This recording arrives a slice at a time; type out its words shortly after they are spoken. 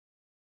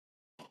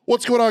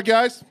What's going on,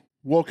 guys?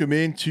 Welcome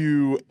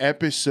into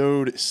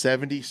episode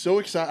 70. So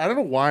excited. I don't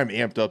know why I'm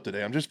amped up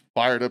today. I'm just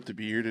fired up to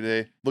be here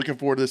today. Looking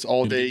forward to this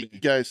all day. You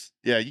guys,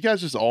 you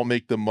guys just all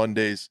make the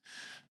Mondays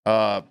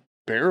uh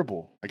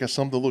bearable. I got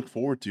something to look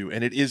forward to.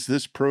 And it is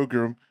this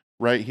program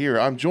right here.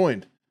 I'm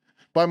joined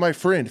by my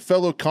friend,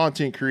 fellow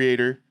content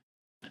creator,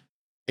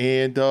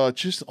 and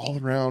just all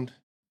around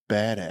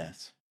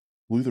badass.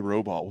 Blue the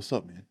Robot. What's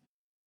up, man?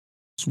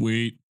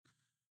 Sweet.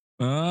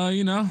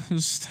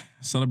 Just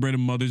celebrated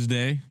Mother's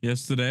Day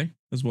yesterday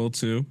as well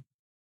too.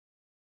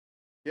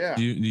 Yeah.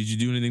 Did you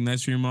do anything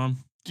nice for your mom?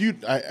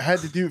 Dude, I had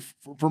to do it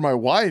for my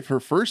wife, her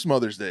first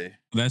Mother's Day.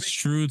 That's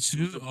true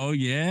too. Oh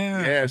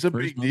Yeah, yeah, it's a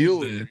first big Mother's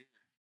deal. Day.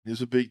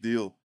 It's a big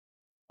deal.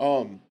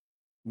 Um,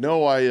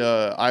 no,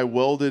 I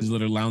welded, Just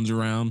let her lounge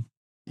around.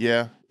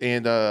 yeah,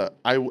 and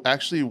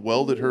actually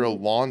welded her a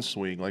lawn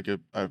swing, like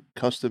a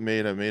custom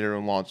made. I made her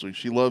own lawn swing.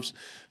 She loves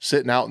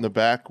sitting out in the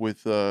back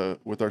with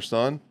our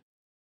son.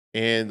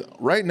 And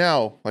right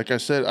now, like I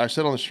said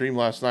on the stream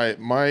last night,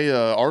 my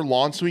our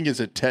lawn swing is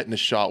a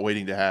tetanus shot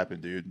waiting to happen,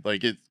 dude.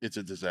 Like it's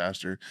a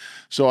disaster.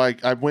 So I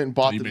went and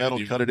So bought you the made a metal,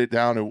 new cutted one. it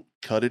down, and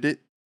cutted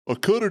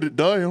it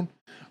down.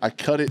 I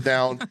cut it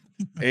down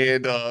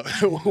and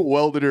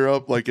welded her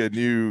up like a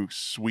new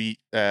sweet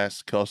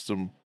ass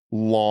custom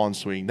lawn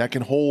swing that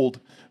can hold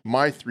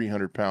my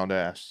 300-pound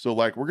ass. So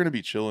like we're gonna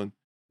be chilling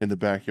in the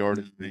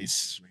backyard.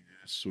 Nice.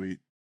 Sweet.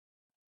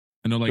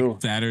 I know, like Cool.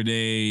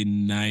 Saturday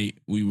night,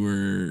 we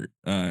were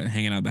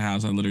hanging out at the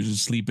house. I literally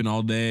just sleeping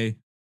all day.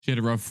 She had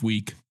a rough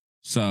week,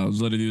 so I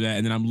was literally do that.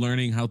 And then I'm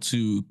learning how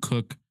to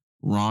cook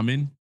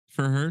ramen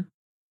for her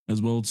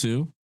as well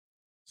too.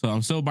 So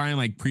I'm still buying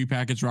like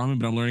prepackaged ramen,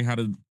 but I'm learning how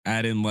to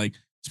add in like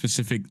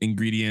specific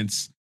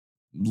ingredients,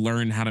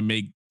 learn how to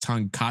make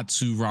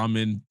tonkatsu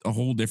ramen, a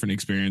whole different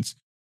experience.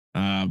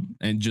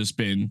 And just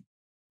been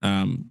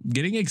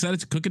getting excited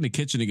to cook in the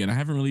kitchen again. I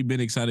haven't really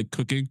been excited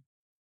cooking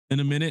in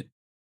a minute.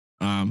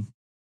 Um,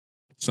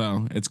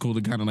 so it's cool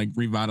to kind of like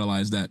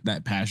revitalize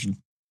that passion.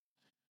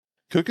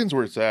 Cooking's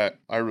where it's at.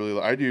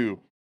 I do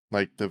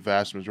like the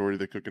vast majority of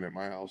the cooking at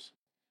my house.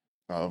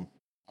 Um,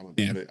 I'm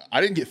Yeah. about it.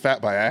 I didn't get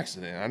fat by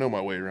accident. I know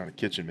my way around a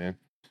kitchen, man.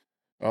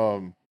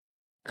 Um,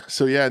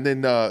 so yeah, and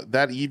then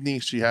that evening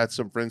she had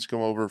some friends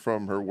come over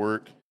from her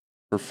work,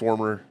 her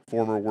former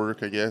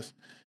work, I guess.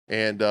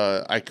 And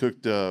I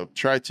cooked a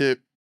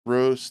tri-tip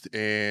roast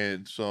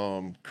and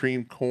some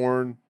cream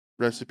corn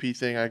recipe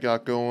thing I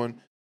got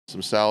going,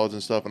 some salads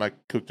and stuff, and I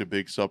cooked a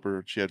big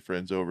supper. She had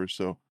friends over,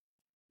 so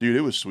dude,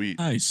 it was sweet.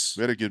 We Nice.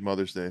 had a good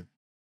Mother's Day.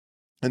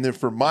 And then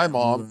for my Yeah.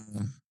 mom,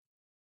 What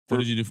for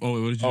did you do? Oh,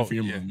 wait, what did you do oh for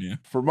your yeah, mom? Yeah.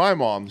 for my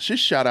mom,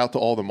 just shout out to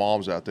all the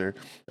moms out there.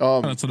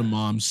 Shout out to the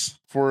moms.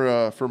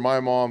 For my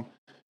mom,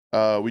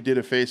 we did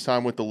a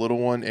FaceTime with the little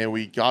one, and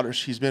we got her.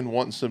 She's been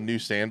wanting some new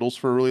sandals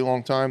for a really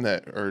long time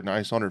that are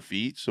nice on her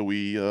feet. So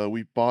we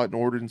bought and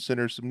ordered and sent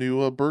her some new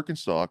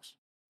Birkenstocks.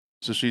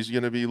 So she's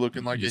gonna be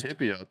looking like a Nice.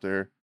 hippie out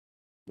there,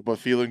 but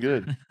feeling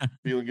good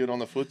on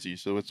the footsie.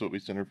 So that's what we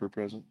sent her for a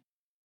present.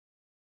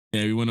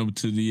 Yeah, we went over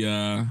to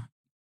the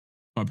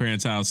my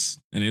parents' house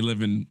and they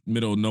live in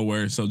middle of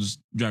nowhere. So just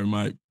driving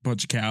my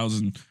bunch of cows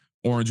and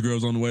orange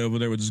groves on the way over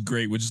there, which is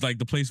great, which is like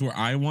the place where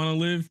I want to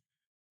live.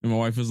 And my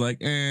wife was like,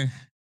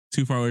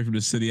 too far away from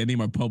the city. I need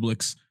my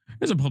Publix.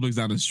 There's a Publix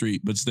down the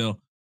street, but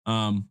still.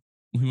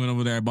 We went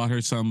over there. I bought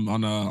her some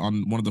on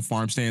one of the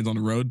farm stands on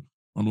the road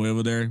on the way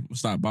over there.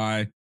 Stopped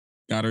by,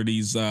 got her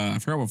these I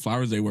forgot what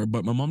flowers they were,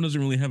 but my mom doesn't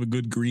really have a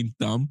good green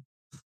thumb.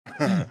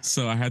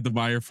 So I had to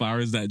buy her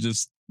flowers that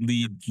just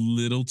need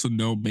little to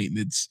no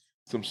maintenance.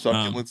 Some Um,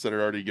 succulents that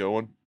are already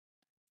going.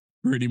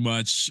 Pretty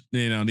much,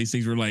 these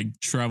things were like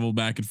travel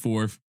back and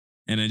forth,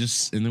 and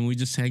then we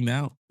just hanged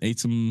out, ate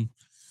some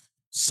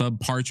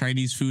subpar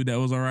Chinese food that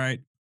was all right,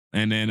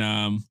 and then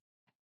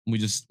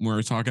we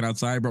were talking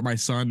outside. But my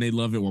son, they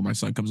love it when my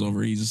son comes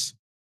over. He's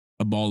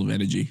a ball of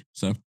energy.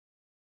 So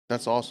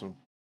That's awesome.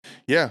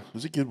 Yeah, it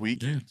was a good yeah,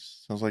 weekend.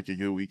 Sounds like a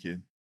good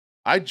weekend.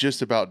 I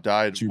just about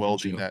died super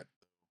welding chill. that,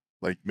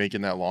 like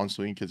making that lawn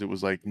swing because it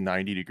was like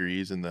 90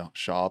 degrees in the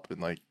shop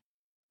and like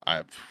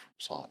I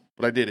saw it,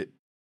 but I did it.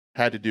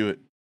 Had to do it.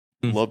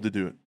 Mm. Love to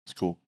do it. It's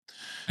cool.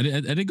 I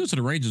did go to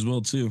the range as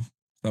well too.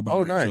 Stop by the Oh,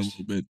 range for a nice.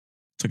 little bit.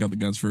 Took out the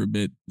guns for a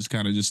bit. Just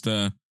kind of just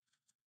lubing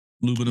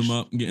You them sh-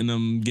 up,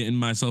 getting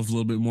myself a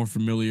little bit more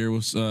familiar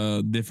with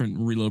different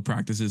reload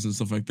practices and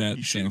stuff like you that.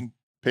 So shooting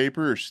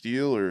paper or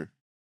steel or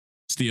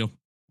steel.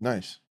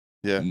 nice?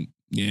 Yeah.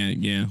 Yeah,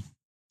 yeah.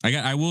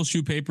 I will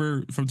shoot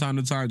paper from time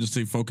to time just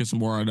to focus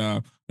more on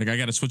like I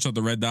got to switch out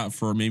the red dot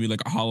for maybe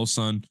like a hollow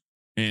sun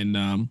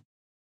and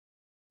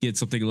get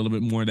something a little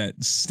bit more that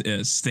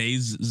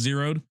stays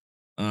zeroed.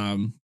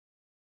 Um,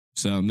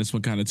 so this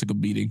one kind of took a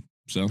beating.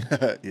 So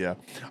Yeah.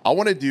 I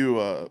want to do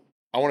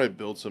I want to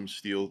build some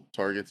steel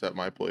targets at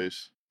my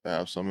place. I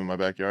have some in my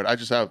backyard. I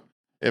just have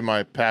in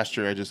my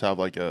pasture I just have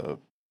like a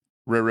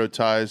railroad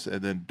ties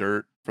and then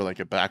dirt for like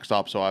a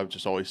backstop, so I would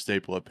just always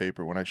staple up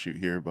paper when I shoot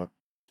here, but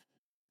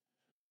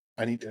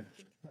I need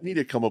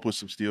to come up with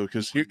some steel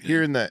because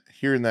hearing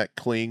that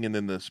cling and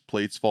then the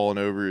plates falling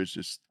over is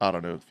just I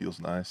don't know, it feels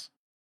nice.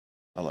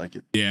 I like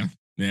it. Yeah,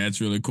 yeah, it's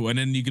really cool. And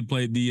then you could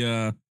play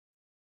the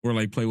or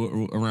like play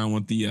around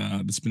with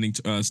the spinning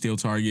steel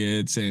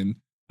targets, and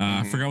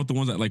I Hmm. forgot what the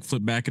ones that like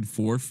flip back and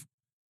forth.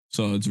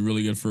 So it's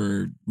really good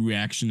for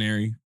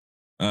reactionary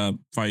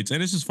fights,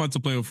 and it's just fun to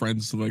play with friends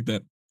and stuff like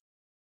that.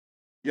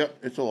 Yep,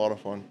 it's a lot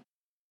of fun.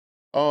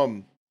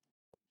 Um,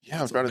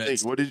 yeah, I'm So trying to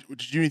think. bets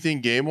Did you do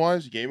anything game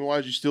wise? Game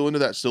wise, you still into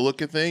that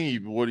silica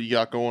thing? What do you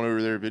got going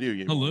over there, video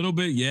game a wise? little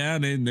bit, yeah.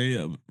 They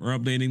are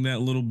updating that a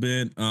little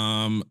bit.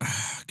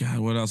 God,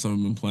 what else have I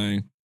been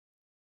playing?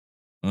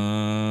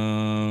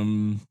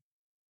 Um,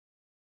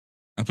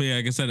 I play.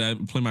 Like I said, I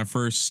play my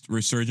first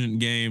Resurgent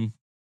game.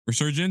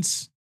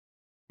 Resurgence,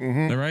 is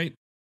Hmm. that right?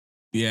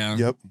 Yeah,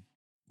 Yep.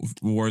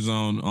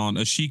 Warzone on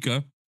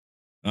Ashika.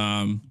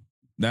 Um,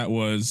 that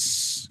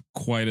was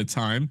quite a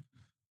time.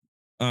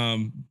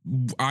 Um,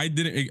 I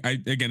didn't. I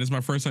again, it's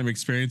my first time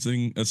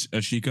experiencing a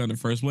Sheikah in the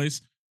first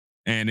place,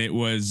 and it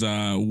was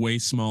way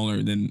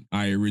smaller than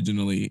I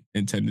originally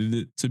intended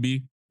it to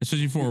be,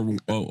 especially for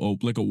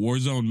like a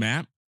Warzone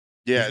map.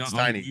 Yeah, You it's know,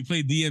 tiny. we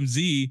played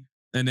DMZ,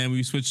 and then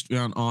we switched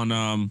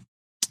on.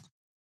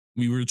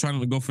 We were trying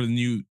to go for the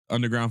new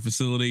underground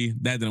facility.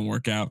 That didn't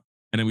work out,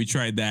 and then we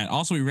tried that.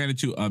 Also, we ran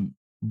into a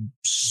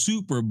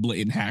super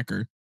blatant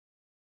hacker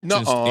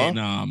just Nuh-uh.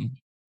 in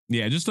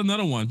yeah, just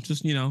another one,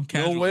 just No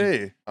casually.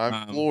 way. I'm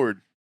Um,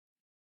 floored.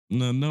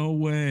 no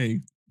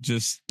way.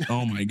 Just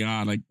oh my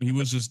god, like he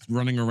was just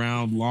running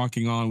around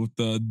locking on with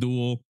the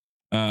dual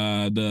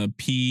the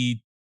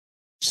P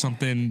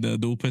something, the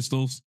dual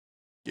pistols.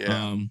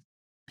 Yeah. Um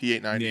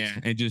P890s. yeah,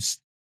 and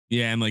just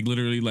yeah, and like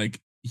literally like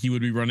he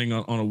would be running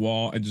on a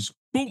wall and just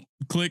boom,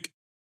 click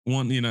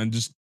one, and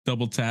just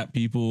double tap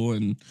people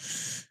and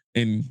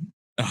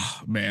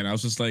oh man, I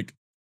was just like,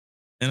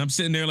 and I'm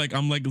sitting there like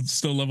I'm like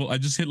still level, I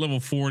just hit level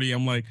 40.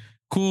 I'm like,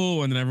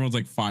 cool. And then everyone's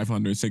like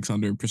 500,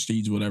 600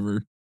 prestige,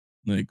 whatever.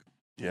 Like,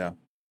 Yeah.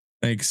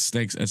 thanks,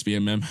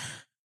 SBMM,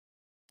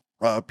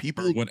 for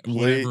People play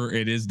whatever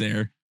it is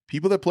there.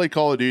 people that play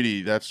Call of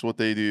Duty, that's what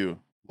they do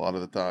a lot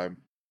of the time.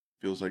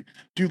 Feels like,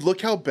 dude, look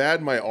how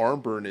bad my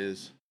arm burn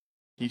is.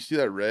 Can you see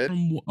that red?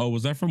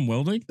 Was that from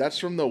welding? That's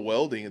from the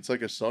welding. It's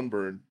like a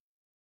sunburn.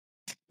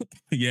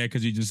 Yeah,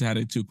 because you just had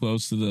it too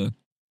close to the.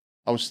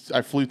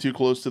 I flew too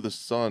close to the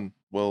sun.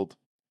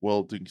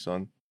 Welding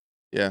sun.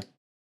 Yeah.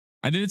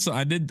 I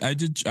tried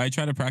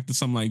to practice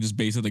some like just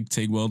basic like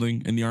TIG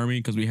welding in the army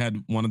because we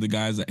had one of the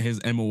guys that his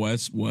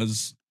MOS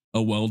was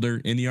a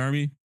welder in the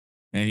army,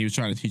 and he was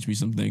trying to teach me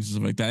some things and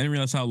stuff like that. I didn't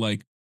realize how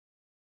like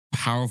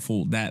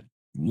powerful that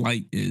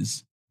light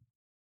is.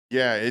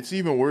 Yeah, it's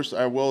even worse.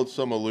 I weld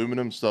some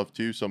aluminum stuff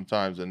too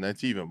sometimes, and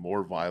that's even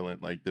more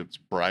violent. Like it's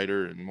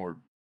brighter and more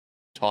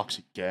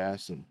toxic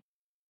gas, and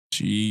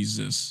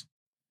Jesus.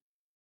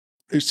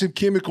 there's some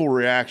chemical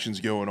reactions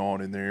going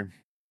on in there.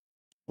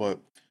 But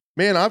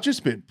man, I've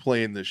just been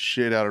playing the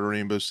shit out of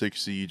Rainbow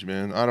Six Siege,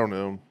 man. I don't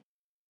know.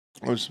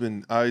 I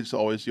just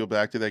always go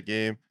back to that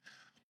game.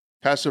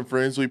 Had some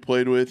friends we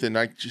played with, and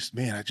I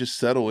just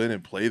settle in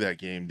and play that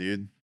game,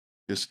 dude.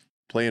 Just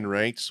playing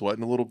ranked,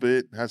 sweating a little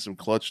bit, had some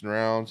clutching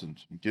rounds and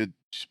some good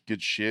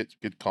shit,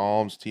 good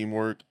calms,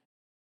 teamwork.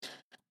 I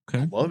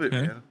Okay. love it,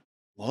 Okay. man.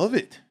 Love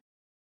it.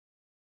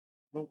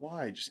 I don't know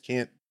why. I just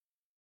can't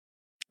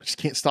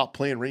stop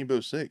playing Rainbow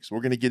Six.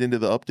 We're gonna get into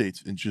the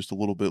updates in just a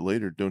little bit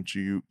later. Don't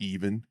you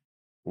even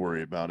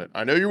worry about it.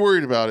 I know you're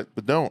worried about it,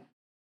 but don't.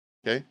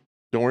 Okay?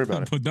 Don't worry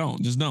about it. But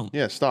just don't.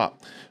 Yeah,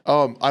 stop.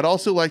 I'd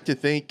also like to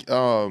thank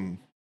the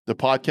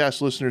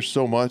podcast listeners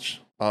so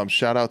much.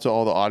 Shout out to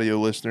all the audio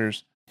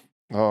listeners.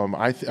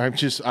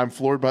 I'm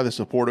floored by the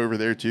support over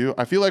there too.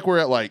 I feel like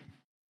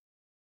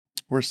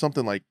we're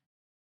something like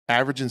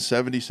averaging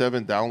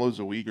 77 downloads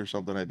a week or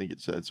something. I think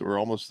it said so. We're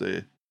almost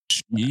a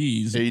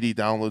Jeez. 80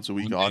 downloads a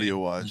week One day, audio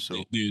wise.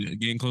 So dude,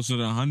 getting closer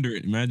to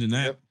 100. Imagine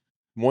that. yep,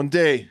 one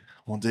day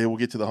we'll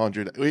get to the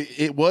 100.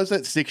 It was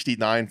at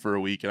 69 for a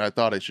week, and I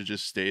thought I should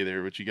just stay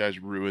there, but you guys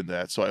ruined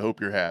that. So I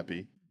hope you're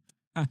happy.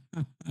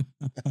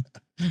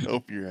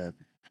 Hope you're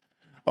happy.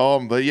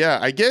 But yeah,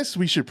 I guess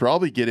we should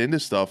probably get into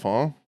stuff,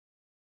 huh?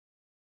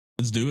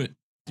 Let's do it.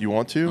 Do you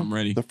want to? I'm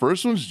ready. The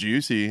first one's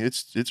juicy.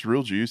 It's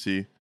real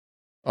juicy.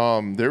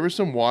 There was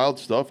some wild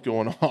stuff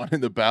going on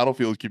in the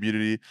Battlefield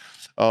community.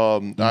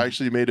 I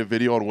actually made a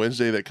video on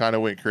Wednesday that kind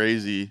of went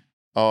crazy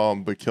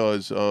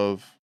because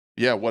of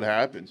what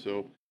happened.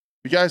 So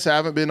if you guys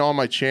haven't been on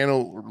my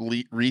channel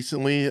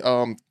recently,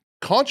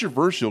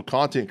 controversial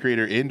content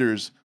creator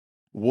Enders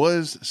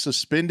was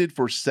suspended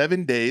for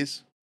 7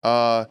 days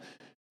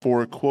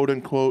for quote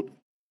unquote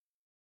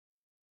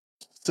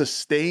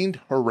sustained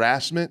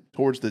harassment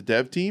towards the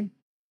dev team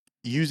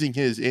using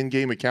his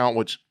in-game account,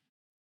 which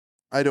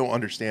I don't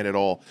understand at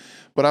all.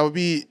 But I would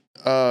be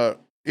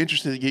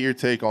interested to get your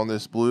take on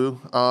this, Blue.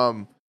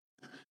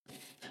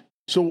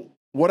 So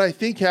what I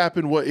think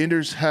happened, what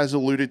Enders has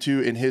alluded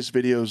to in his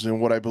videos, and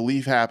what I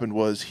believe happened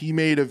was he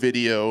made a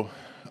video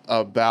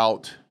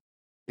about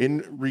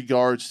in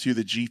regards to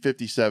the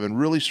G57,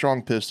 really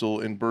strong pistol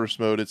in burst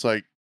mode. It's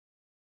like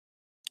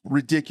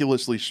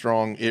ridiculously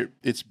strong.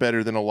 It's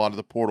better than a lot of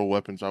the Portal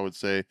weapons, I would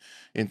say,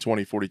 in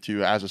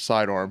 2042 as a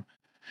sidearm.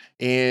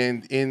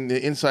 And in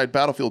the Inside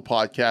Battlefield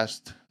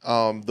podcast,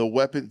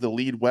 the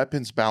lead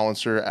weapons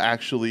balancer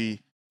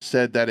actually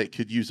said that it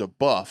could use a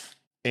buff,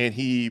 and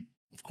he,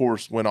 of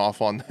course, went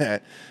off on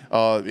that,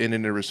 and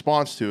in a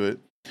response to it.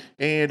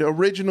 And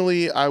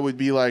originally, I would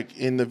be like,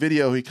 in the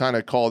video, he kind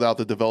of called out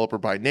the developer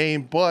by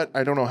name, but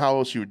I don't know how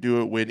else you would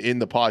do it when in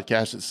the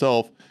podcast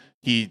itself,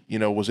 he,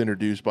 was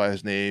introduced by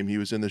his name. He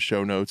was in the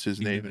show notes, his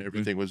name and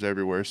everything was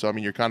everywhere. So, I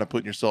mean, you're kind of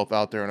putting yourself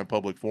out there in a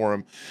public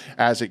forum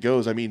as it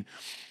goes. I mean,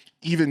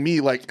 even me,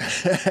 like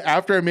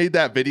after I made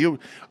that video,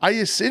 I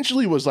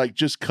essentially was like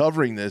just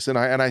covering this, and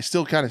I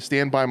still kind of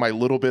stand by my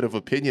little bit of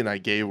opinion I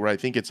gave, where I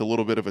think it's a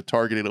little bit of a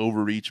targeted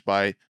overreach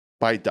by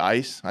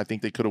DICE. I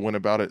think they could have went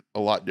about it a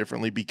lot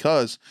differently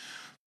because,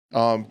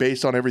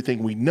 based on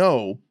everything we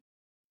know,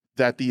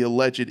 that the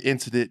alleged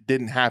incident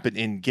didn't happen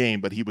in game,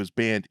 but he was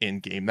banned in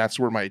game. That's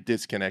where my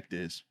disconnect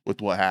is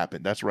with what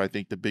happened. That's where I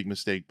think the big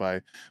mistake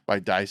by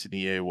DICE and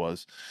EA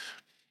was.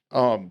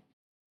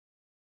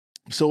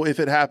 So if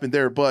it happened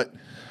there, but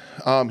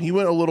he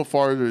went a little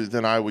farther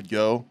than I would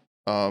go.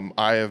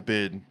 I have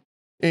been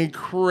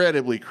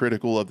incredibly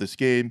critical of this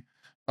game,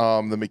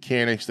 the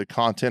mechanics, the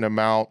content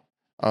amount,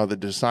 the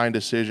design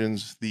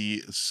decisions,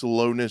 the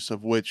slowness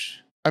of which.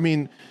 I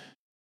mean,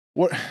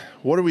 what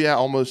are we at?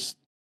 Almost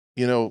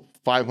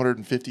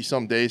 550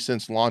 some days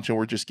since launch, and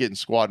we're just getting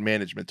squad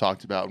management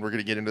talked about, and we're going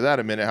to get into that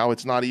in a minute. How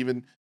it's not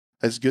even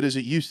as good as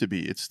it used to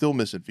be. It's still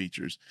missing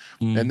features.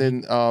 And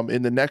then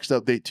in the next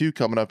update too,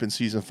 coming up in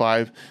season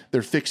 5,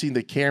 they're fixing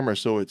the camera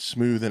so it's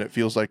smooth and it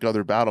feels like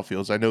other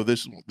Battlefields. I know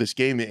this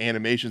game, the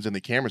animations and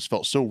the cameras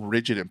felt so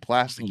rigid and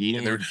plasticky,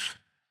 and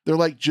they're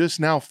like just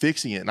now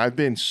fixing it. And I've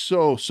been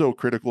so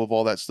critical of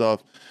all that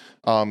stuff.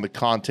 The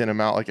content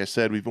amount, like I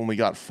said, we've only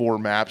got 4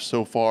 maps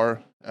so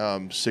far,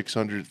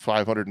 600,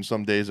 500 and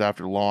some days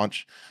after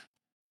launch.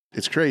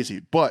 It's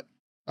crazy. But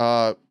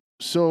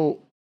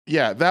so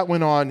yeah, that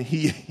went on.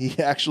 He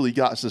actually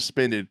got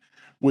suspended,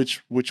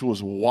 which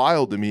was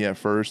wild to me at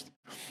first.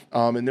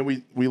 And then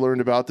we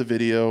learned about the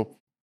video.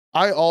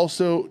 I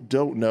also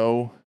don't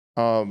know.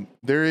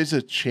 There is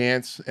a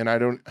chance, and I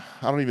don't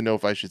even know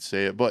if I should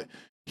say it, but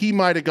he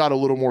might have got a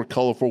little more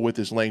colorful with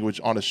his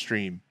language on a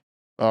stream.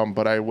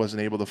 But I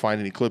wasn't able to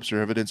find any clips or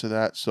evidence of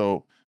that.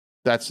 So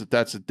that's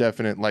a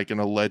definite, like, an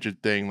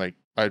alleged thing. Like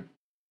I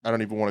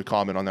don't even want to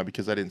comment on that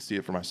because I didn't see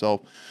it for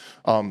myself.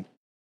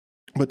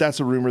 But that's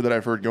a rumor that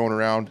I've heard going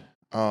around.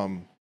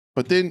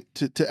 But then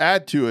to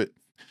add to it,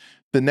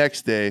 the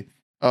next day,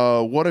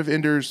 one of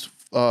Ender's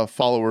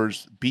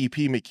followers,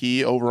 BP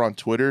McKee, over on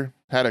Twitter,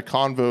 had a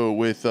convo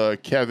with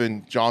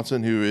Kevin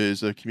Johnson, who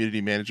is a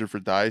community manager for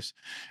DICE.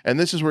 And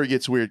this is where it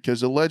gets weird,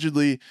 because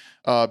allegedly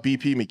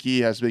BP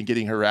McKee has been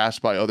getting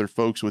harassed by other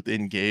folks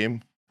within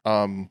game.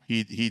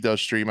 He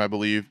does stream, I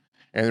believe,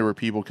 and there were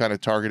people kind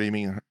of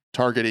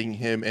targeting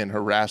him and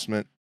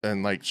harassment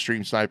and like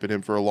stream sniping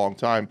him for a long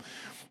time.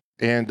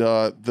 And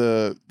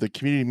the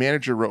community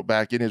manager wrote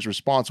back in his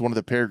response. One of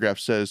the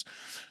paragraphs says,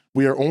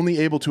 "We are only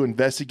able to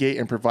investigate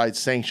and provide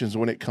sanctions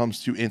when it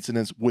comes to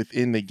incidents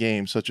within the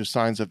game, such as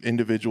signs of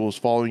individuals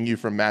following you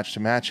from match to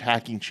match,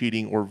 hacking,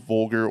 cheating, or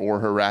vulgar or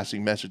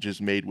harassing messages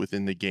made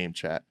within the game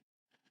chat."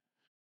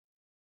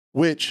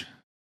 Which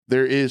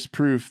there is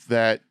proof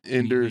that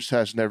Enders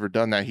has never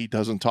done that. He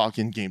doesn't talk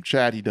in game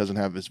chat. He doesn't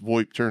have his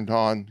VoIP turned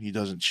on. He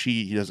doesn't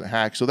cheat. He doesn't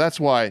hack. So that's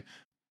why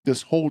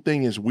this whole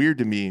thing is weird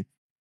to me,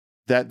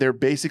 that they're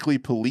basically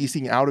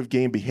policing out of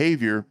game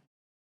behavior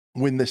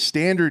when the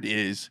standard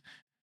is,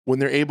 when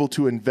they're able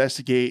to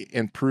investigate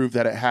and prove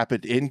that it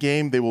happened in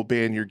game, they will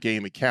ban your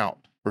game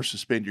account or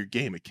suspend your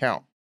game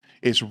account.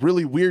 It's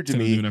really weird to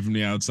me. Even from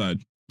the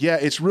outside. Yeah,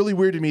 it's really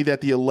weird to me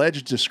that the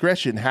alleged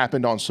discretion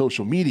happened on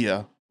social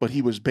media, but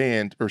he was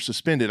banned or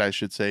suspended, I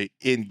should say,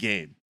 in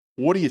game.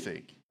 What do you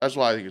think? That's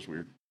why I think it's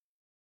weird.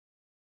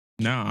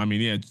 No, I mean,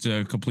 yeah, it's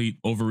a complete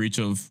overreach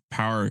of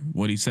power,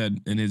 what he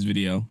said in his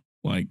video.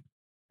 Like,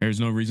 there's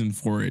no reason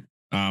for it.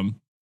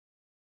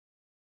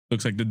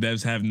 Looks like the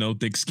devs have no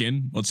thick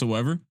skin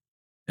whatsoever.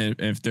 And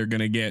if they're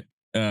gonna get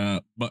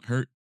butt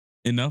hurt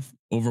enough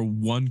over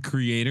one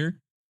creator,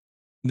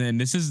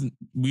 then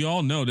we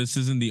all know this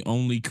isn't the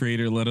only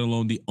creator, let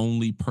alone the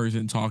only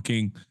person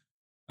talking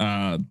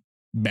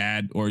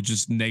bad or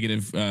just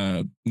negative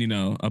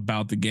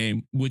about the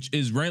game, which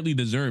is rightly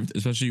deserved,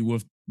 especially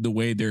with the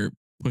way they're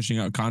pushing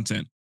out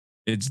content.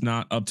 It's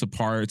not up to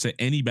par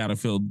to any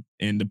Battlefield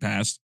in the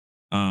past.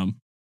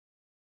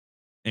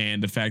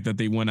 And the fact that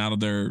they went out of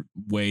their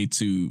way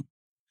to,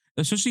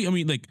 especially, I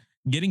mean, like,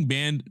 getting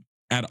banned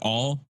at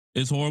all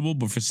is horrible,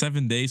 but for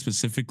 7 days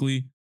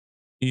specifically,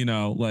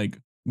 like,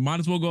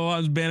 might as well go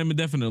out and ban them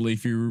indefinitely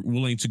if you're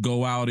willing to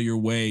go out of your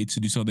way to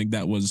do something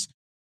that was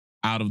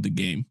out of the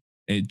game.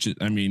 It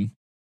just, I mean,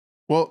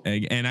 well,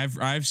 and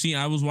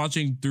I was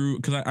watching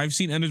through, because I've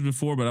seen Enders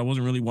before, but I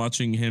wasn't really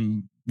watching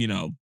him,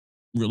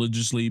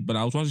 religiously, but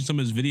I was watching some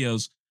of his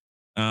videos,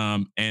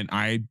 and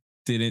I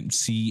didn't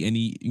see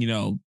any,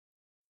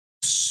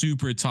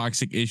 super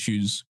toxic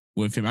issues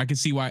with him. I can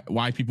see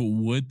why people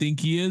would think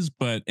he is,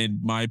 but in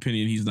my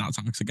opinion, he's not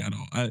toxic at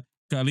all.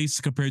 At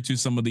least compared to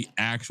some of the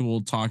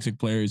actual toxic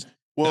players that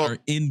Well, are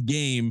in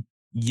game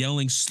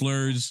yelling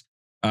slurs,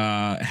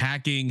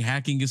 hacking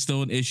is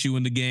still an issue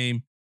in the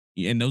game,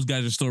 and those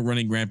guys are still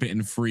running rampant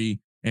and free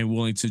and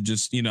willing to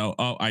just oh,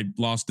 I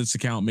lost this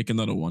account, make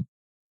another one.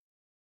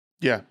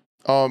 yeah.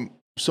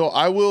 So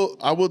I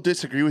will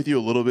disagree with you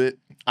a little bit.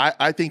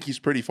 I think he's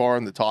pretty far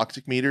on the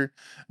toxic meter,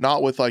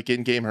 not with like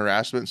in-game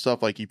harassment and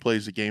stuff. Like he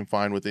plays the game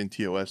fine within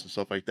TOS and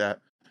stuff like that.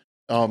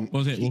 Well,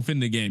 within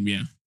the game,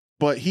 yeah.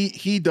 But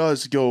he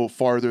does go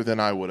farther than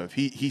I would have.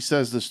 He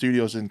says the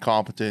studio's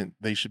incompetent.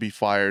 They should be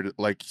fired.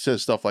 Like he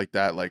says stuff like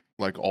that, like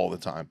all the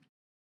time.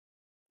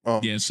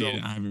 Yeah,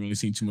 I haven't really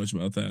seen too much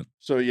about that.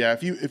 So yeah,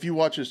 if you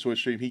watch his Twitch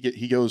stream,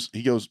 he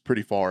goes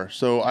pretty far.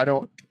 So I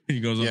don't. He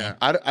goes Yeah,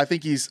 I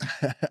think he's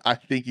I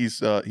think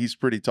he's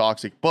pretty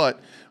toxic,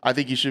 but I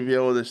think you should be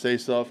able to say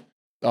stuff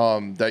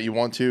that you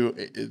want to.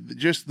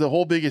 Just the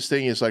whole biggest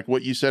thing is like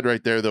what you said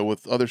right there, though,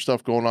 with other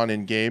stuff going on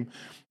in game.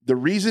 The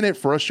reason it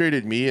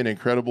frustrated me an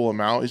incredible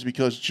amount is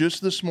because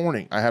just this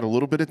morning I had a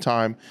little bit of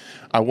time.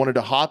 I wanted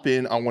to hop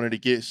in. I wanted to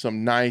get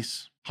some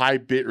nice high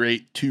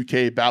bitrate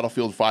 2K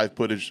Battlefield 5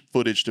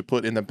 footage to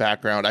put in the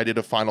background. I did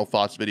a final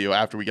thoughts video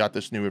after we got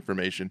this new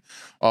information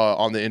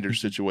on the Ender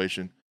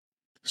situation.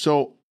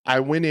 So I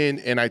went in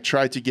and I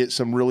tried to get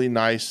some really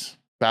nice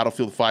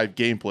Battlefield 5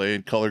 gameplay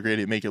and color grade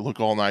it, make it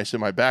look all nice in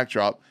my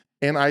backdrop.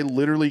 And I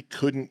literally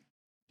couldn't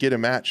get a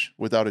match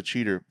without a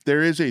cheater.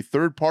 There is a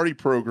third-party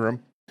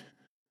program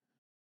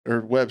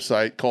or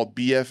website called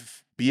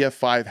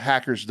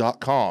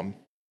bf5hackers.com,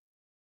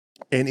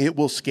 and it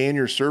will scan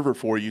your server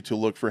for you to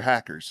look for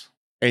hackers.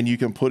 And you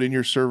can put in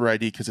your server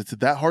ID because it's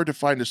that hard to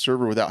find a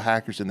server without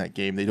hackers in that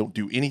game. They don't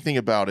do anything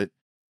about it.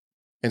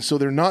 And so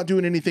they're not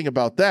doing anything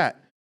about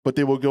that, but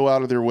they will go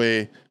out of their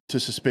way to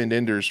suspend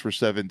Enders for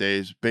 7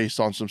 days based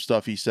on some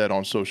stuff he said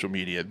on social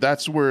media.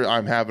 That's where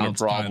I'm having a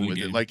problem with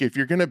it. Like, if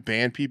you're going to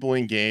ban people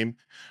in game,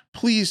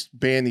 please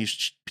ban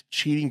these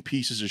cheating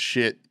pieces of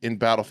shit in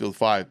Battlefield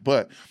 5.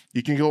 But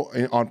you can go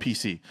on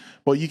PC,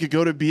 but you could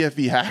go to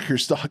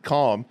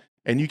bfvhackers.com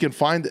and you can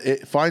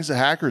it finds the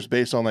hackers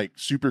based on like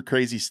super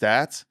crazy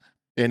stats.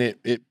 And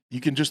it you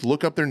can just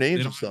look up their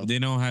names and stuff. They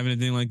don't have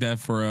anything like that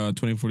for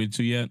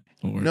 2042 yet?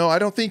 Or? No, I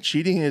don't think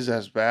cheating is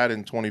as bad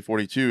in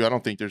 2042. I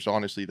don't think there's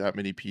honestly that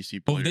many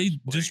PC players. Well, they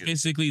just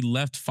basically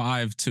left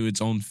 5 to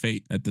its own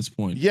fate at this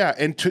point. Yeah,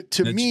 and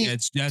to me,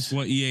 that's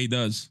what EA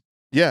does.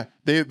 Yeah,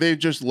 they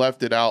just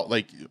left it out.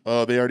 Like,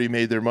 they already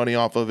made their money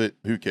off of it.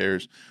 Who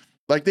cares?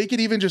 Like, they could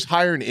even just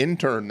hire an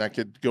intern that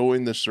could go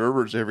in the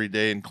servers every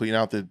day and clean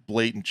out the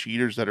blatant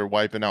cheaters that are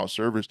wiping out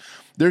servers.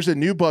 There's a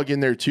new bug in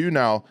there too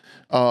now,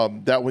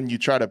 that when you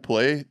try to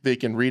play, they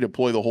can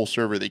redeploy the whole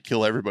server. They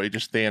kill everybody,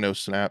 just Thanos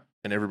snap,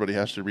 and everybody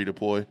has to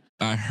redeploy.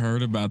 I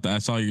heard about that. I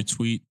saw your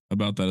tweet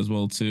about that as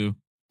well too.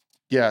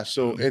 Yeah,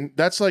 so and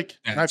that's like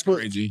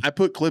crazy. I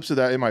put clips of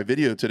that in my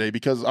video today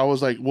because I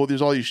was like, well,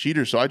 there's all these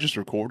cheaters, so I just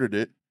recorded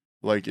it.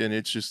 Like, and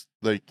it's just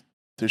like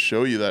to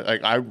show you that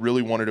like I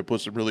really wanted to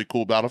put some really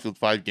cool Battlefield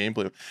 5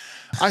 gameplay.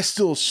 I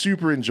still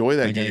super enjoy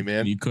that game,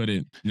 man. You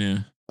couldn't. Yeah.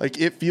 Like,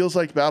 it feels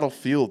like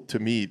Battlefield to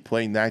me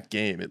playing that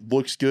game. It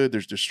looks good.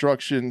 There's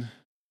destruction,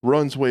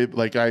 runs way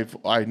like I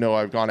know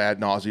I've gone ad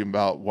nauseum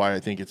about why I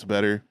think it's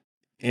better.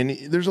 And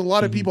there's a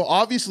lot of people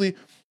obviously.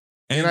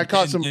 And I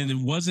caught some, and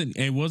it wasn't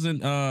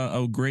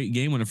a great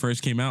game when it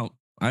first came out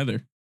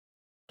either.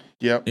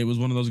 Yeah, it was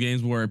one of those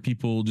games where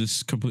people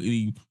just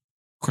completely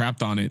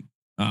crapped on it.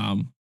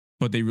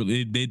 But they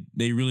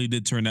really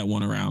did turn that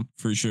one around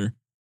for sure.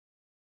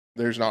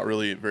 There's not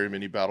really very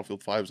many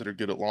Battlefield 5s that are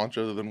good at launch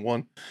other than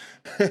one.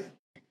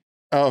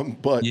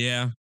 But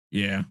yeah,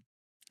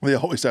 they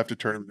always have to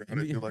turn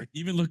around. I feel like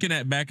even looking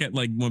back at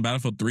like when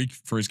Battlefield 3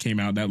 first came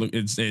out,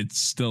 it's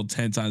still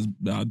 10 times,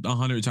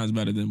 100 times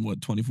better than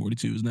what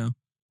 2042 is now.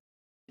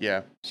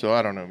 Yeah, so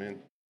I don't know, man.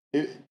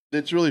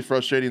 It's really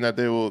frustrating that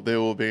they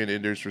will ban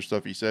Enders for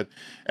stuff he said,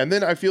 and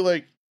then I feel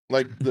like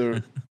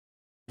the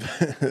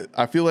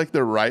I feel like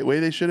the right way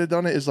they should have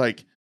done it is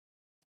like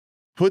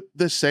put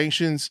the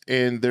sanctions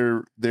and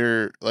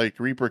their like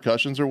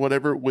repercussions or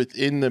whatever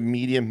within the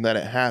medium that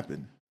it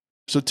happened.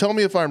 So tell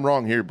me if I'm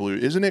wrong here, Blue.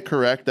 Isn't it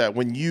correct that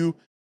when you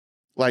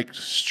like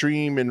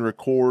stream and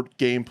record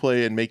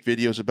gameplay and make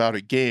videos about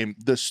a game,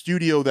 the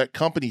studio, that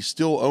company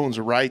still owns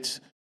rights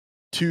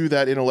to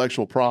that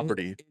intellectual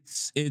property?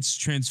 It's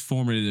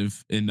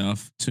transformative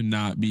enough to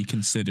not be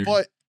considered.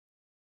 But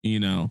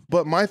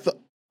But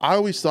I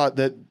always thought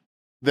that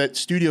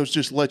studios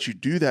just let you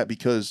do that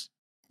because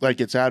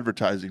like it's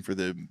advertising for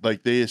them.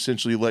 Like they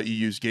essentially let you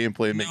use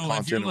gameplay and make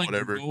content or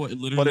whatever.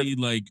 Literally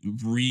like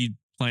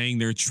replaying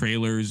their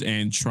trailers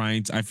and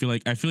trying to I feel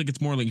like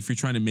it's more like if you're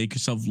trying to make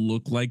yourself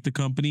look like the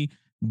company,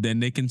 then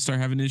they can start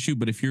having an issue.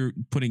 But if you're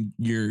putting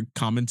your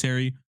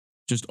commentary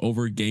just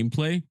over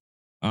gameplay,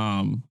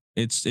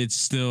 it's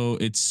still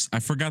I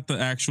forgot the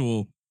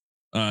actual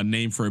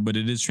name for it, but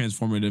it is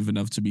transformative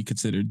enough to be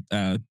considered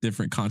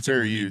different content.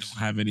 Fair use. Don't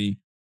have any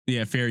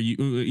fair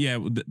use. Yeah,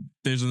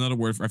 there's another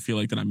word I feel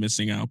like that I'm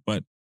missing out,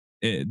 but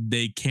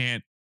they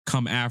can't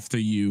come after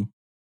you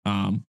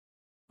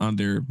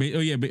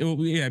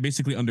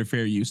basically under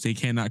fair use. They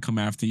cannot come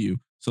after you.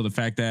 So the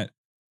fact that,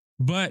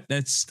 but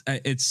that's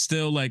it's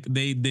still like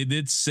they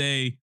did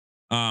say,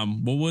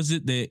 what was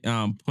it they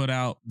put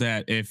out,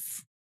 that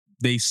if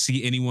they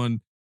see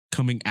anyone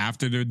coming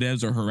after their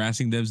devs or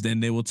harassing devs, then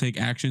they will take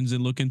actions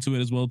and look into it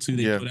as well too.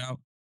 They Yeah. put out.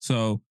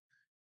 So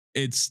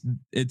it's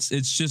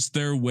just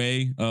their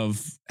way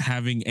of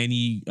having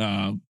any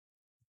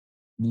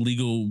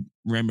legal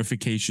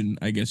ramification,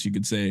 I guess you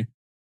could say.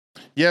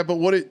 Yeah, but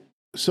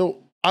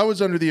so I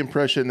was under the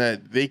impression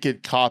that they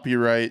could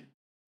copyright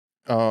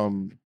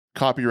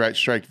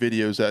strike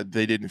videos that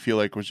they didn't feel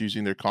like was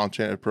using their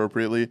content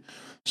appropriately.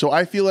 So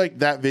I feel like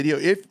that video,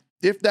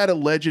 if that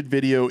alleged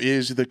video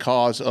is the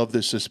cause of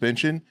the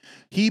suspension,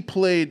 he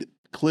played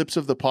clips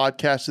of the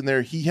podcast in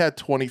there. He had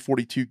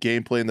 2042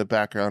 gameplay in the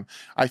background.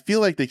 I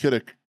feel like they could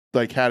have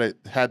like had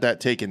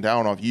that taken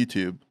down off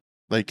YouTube.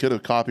 They could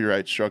have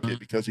copyright struck it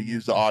because he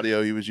used the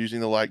audio, he was using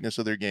the likeness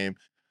of their game.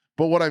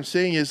 But what I'm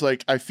saying is,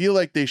 like, I feel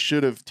like they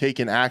should have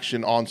taken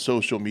action on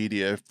social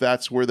media if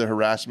that's where the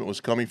harassment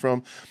was coming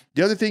from.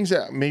 The other things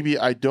that maybe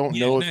I don't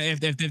know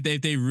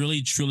if they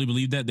really truly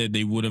believe that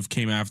they would have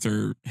came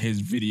after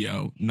his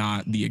video,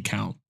 not the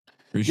account.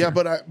 Yeah,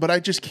 but I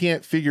just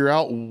can't figure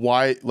out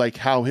why, like,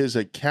 how his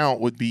account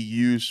would be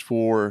used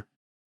for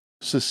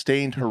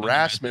sustained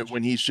harassment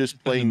when he's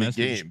just playing the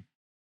game.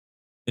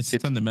 It's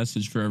send the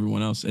message for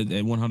everyone else.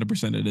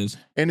 100% it is.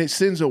 And it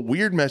sends a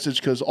weird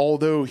message because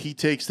although he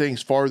takes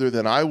things farther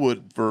than I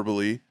would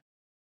verbally,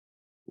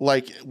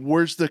 like,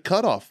 where's the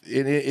cutoff?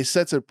 And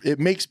it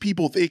makes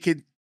people think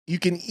you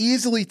can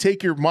easily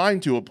take your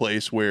mind to a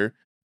place where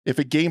if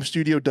a game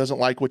studio doesn't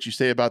like what you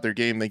say about their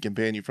game, they can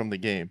ban you from the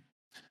game.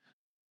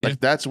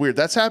 Like, that's weird.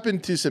 That's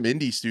happened to some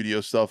indie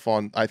studio stuff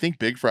I think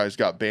Big Fry's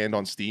got banned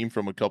on Steam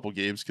from a couple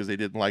games because they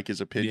didn't like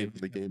his opinion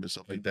of the game and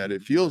stuff like that.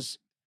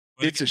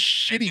 It's a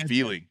shitty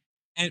feeling.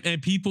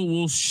 And people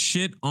will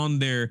shit on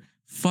their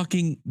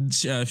fucking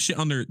shit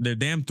on their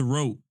damn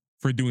throat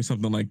for doing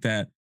something like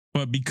that.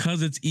 But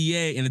because it's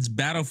EA and it's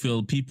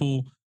Battlefield,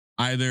 people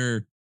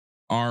either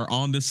are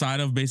on the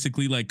side of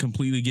basically like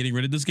completely getting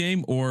rid of this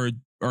game or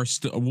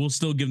will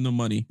still give them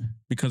money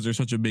because they're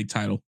such a big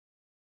title.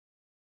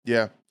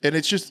 Yeah. And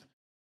it's just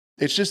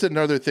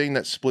another thing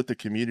that split the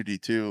community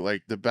too.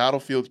 Like, the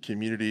Battlefield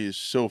community is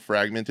so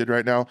fragmented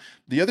right now.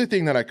 The other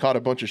thing that I caught a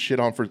bunch of shit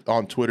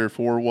on Twitter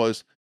for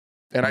was,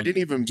 and I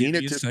didn't even mean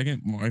it to.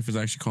 Second, my wife is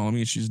actually calling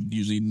me. She's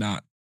usually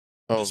not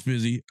this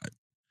busy.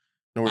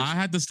 No, I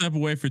had to step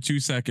away for 2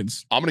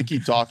 seconds. I'm gonna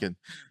keep talking.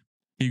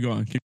 Keep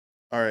going.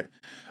 All right.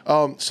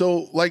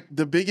 So, like,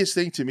 the biggest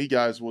thing to me,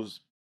 guys,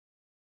 was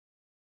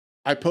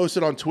I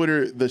posted on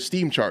Twitter the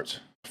Steam charts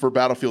for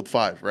Battlefield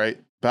 5, right?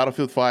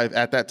 Battlefield 5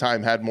 at that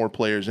time had more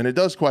players, and it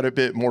does quite a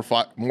bit more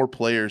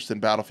players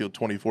than Battlefield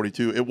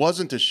 2042. It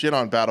wasn't to shit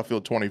on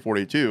Battlefield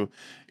 2042.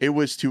 It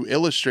was to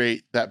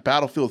illustrate that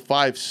Battlefield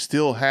 5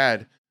 still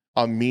had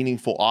a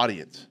meaningful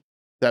audience,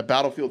 that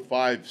Battlefield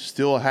 5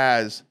 still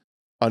has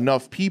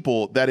enough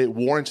people that it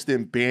warrants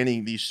them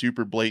banning these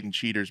super blatant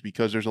cheaters,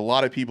 because there's a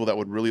lot of people that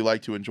would really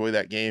like to enjoy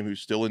that game, who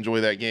still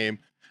enjoy that game,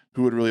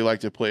 who would really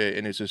like to play it,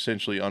 and it's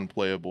essentially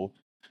unplayable.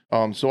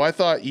 So I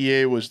thought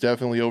EA was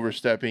definitely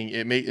overstepping.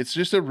 It's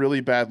just a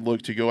really bad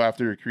look to go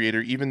after a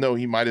creator, even though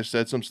he might have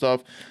said some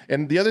stuff.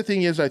 And the other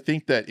thing is, I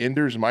think that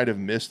Enders might have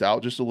missed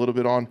out just a little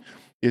bit on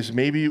is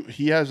maybe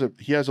he has a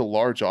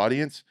large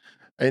audience,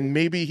 and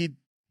maybe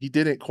he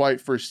didn't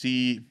quite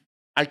foresee.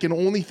 I can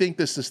only think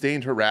the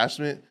sustained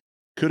harassment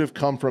could have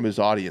come from his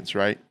audience,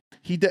 right?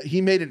 He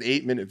made an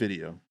 8-minute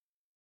video.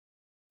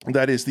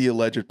 That is the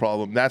alleged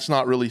problem. That's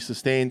not really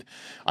sustained.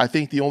 I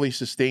think the only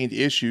sustained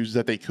issues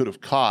that they could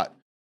have caught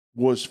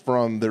was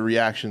from the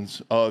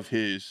reactions of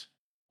his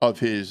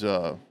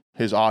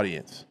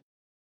audience.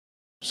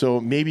 So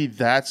maybe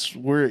that's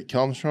where it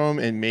comes from,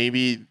 and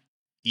maybe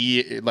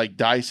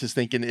DICE is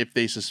thinking if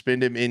they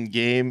suspend him in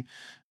game,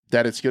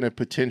 that it's going to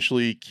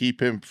potentially keep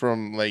him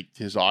from, like,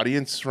 his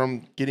audience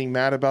from getting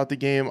mad about the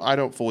game. I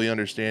don't fully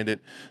understand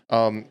it.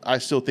 I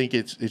still think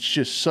it's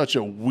just such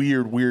a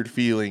weird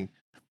feeling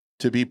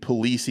to be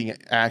policing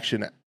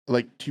action,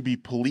 like to be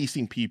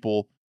policing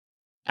people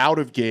out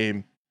of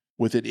game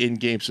with an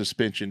in-game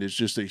suspension is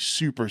just a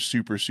super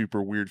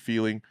weird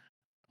feeling.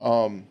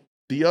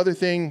 The other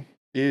thing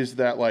is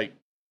that, like,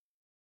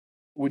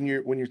 when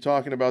you're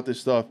talking about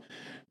this stuff,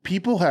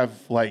 people have,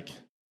 like,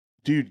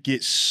 dude,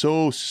 get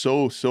so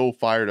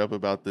fired up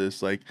about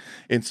this, like,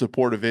 in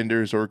support of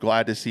Enders or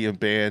glad to see him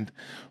banned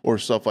or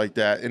stuff like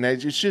that. And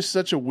it's just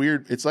such a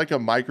weird, it's like a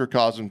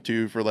microcosm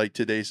too for, like,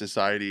 today's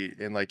society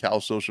and, like, how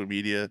social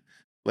media,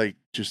 like,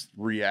 just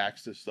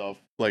reacts to stuff,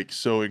 like,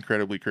 so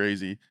incredibly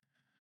crazy.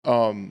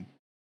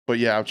 But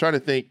yeah, I'm trying to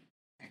think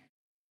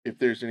if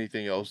there's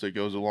anything else that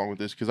goes along with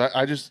this, because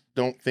I just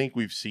don't think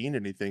we've seen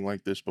anything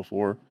like this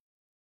before.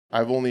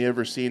 I've only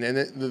ever seen, and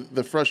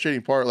the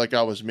frustrating part, like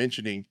I was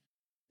mentioning,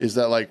 is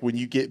that, like, when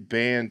you get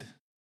banned,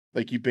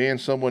 like, you ban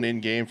someone in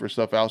game for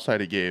stuff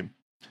outside a game,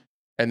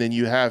 And then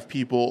you have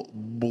people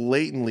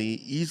blatantly,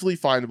 easily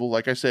findable.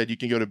 Like I said, you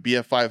can go to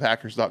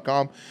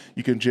bf5hackers.com.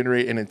 You can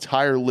generate an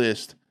entire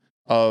list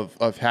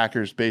of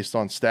hackers based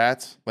on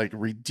stats, like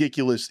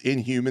ridiculous,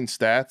 inhuman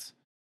stats,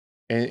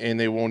 and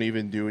they won't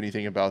even do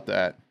anything about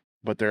that.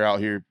 But they're out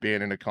here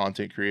banning a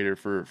content creator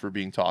for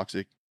being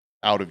toxic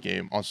out of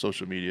game on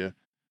social media.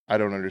 I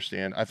don't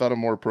understand. I thought a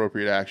more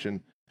appropriate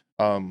action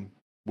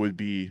would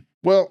be,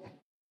 well,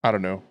 I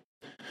don't know.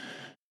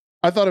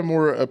 I thought a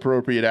more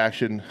appropriate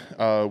action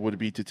would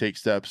be to take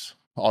steps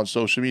on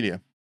social media,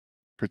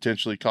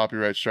 potentially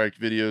copyright strike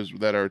videos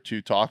that are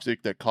too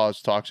toxic, that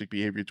cause toxic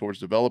behavior towards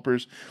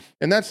developers.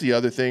 And that's the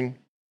other thing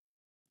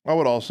I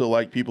would also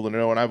like people to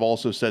know, and I've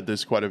also said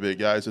this quite a bit,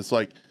 guys. It's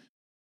like,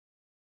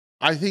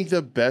 I think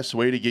the best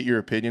way to get your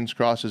opinions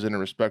across is in a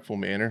respectful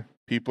manner.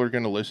 People are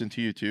going to listen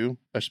to you too,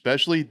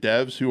 especially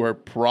devs who are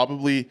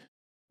probably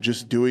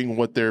just doing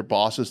what their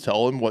bosses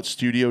tell them, what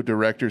studio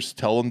directors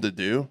tell them to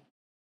do,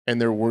 and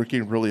they're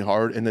working really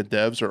hard. And the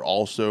devs are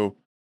also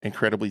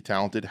incredibly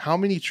talented. How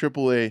many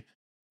AAA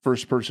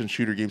first-person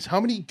shooter games, how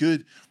many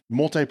good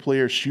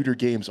multiplayer shooter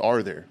games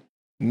are there?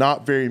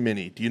 Not very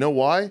many. Do you know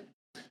why?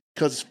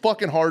 Because it's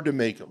fucking hard to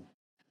make them.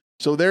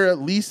 So they're at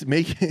least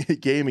making a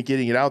game and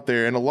getting it out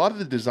there. And a lot of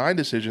the design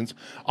decisions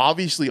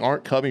obviously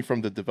aren't coming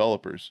from the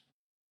developers.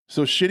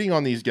 So shitting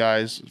on these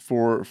guys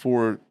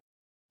for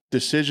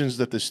decisions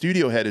that the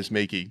studio head is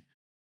making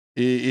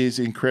is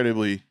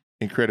incredibly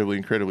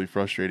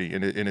frustrating,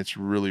 and it's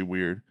really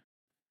weird.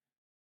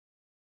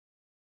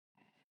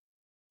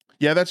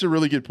 Yeah, that's a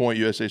really good point,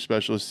 USA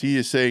Specialist. He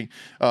is saying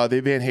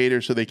they ban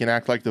haters so they can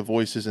act like the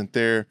voice isn't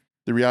there.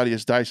 The reality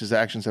is Dice's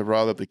actions have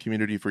riled up the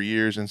community for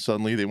years, and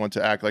suddenly they want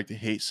to act like the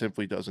hate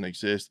simply doesn't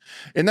exist.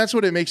 And that's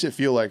what it makes it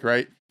feel like,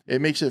 right?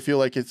 It makes it feel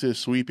like it's a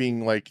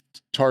sweeping, like,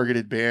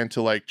 targeted ban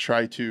to like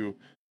try to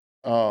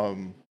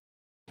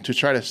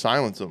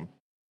silence them,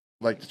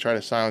 like to try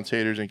to silence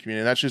haters and community.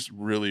 And that's just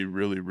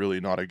really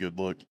not a good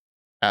look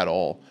at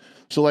all.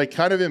 So, like,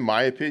 kind of in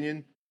my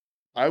opinion,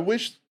 I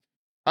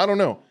don't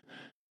know.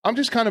 I'm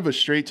just kind of a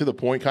straight to the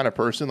point kind of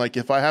person. Like,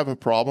 if I have a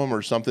problem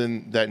or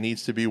something that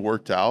needs to be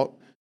worked out,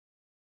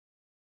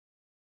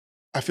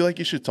 I feel like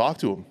you should talk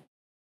to them.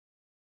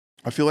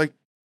 I feel like,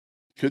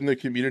 couldn't the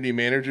community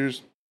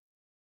managers,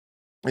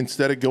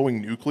 instead of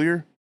going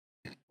nuclear,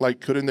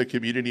 like, couldn't the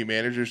community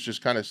managers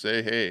just kind of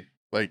say, hey,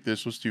 like,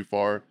 this was too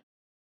far,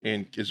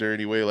 and is there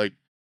any way, like,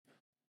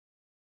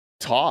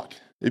 talk?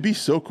 It'd be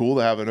so cool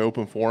to have an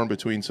open forum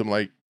between some,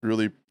 like,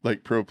 really,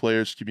 like, pro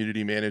players,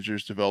 community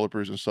managers,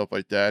 developers, and stuff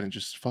like that, and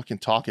just fucking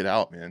talk it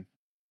out, man.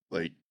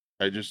 Like,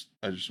 I just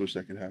wish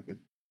that could happen.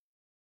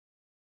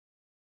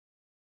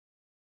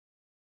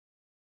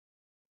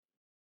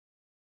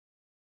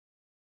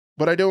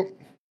 But I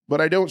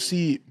don't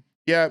see.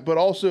 Yeah, but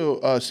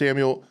also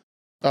Samuel,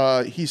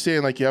 he's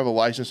saying like you have a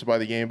license to buy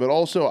the game, but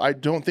also I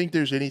don't think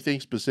there's anything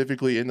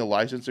specifically in the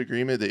license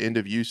agreement, the end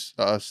of use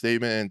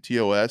statement and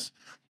TOS,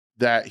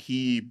 that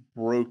he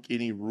broke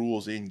any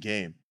rules in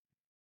game.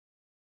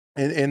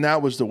 And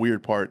that was the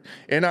weird part.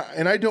 And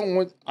I don't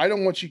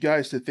want you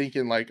guys to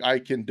thinking like I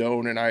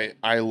condone and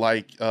I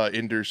like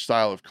Ender's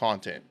style of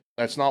content.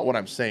 That's not what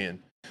I'm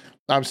saying.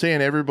 I'm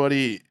saying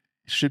everybody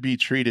should be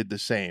treated the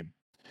same.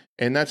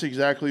 And that's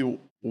exactly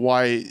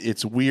why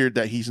it's weird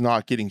that he's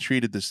not getting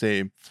treated the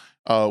same.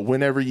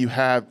 Whenever you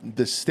have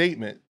the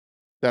statement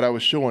that I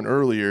was showing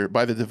earlier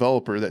by the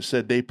developer that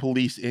said they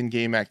police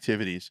in-game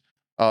activities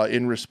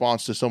in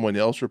response to someone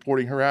else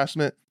reporting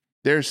harassment,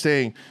 they're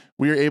saying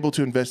we are able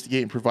to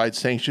investigate and provide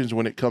sanctions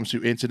when it comes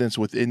to incidents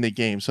within the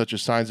game, such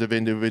as signs of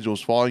individuals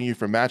following you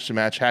from match to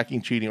match,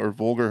 hacking, cheating, or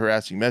vulgar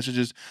harassing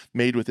messages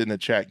made within the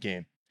chat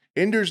game.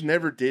 Enders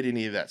never did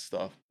any of that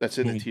stuff that's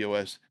in the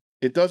TOS.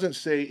 It doesn't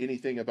say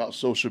anything about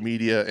social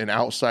media and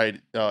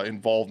outside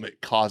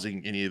involvement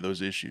causing any of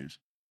those issues.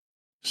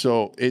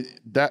 So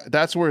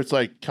that's where it's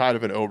like kind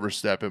of an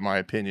overstep, in my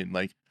opinion.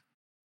 Like,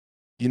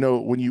 you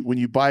know, when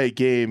you buy a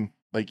game,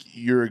 like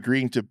you're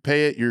agreeing to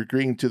pay it, you're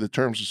agreeing to the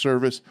terms of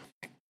service.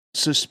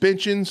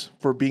 Suspensions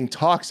for being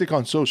toxic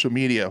on social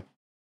media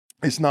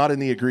is not in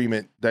the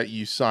agreement that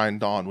you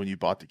signed on when you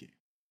bought the game.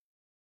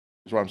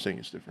 That's what I'm saying.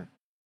 It's different.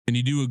 And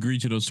you do agree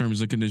to those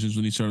terms and conditions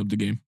when you start up the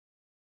game.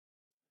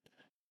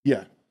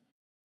 Yeah.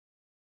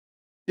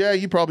 Yeah,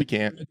 you probably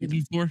can't.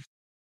 Before?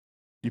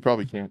 You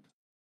probably can't.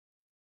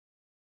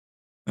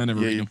 I never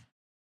read them.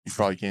 You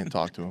probably can't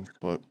talk to him,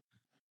 but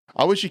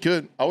I wish you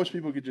could. I wish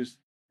people could just,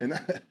 and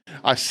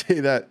I say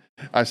that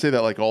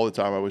like all the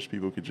time. I wish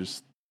people could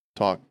just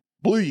talk.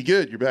 Blue, you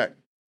good? You're back.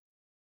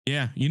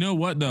 Yeah. You know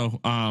what though?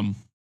 I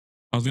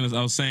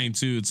was saying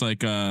too, it's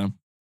like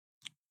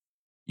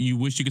you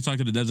wish you could talk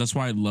to the devs. That's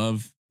why I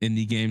love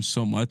indie games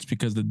so much,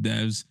 because the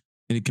devs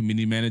and the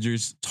community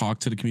managers talk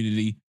to the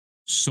community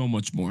so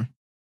much more.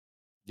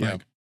 Yeah.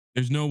 Like,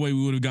 there's no way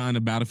we would have gotten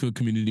a Battlefield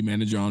community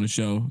manager on the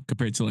show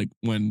compared to like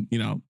when, you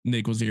know,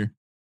 Nick was here.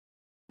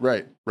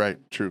 Right.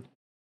 True.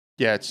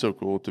 Yeah, it's so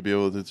cool to be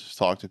able to just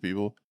talk to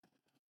people.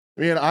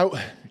 Man,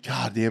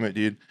 God damn it,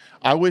 dude.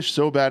 I wish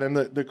so bad. And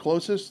the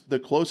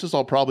closest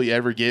I'll probably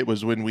ever get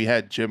was when we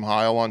had Jim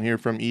Heil on here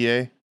from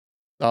EA,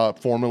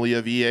 formerly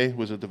of EA,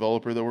 was a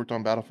developer that worked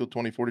on Battlefield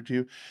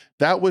 2042.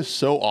 That was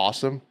so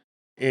awesome.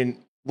 And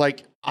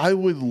like, I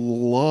would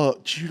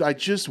love, dude, I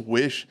just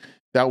wish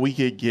that we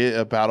could get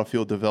a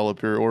Battlefield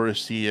developer or a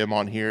CM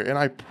on here. And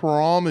I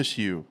promise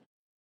you,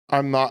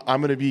 I'm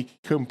going to be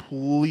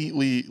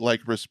completely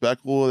like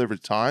respectful every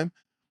time.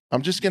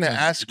 I'm just going to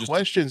Because ask you're just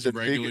questions a and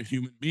regular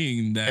human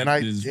being and that I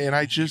is and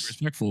I being just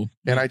respectful.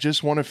 and Like, I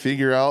just want to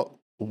figure out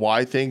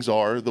why things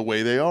are the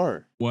way they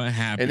are what and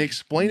happened?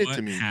 explain it to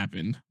What me.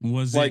 happened?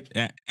 Was it?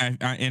 Like,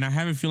 And I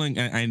have a feeling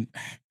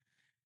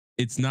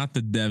it's not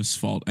the devs'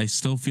 fault. I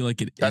still feel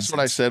like it that's what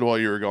I isn't. said while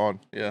you were gone.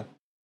 Yeah.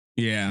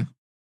 Yeah,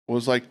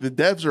 Was like the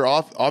devs are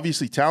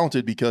obviously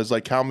talented because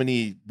like how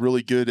many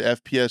really good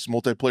FPS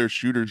multiplayer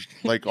shooters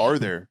like are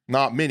there?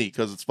 Not many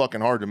because it's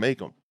fucking hard to make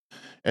them.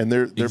 And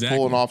they're pulling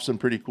exactly. off some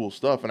pretty cool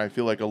stuff. And I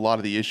feel like a lot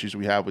of the issues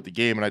we have with the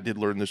game, and I did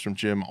learn this from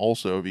Jim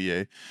also of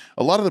EA,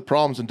 a lot of the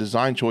problems and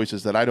design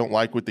choices that I don't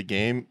like with the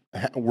game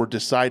were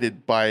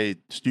decided by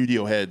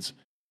studio heads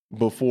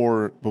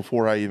before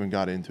I even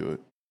got into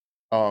it.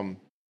 Um,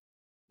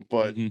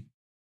 but Mhm.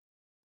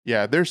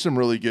 yeah, there's some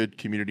really good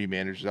community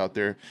managers out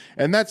there.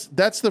 And that's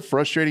the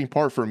frustrating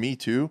part for me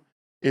too,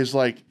 is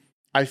like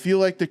I feel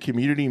like the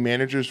community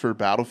managers for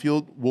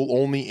Battlefield will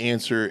only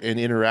answer and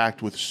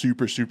interact with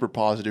super, super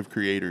positive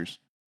creators.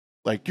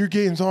 Like, your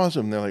game's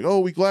awesome. They're like, oh,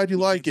 we glad you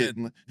like it.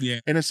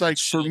 Yeah, And it's like,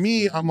 for chill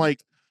me, I'm community.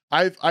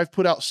 like, I've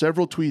put out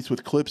several tweets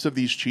with clips of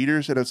these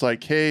cheaters, and it's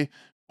like, hey,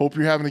 hope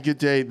you're having a good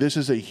day. This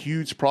is a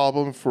huge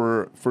problem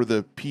for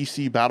the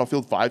PC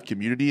Battlefield 5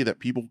 community that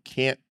people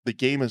can't, the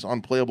game is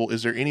unplayable.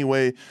 Is there any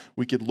way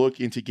we could look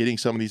into getting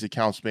some of these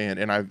accounts banned?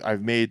 And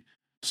I've made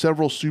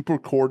several super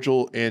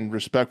cordial and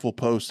respectful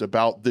posts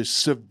about this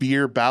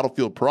severe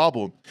Battlefield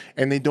problem,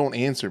 and they don't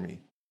answer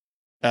me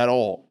at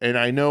all. And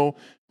I know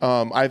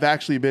I've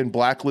actually been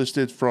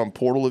blacklisted from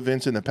portal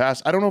events in the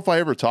past. I don't know if I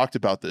ever talked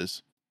about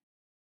this.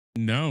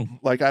 No,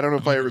 Like, I don't know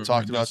if I've I ever never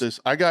talked heard about this. this.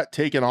 I got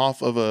taken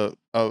off of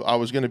I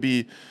was going to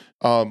be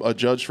a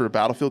judge for a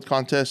Battlefield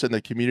contest, and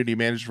the community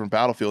manager from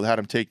Battlefield had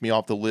him take me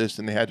off the list,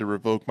 and they had to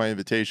revoke my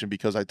invitation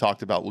because I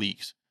talked about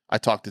leaks. I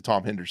talked to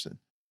Tom Henderson.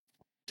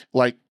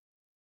 Like,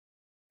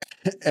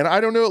 and I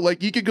don't know,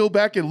 like, you could go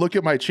back and look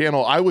at my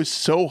channel. I was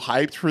so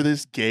hyped for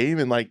this game,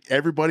 and like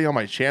everybody on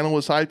my channel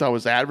was hyped. I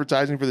was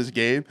advertising for this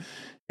game,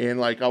 and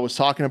like I was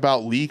talking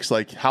about leaks,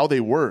 like how they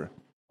were.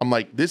 I'm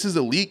like, this is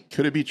a leak.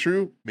 Could it be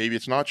true? Maybe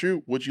it's not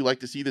true. Would you like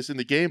to see this in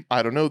the game?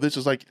 I don't know. This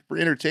is like for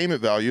entertainment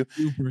value,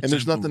 Super and there's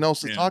simple. nothing else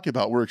to Yeah. talk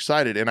about. We're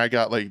excited, and I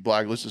got like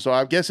blacklisted. So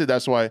I'm guessing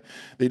that's why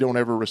they don't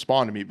ever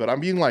respond to me. But I'm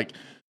being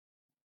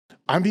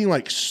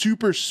like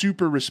super,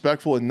 super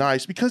respectful and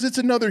nice because it's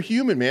another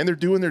human, man. They're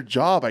doing their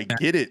job. I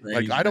That's get it. Like,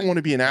 crazy I don't that want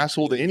to be an you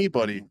asshole to actually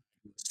anybody,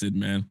 listed,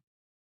 man.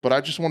 but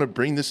I just want to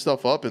bring this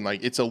stuff up. And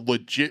like, it's a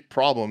legit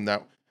problem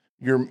that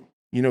your,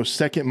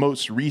 second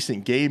most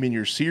recent game in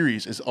your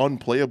series is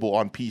unplayable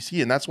on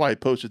PC. And that's why I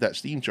posted that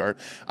Steam chart.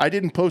 I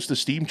didn't post the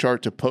Steam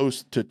chart to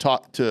post to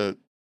talk to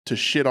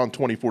shit on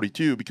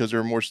 2042 because there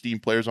are more Steam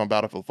players on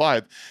Battlefield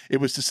 5. It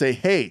was to say,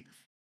 hey,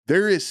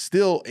 there is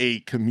still a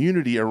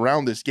community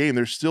around this game.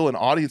 There's still an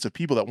audience of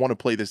people that want to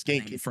play this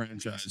game.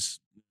 Franchise.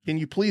 Can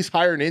you please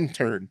hire an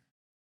intern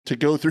to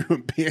go through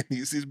and ban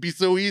these? It'd be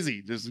so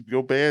easy. Just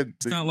go ban.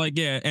 It's not like,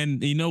 yeah,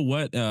 and you know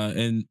what?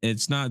 And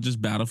it's not just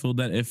Battlefield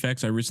that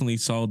affects. I recently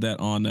saw that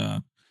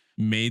on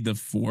May the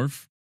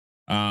 4th.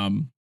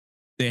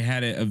 They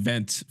had an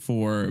event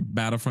for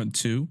Battlefront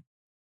 2.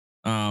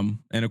 And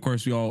of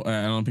course, we all,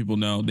 I don't know, people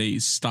know they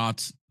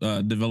stopped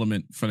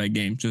development for that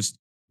game. Just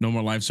no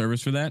more live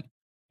service for that.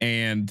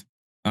 And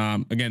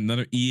again,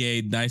 another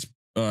EA Dice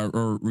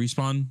or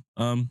Respawn,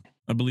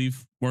 I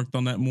believe, worked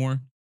on that more.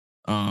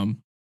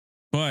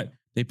 But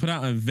they put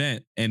out an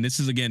event, and this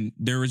is again,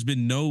 there has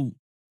been no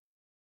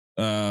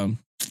um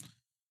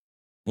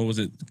what was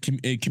it,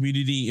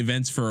 community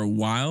events for a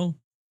while,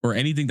 or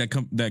anything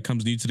that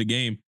comes new to the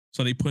game.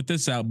 So they put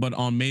this out, but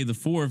on May the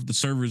 4th, the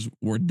servers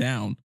were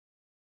down.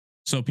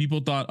 So people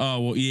thought, oh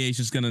well, EA is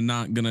just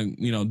not gonna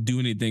do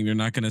anything. They're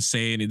not gonna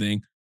say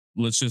anything.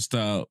 Let's just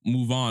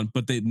move on.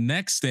 But the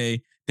next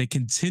day they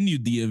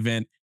continued the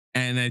event,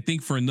 and I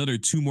think for another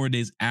 2 more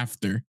days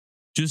after,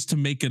 just to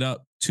make it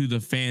up to the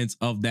fans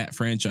of that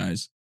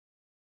franchise.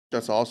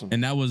 That's awesome.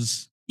 And that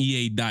was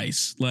EA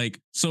Dice. Like,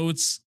 so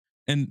it's,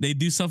 and they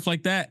do stuff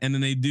like that, and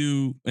then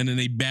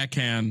they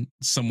backhand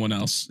someone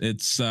else.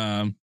 It's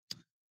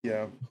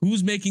Yeah.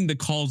 who's making the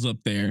calls up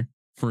there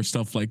for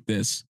stuff like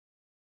this?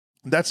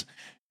 That's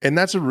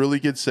a really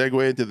good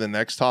segue into the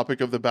next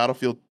topic of the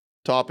Battlefield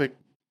topic,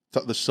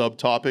 the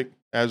subtopic,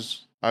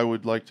 as I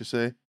would like to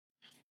say.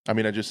 I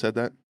mean, I just said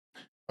that.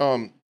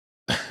 Um,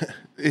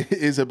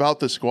 is about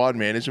the squad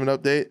management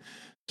update.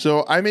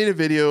 So I made a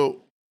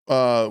video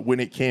when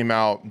it came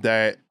out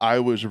that I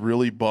was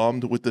really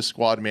bummed with the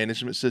squad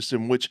management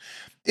system, which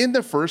in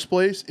the first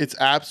place, it's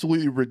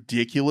absolutely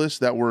ridiculous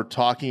that we're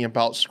talking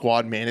about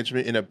squad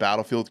management in a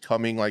Battlefield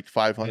coming like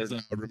 500 As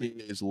a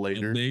days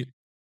later. update.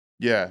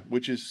 Yeah,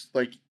 which is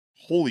like,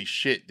 holy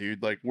shit,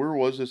 dude. Like, where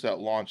was this at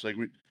launch? Like,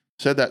 we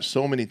said that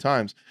so many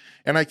times.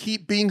 And I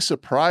keep being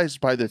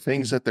surprised by the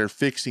things that they're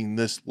fixing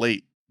this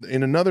late.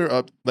 In another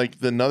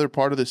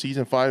part of the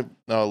season 5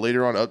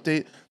 later on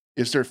update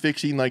is they're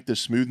fixing like the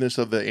smoothness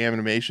of the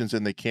animations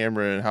and the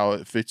camera and how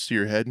it fits to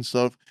your head and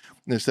stuff.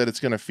 And they said it's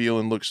going to feel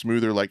and look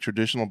smoother like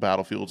traditional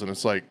Battlefields. And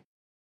it's like,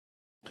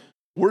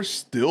 we're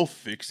still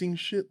fixing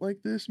shit like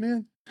this,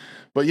 man.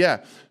 But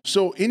yeah.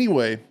 So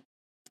anyway,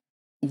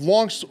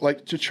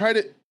 like to try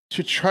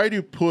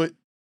to put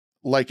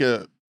like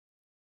an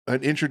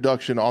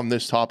introduction on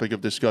this topic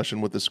of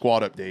discussion with the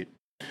squad update,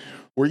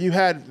 where you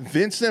had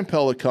Vince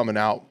Zampella coming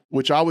out,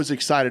 which I was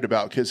excited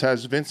about because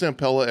has Vince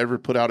Zampella ever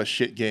put out a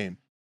shit game?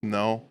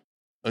 No,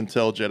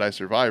 until Jedi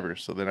Survivor.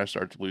 So then I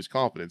started to lose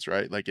confidence,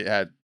 right? Like it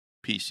had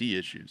PC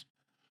issues.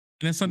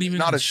 And that's not even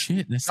Not a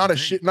shit. That's not the a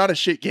thing. shit, not a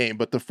shit game,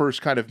 but the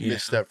first kind of Yeah.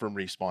 misstep from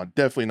Respawn.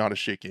 Definitely not a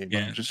shit game. But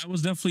Yeah, that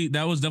was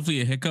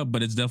definitely a hiccup,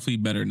 but it's definitely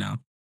better now.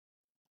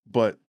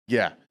 But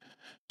yeah,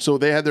 so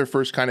they had their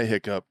first kind of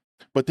hiccup.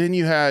 But then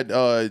you had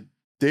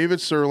David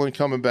Serlin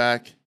coming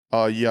back.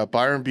 You got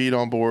Byron Beat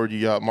on board.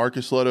 You got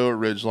Marcus Leto at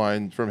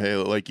Ridgeline from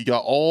Halo. Like you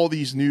got all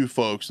these new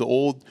folks. The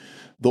old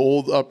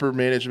upper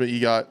management. You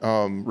got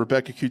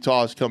Rebecca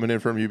Kutas coming in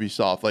from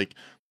Ubisoft. Like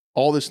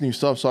all this new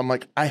stuff. So I'm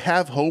like, I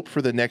have hope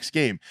for the next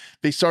game.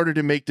 They started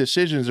to make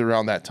decisions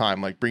around that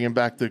time, like bringing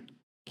back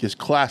his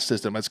class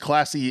system as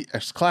classy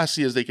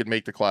as they could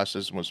make the class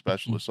system with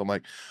specialists. So I'm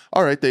like,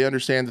 all right, they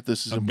understand that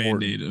this is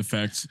important. Band-aid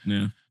effect.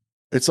 Yeah.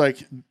 It's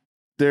like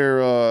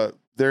they're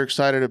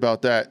excited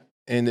about that.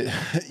 And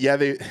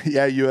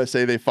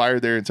USA, they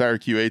fired their entire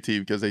QA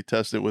team because they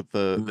tested with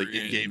the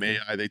in-game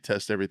AI. They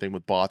test everything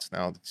with bots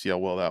now to see how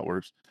well that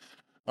works.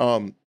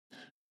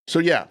 So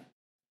yeah,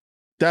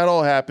 that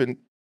all happened.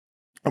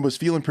 I was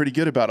feeling pretty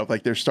good about it.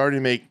 Like they're starting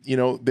to make,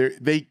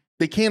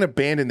 they can't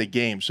abandon the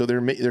game. So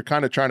they're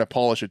kind of trying to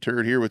polish a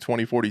turd here with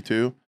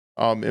 2042,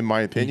 in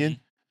my opinion.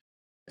 Mm-hmm.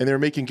 And they're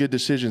making good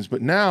decisions.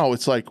 But now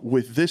it's like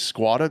with this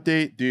squad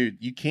update, dude,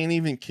 you can't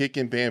even kick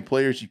and ban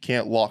players. You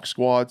can't lock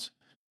squads.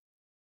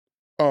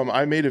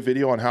 I made a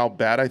video on how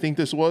bad I think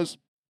this was.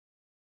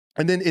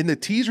 And then in the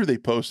teaser they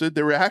posted,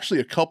 there were actually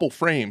a couple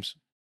frames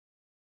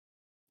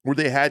where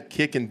they had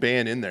kick and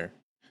ban in there.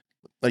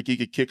 Like you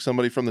could kick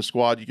somebody from the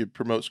squad, you could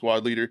promote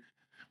squad leader,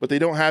 but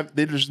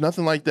there's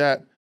nothing like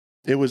that.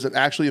 It was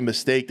actually a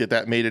mistake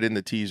that made it in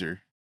the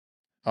teaser.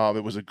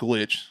 It was a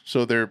glitch.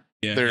 So they're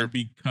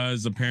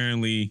because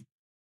apparently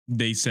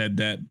they said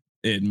that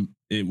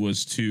it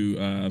was too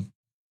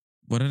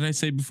what did I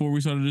say before we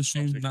started this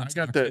stream? I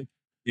got that.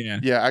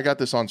 Yeah, I got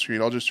this on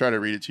screen. I'll just try to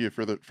read it to you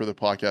for the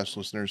podcast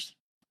listeners.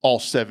 All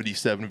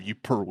 77 of you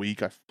per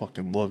week. I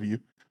fucking love you.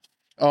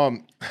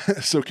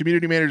 So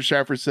community manager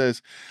Shafford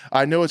says,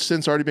 I know it's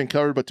since already been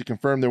covered, but to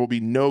confirm, there will be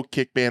no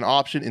kick ban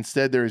option.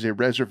 Instead, there is a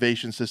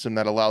reservation system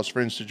that allows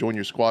friends to join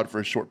your squad for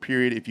a short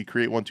period if you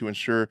create one to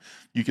ensure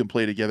you can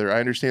play together.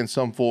 I understand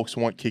some folks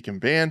want kick and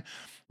ban,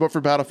 but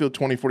for Battlefield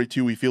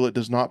 2042, we feel it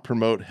does not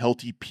promote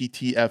healthy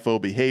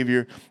PTFO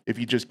behavior if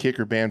you just kick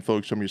or ban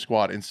folks from your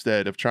squad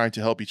instead of trying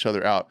to help each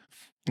other out.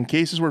 In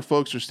cases where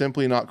folks are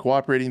simply not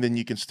cooperating, then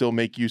you can still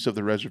make use of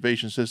the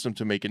reservation system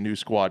to make a new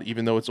squad,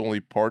 even though it's only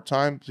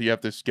part-time. So you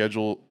have to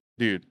schedule,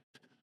 dude.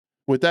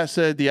 With that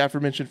said, the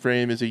aforementioned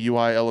frame is a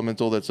UI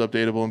elemental that's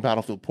updatable in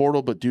Battlefield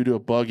Portal, but due to a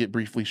bug, it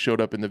briefly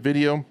showed up in the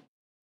video.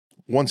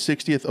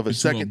 1/60th of a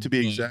second to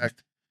be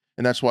exact.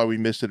 And that's why we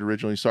missed it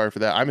originally. Sorry for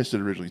that. I missed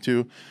it originally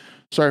too.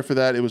 Sorry for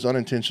that. It was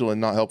unintentional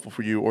and not helpful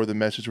for you or the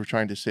message we're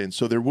trying to send.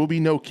 So there will be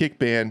no kick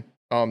ban.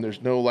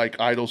 There's no like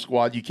idle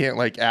squad. You can't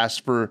like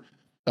ask for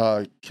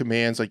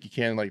commands like you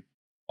can like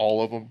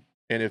all of them,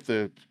 and if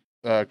the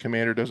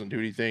commander doesn't do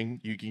anything,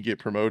 you can get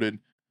promoted.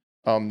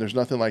 There's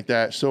nothing like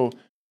that. So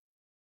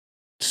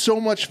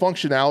much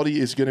functionality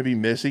is going to be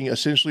missing.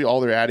 Essentially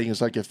all they're adding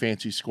is like a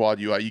fancy squad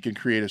UI. You can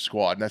create a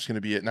squad and that's going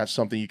to be it, and that's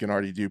something you can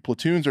already do.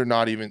 Platoons are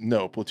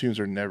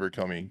never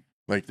coming.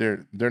 Like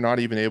they're not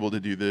even able to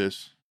do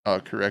this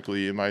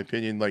correctly, in my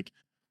opinion. Like,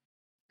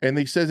 and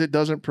he says it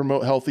doesn't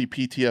promote healthy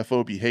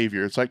PTFO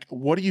behavior. It's like,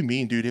 what do you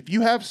mean, dude? If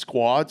you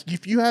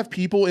have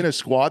people in a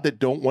squad that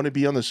don't want to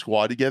be on the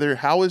squad together,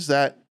 how is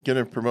that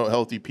going to promote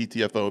healthy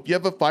PTFO? If you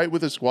have a fight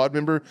with a squad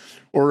member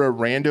or a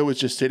rando is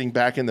just sitting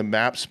back in the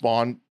map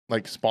spawn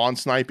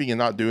sniping and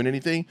not doing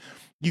anything,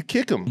 you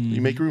kick them. Mm-hmm.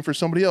 You make room for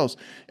somebody else.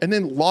 And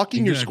then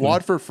locking your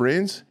squad for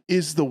friends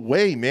is the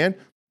way, man.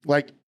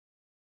 Like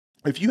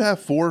if you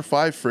have 4 or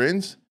 5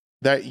 friends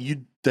that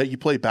you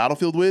play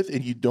Battlefield with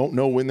and you don't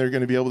know when they're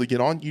going to be able to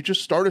get on, you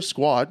just start a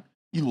squad,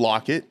 you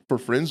lock it for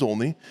friends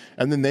only,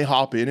 and then they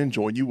hop in and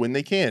join you when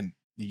they can.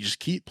 You just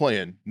keep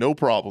playing, no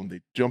problem.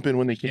 They jump in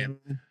when they can.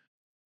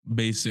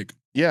 Basic.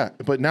 Yeah,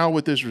 but now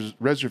with this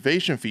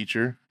reservation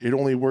feature, it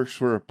only works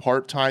for a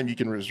part-time. You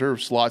can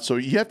reserve slots, so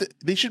you have to.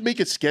 They should make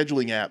a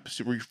scheduling app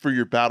for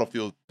your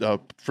Battlefield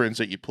friends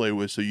that you play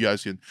with, so you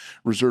guys can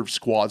reserve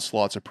squad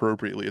slots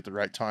appropriately at the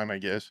right time, I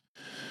guess.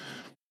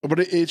 But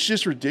it's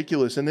just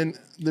ridiculous. And then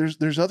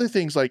there's other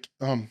things like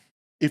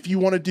if you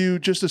want to do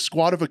just a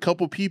squad of a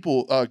couple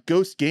people,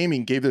 Ghost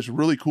Gaming gave this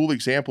really cool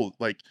example.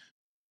 Like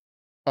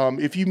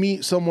if you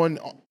meet someone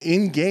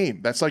in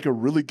game that's like a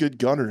really good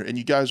gunner, and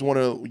you guys want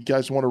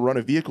to run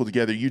a vehicle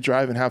together, you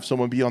drive and have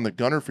someone be on the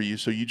gunner for you.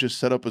 So you just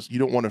set up you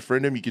don't want to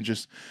friend him, you can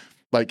just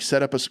like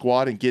set up a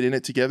squad and get in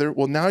it together.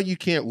 Well, now you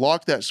can't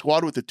lock that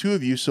squad with the two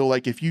of you. So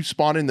like if you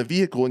spawn in the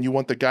vehicle and you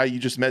want the guy you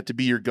just met to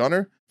be your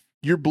gunner,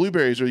 your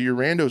blueberries or your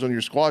randos on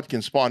your squad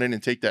can spawn in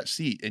and take that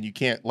seat, and you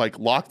can't like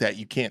lock that.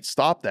 You can't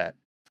stop that.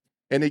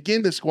 And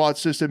again, the squad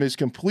system is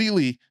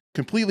completely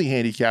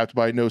handicapped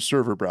by no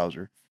server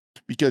browser,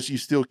 because you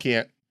still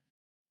can't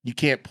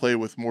play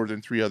with more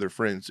than 3 other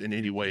friends in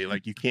any way.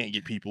 Like you can't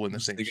get people in the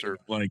same server.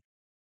 Like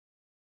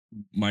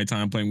my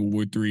time playing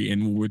World War III,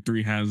 and World War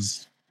III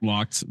has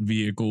locked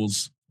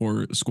vehicles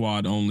for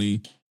squad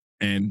only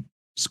and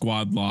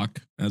squad lock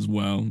as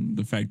well.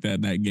 The fact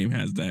that that game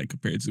has that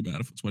compared to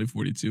Battlefield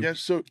 2042, Yeah,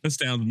 so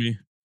astounds me.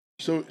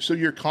 So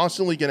you're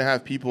constantly going to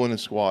have people in a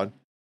squad,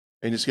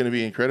 and it's going to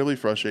be incredibly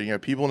frustrating. You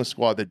have people in a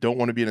squad that don't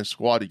want to be in a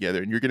squad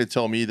together, and you're going to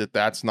tell me that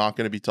that's not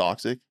going to be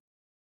toxic?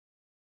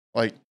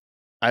 Like,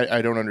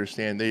 I don't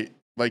understand.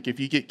 Like, if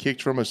you get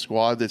kicked from a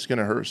squad, that's going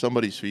to hurt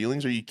somebody's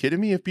feelings. Are you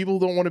kidding me? If people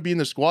don't want to be in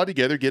the squad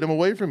together, get them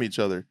away from each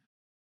other.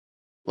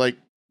 Like,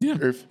 Yeah.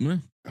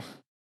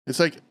 It's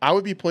like I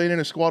would be playing in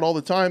a squad all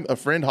the time. A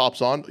friend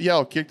hops on. Yeah,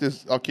 I'll kick the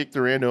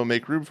rando and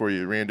make room for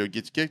you. Rando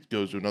gets kicked,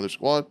 goes to another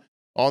squad.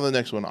 On the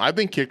next one. I've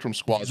been kicked from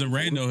squads. As a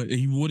rando,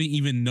 he wouldn't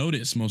even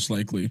notice, most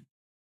likely.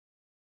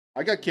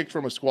 I got kicked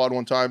from a squad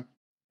one time,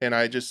 and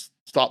I just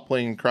stopped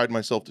playing and cried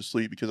myself to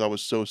sleep because I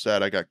was so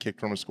sad I got kicked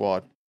from a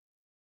squad.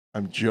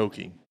 I'm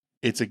joking.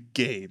 It's a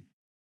game.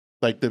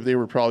 Like they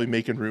were probably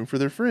making room for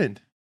their friend.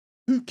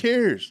 Who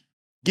cares?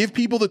 Give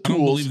people the tools. I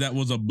don't believe that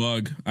was a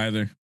bug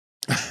either.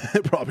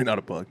 Probably not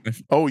a bug.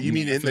 Oh, you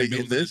mean in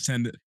this?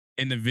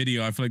 In the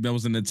video, I feel like that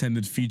was an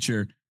intended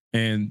feature,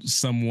 and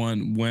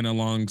someone went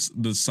along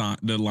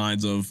the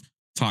lines of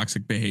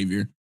toxic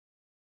behavior.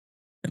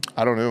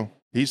 I don't know.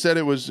 He said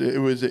it was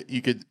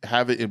you could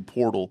have it in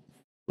Portal,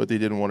 but they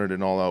didn't want it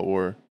in All Out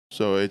War.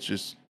 So it's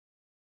just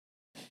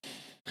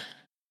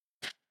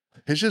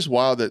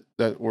wild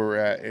that we're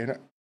at. And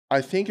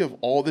I think of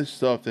all this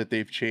stuff that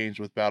they've changed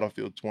with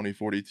Battlefield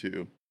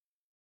 2042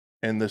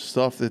 and the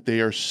stuff that they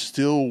are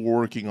still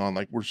working on.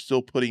 Like we're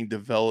still putting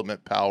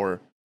development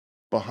power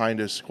behind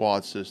a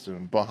squad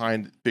system,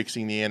 behind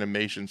fixing the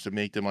animations to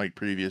make them like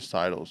previous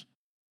titles.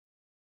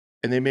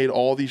 And they made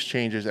all these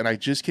changes, and I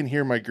just can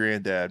hear my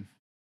granddad,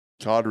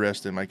 God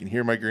rest him, I can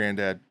hear my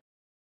granddad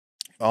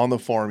on the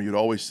farm. He would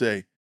always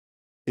say,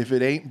 if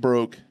it ain't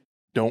broke,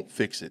 don't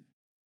fix it.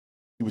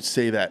 He would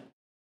say that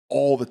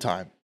all the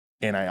time.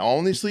 And I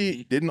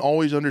honestly didn't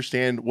always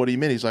understand what he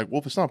meant. He's like,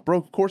 well, if it's not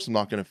broke, of course I'm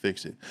not going to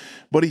fix it.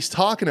 But he's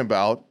talking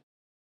about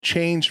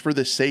change for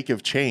the sake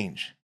of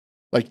change.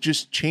 Like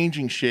just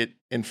changing shit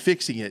and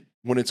fixing it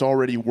when it's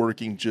already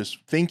working, just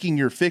thinking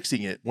you're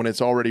fixing it when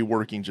it's already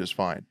working just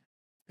fine.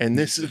 And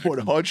this is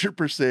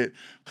 100%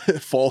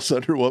 falls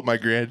under what my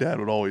granddad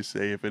would always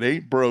say. If it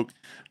ain't broke,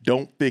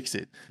 don't fix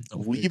it.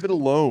 Leave it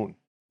alone.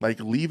 Like,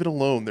 leave it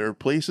alone. There are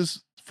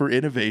places for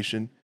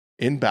innovation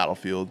in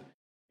Battlefield,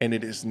 and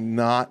it is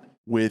not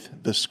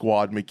with the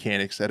squad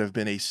mechanics that have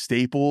been a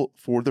staple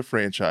for the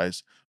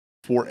franchise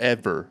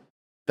forever.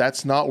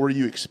 That's not where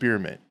you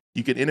experiment.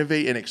 You can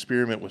innovate and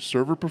experiment with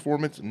server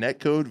performance,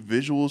 netcode,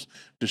 visuals,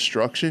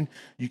 destruction.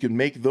 You can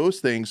make those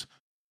things,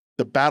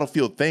 the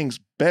Battlefield things,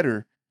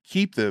 better,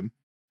 keep them,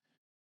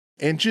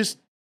 and just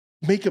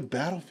make a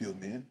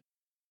Battlefield, man.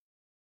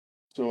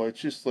 So it's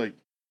just like,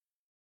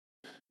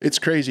 it's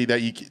crazy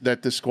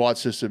that the squad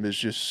system is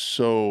just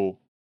so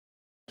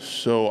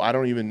I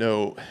don't even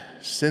know,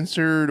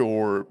 censored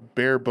or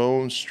bare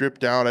bones, stripped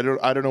down. I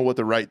don't know what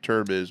the right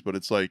term is, but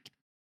it's like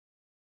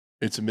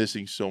it's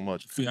missing so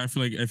much. I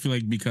feel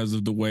like because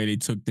of the way they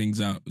took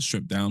things out,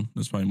 stripped down.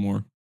 That's probably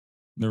more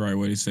the right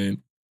way to say it.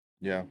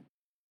 Yeah,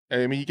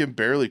 I mean, you can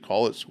barely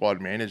call it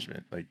squad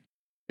management. Like,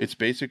 it's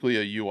basically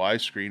a UI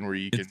screen where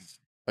you can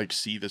like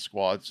see the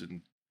squads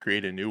and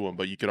create a new one,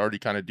 but you could already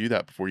kind of do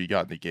that before you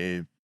got in the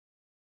game.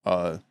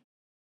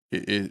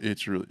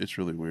 It's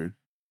really weird.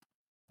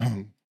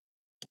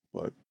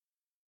 But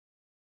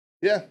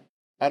yeah,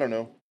 I don't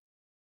know.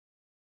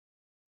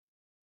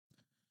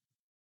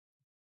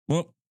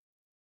 Well,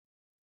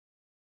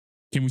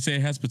 can we say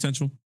it has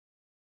potential?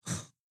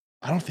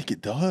 I don't think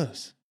it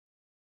does.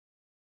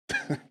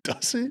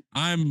 Does it?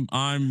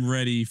 I'm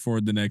ready for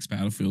the next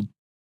Battlefield,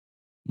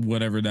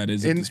 whatever that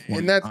is. And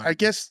that I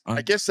guess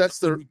that's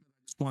the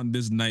just want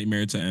this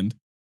nightmare to end.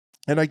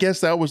 And I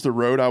guess that was the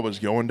road I was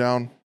going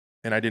down,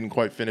 and I didn't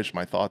quite finish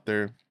my thought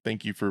there.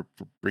 Thank you for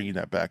bringing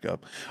that back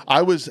up.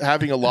 I was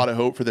having a lot of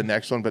hope for the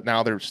next one, but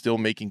now they're still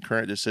making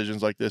current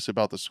decisions like this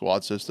about the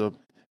squad system,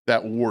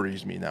 that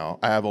worries me now.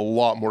 I have a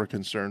lot more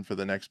concern for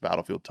the next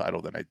Battlefield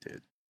title than I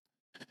did.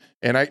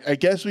 And I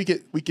guess we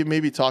can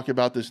maybe talk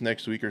about this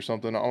next week or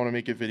something. I want to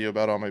make a video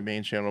about it on my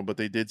main channel, but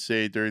they did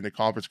say during the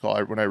conference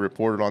call when I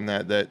reported on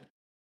that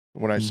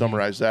when I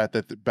summarized that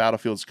the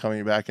Battlefield's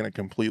coming back in a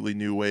completely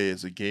new way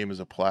as a game, as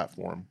a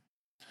platform.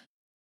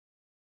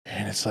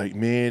 And it's like,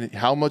 man,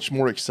 how much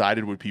more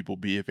excited would people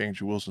be if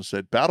Andrew Wilson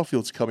said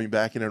Battlefield's coming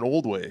back in an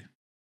old way,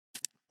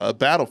 a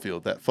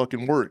Battlefield that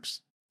fucking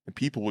works, and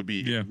people would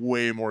be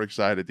way more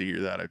excited to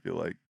hear that. I feel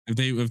like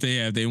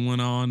if they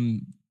went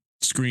on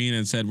screen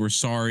and said we're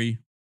sorry,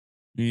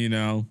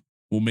 we'll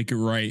make it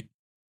right.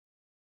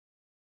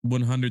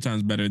 100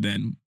 times better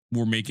than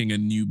we're making a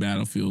new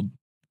Battlefield.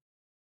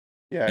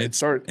 Yeah,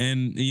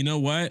 and you know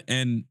what?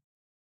 And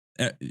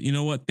you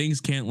know what?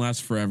 Things can't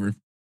last forever.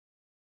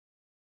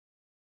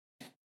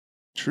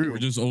 True. We're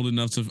just old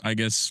enough to, I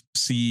guess,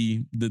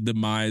 see the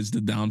demise, the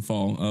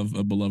downfall of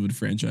a beloved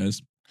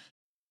franchise.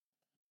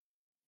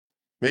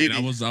 Maybe. And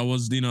I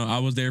was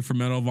there for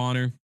Medal of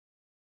Honor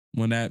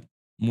when that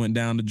went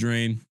down the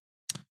drain,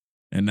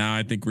 and now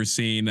I think we're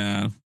seeing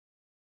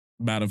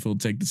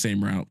Battlefield take the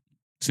same route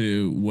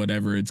to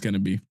whatever it's going to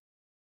be.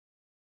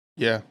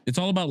 Yeah, it's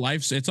all about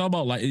life. It's all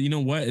about you know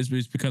what? It's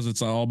because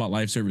it's all about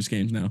live service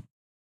games now.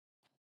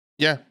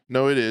 Yeah,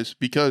 no, it is,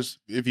 because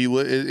if you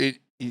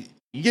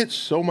you get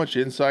so much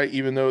insight,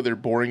 even though they're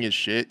boring as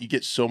shit. You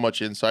get so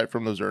much insight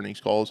from those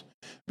earnings calls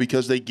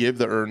because they give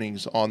the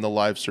earnings on the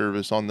live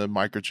service, on the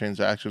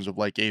microtransactions of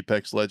like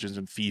Apex Legends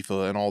and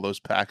FIFA and all those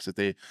packs that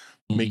they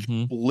make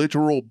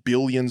literal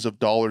billions of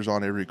dollars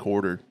on every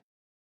quarter.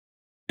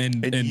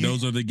 And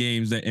those are the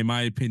games that, in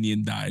my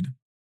opinion, died.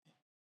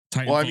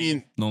 Titanfall, well, I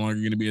mean, no longer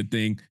going to be a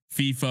thing.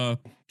 FIFA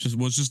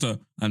was just a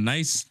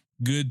nice,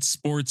 good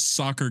sports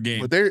soccer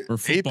game, or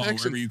football,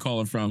 wherever you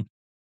call it from.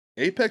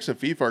 Apex and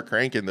FIFA are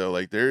cranking though,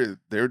 like they're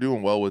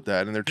doing well with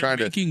that, and they're trying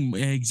to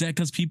exact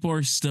because people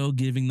are still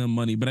giving them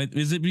money. But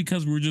is it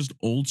because we're just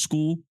old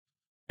school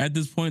at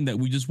this point that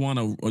we just want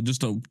to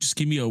just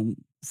give me a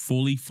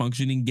fully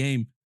functioning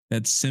game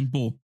that's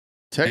simple,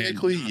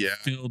 technically,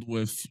 filled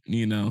with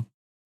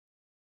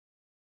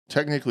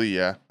Technically,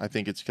 yeah, I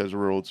think it's because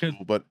we're old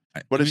school, but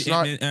it's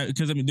not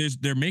because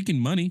they're making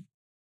money.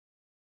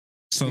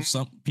 So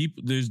some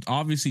people, there's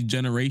obviously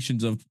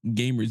generations of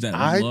gamers that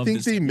I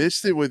think they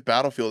missed it with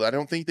Battlefield. I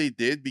don't think they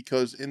did,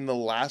 because in the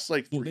last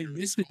they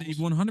missed it. They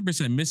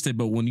 100% missed it.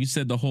 But when you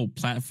said the whole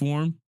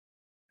platform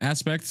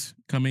aspect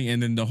coming,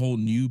 and then the whole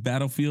new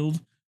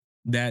Battlefield,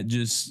 I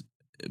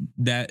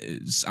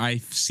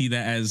see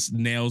that as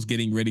nails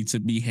getting ready to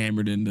be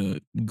hammered in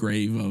the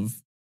grave of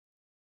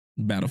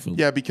Battlefield.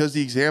 Yeah, because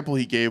the example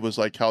he gave was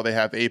like how they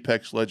have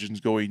Apex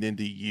Legends going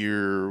into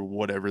year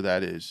whatever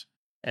that is.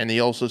 And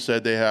he also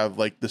said they have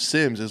like The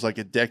Sims is like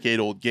a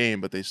decade-old game,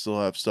 but they still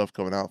have stuff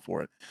coming out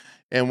for it.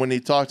 And when he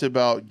talked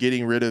about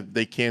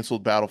they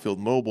canceled Battlefield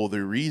Mobile,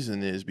 the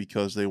reason is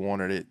because they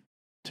wanted it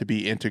to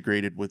be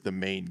integrated with the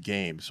main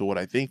game. So what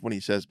I think when he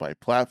says by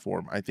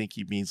platform, I think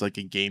he means like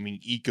a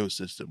gaming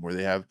ecosystem where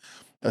they have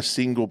a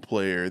single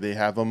player, they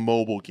have a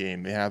mobile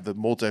game, they have the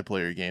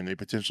multiplayer game, they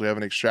potentially have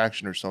an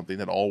extraction or something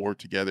that all work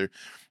together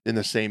in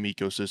the same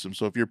ecosystem.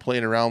 So if you're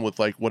playing around with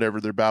like whatever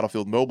their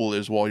Battlefield Mobile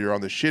is while you're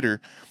on the shitter,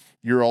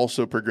 you're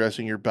also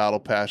progressing your battle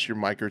pass, your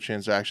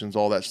microtransactions,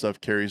 all that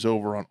stuff carries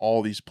over on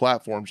all these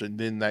platforms. And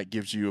then that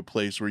gives you a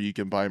place where you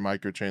can buy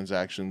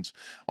microtransactions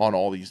on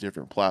all these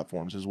different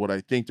platforms, is what I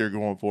think they're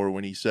going for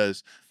when he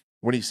says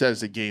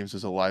the games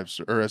as a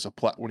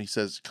when he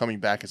says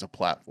coming back as a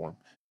platform.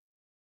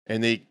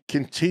 And they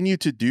continue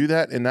to do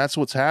that. And that's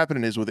what's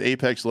happening is with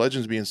Apex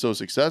Legends being so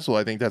successful.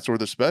 I think that's where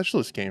the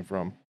specialist came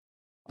from.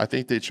 I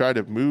think they try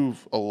to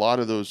move a lot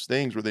of those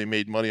things where they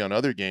made money on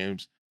other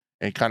games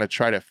and kind of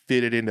try to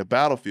fit it into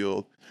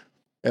Battlefield.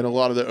 And a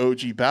lot of the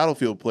OG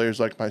Battlefield players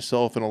like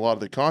myself and a lot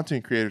of the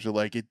content creators are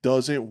like, it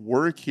doesn't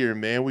work here,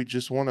 man. We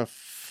just want a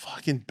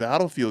fucking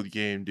Battlefield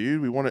game,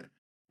 dude. We want it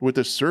with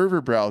a server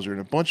browser and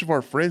a bunch of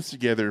our friends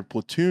together in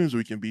platoons.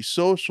 We can be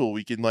social.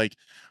 We can like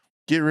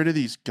get rid of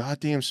these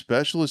goddamn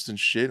specialists and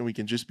shit, and we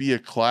can just be a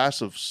class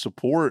of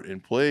support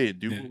and play and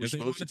do what we're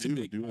supposed to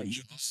do. Do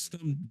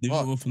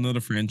it with another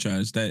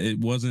franchise that it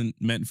wasn't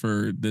meant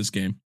for this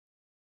game.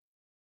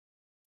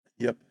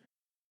 Yep.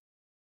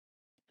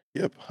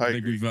 I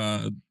think we've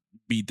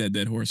beat that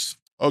dead horse.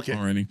 Okay.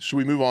 Already. Should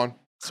we move on?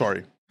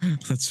 Sorry.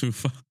 Let's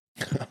move on.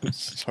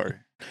 Sorry.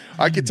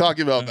 I could talk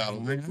about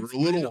Battlefield for a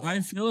little while. I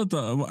feel it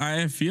though.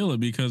 I feel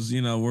it because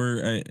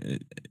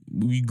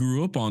we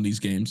grew up on these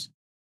games.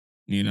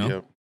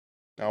 Yep.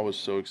 I was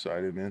so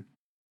excited, man.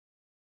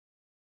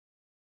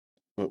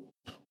 But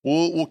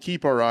we'll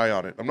keep our eye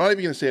on it. I'm not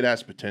even gonna say it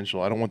has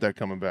potential. I don't want that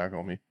coming back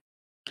on me.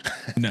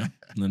 No.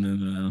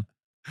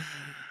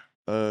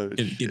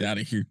 Get out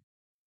of here.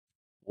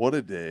 What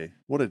a day.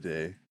 What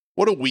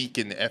a week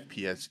in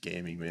FPS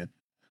gaming, man.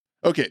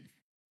 Okay,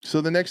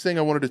 so the next thing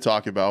I wanted to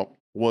talk about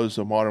was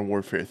the Modern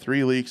Warfare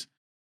 3 leaks.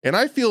 And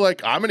I feel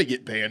like I'm going to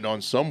get banned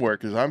on somewhere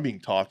because I'm being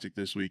toxic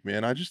this week,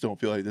 man. I just don't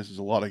feel like this is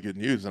a lot of good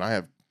news. And I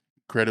have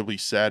incredibly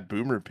sad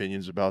boomer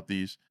opinions about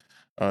these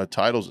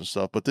titles and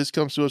stuff. But this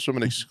comes to us from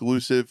an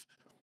exclusive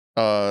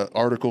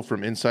article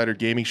from Insider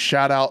Gaming.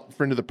 Shout out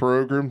friend of the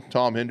program,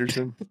 Tom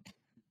Henderson.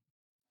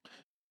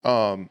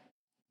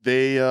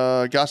 They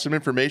got some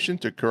information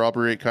to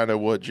corroborate kind of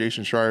what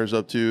Jason Schreier's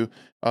up to.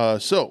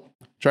 So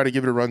try to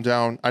give it a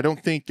rundown. I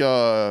don't think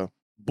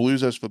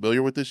Blue's as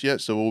familiar with this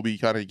yet, so we'll be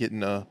kind of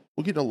getting a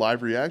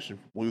live reaction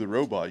from Blue the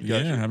Robot.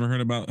 Haven't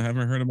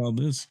heard about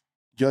this.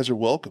 You guys are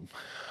welcome.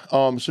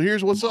 So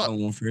here's what's up. Modern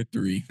Warfare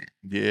 3.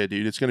 Yeah,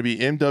 dude, it's gonna be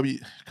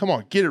MW. Come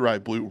on, get it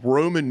right, Blue.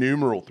 Roman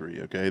numeral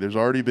 3. Okay, there's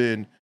already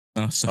been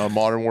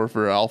Modern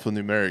Warfare Alpha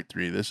Numeric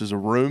 3. This is a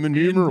Roman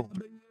numeral.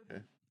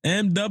 Okay.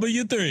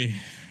 MW3.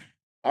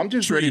 I'm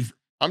just ready.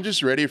 I'm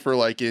just ready for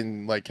like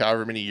in like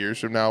however many years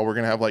from now, we're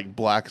gonna have like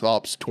Black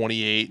Ops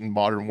 28 and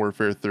Modern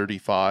Warfare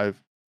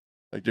 35.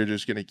 Like they're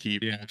just gonna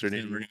keep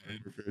alternating.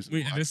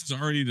 This is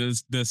already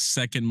the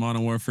second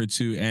Modern Warfare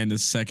 2 and the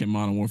second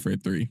Modern Warfare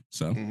 3.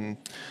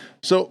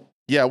 So,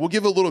 yeah, we'll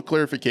give a little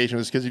clarification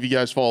on this because if you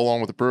guys follow along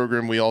with the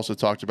program, we also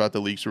talked about the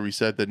leaks where we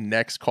said the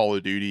next Call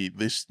of Duty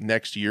this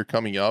next year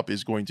coming up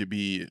is going to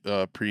be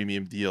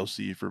premium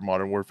DLC for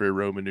Modern Warfare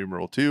Roman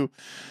numeral 2.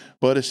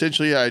 But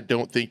essentially, I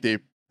don't think they.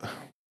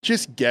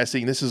 Just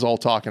guessing. This is all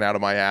talking out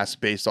of my ass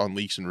based on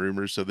leaks and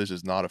rumors. So this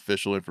is not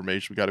official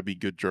information. We got to be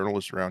good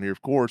journalists around here,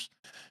 of course.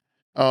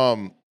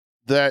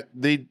 That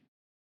they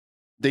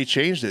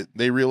changed it.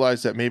 They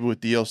realized that maybe with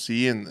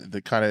DLC and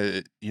the kind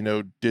of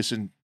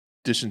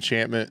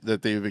disenchantment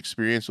that they've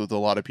experienced with a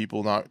lot of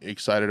people not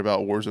excited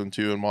about Warzone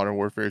 2 and Modern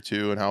Warfare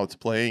 2 and how it's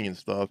playing and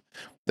stuff,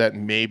 that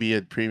maybe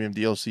a premium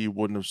DLC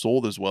wouldn't have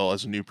sold as well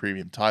as a new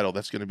premium title.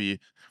 That's going to be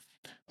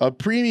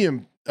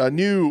a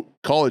new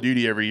Call of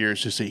Duty every year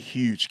is just a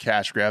huge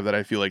cash grab that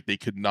I feel like they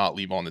could not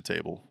leave on the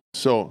table.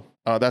 So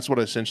that's what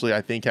essentially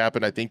I think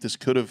happened. I think this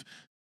could have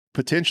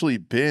potentially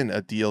been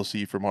a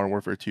DLC for Modern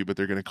Warfare 2, but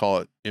they're going to call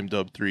it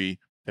MW3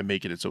 and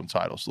make it its own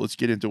title. So let's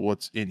get into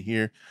what's in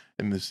here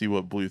and let's see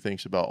what Blue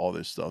thinks about all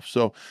this stuff.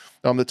 So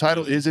the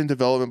title is in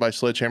development by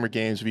Sledgehammer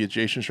Games via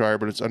Jason Schreier,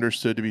 but it's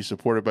understood to be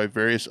supported by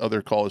various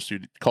other Call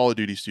of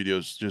Duty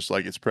studios, just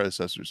like its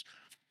predecessors.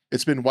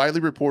 It's been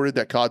widely reported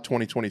that COD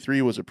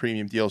 2023 was a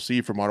premium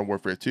DLC for Modern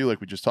Warfare 2, like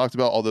we just talked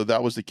about. Although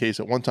that was the case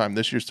at one time,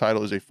 this year's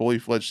title is a fully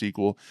fledged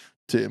sequel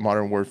to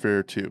Modern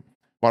Warfare 2.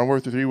 Modern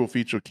Warfare 3 will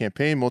feature a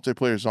campaign,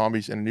 multiplayer,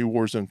 zombies, and a new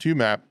Warzone 2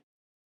 map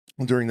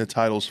during the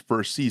title's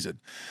first season.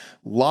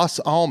 Las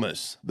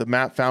Almas, the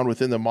map found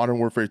within the Modern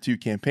Warfare 2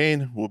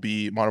 campaign, will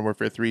be Modern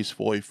Warfare 3's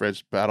fully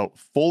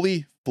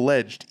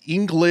fledged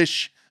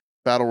English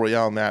battle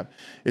royale map.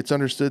 It's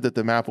understood that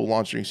the map will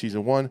launch during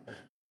Season 1,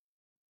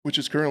 which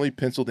is currently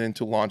penciled in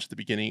to launch at the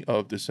beginning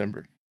of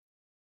December.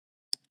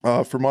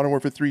 For Modern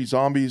Warfare 3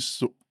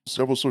 Zombies,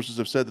 several sources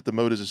have said that the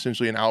mode is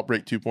essentially an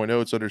Outbreak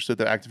 2.0. It's understood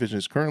that Activision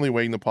is currently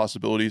weighing the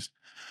possibilities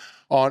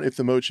on if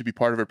the mode should be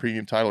part of a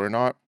premium title or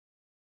not,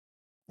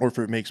 or if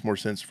it makes more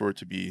sense for it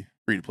to be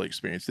free-to-play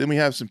experience. Then we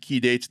have some key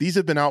dates. These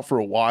have been out for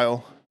a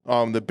while.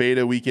 The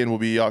beta weekend will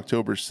be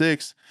October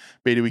 6th.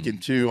 Beta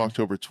weekend 2,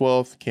 October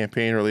 12th.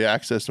 Campaign early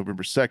access,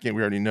 November 2nd.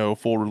 We already know.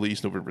 Full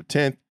release, November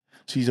 10th.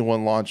 Season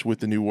 1 launch with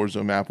the new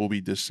Warzone map will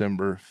be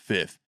December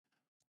 5th.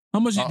 How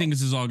much do you think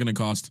this is all going to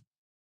cost?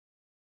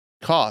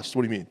 Cost?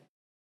 What do you mean?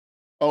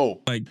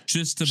 Oh, like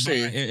just to buy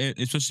it,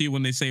 especially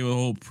when they say a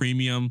whole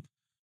premium,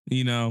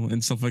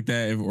 and stuff like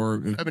that. Or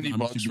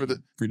 $70 for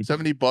the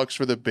 $70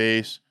 for the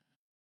base,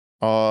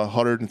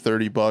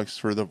 $130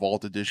 for the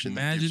Vault Edition.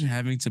 Imagine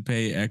having to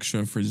pay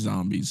extra for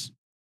zombies.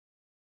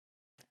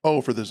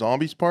 Oh, for the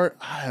zombies part?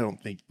 I don't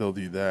think they'll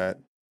do that.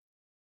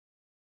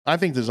 I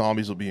think the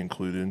zombies will be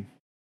included.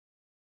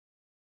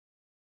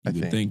 I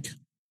think.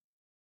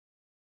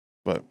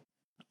 But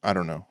I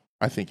don't know.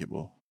 I think it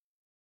will.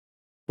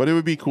 But it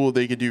would be cool if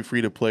they could do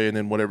free to play and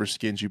then whatever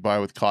skins you buy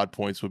with COD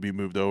points would be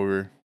moved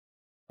over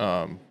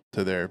to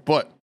there.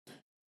 But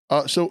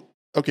so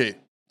okay,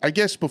 I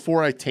guess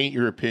before I taint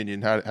your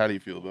opinion, how do you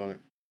feel about it?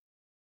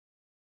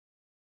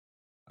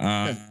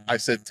 I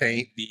said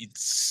taint.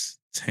 It's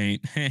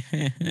taint.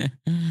 Yeah,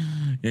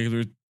 because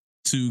we're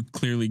two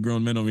clearly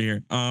grown men over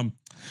here.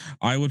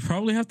 I would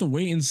probably have to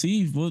wait and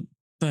see what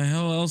the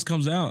hell else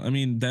comes out. I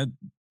mean, that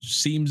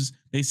seems,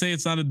 they say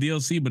it's not a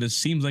DLC, but it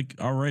seems like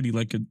already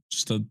like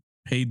just a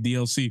paid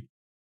DLC.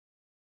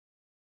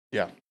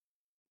 Yeah.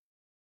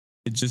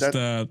 It just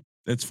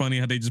it's funny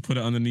how they just put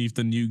it underneath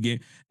the new game.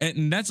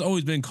 And that's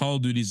always been Call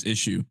of Duty's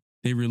issue.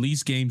 They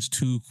release games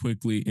too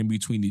quickly in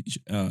between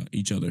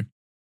each other.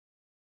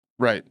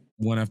 Right.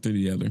 One after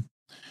the other.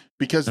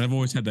 Because I've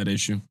always had that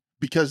issue.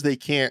 Because they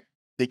can't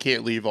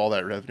leave all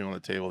that revenue on the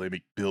table. They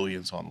make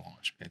billions on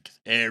launch, man, because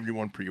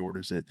everyone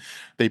pre-orders it.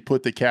 They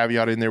put the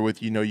caveat in there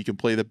with, you can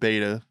play the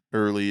beta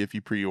early if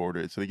you pre-order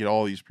it. So they get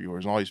all these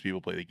pre-orders and all these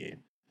people play the game.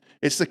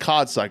 It's the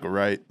COD cycle,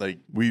 right? Like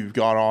we've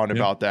gone on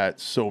about that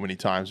so many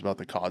times about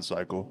the COD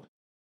cycle.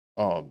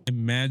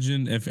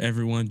 Imagine if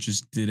everyone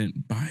just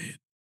didn't buy it.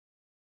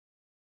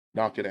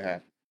 Not gonna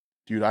happen.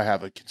 Dude, I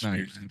have a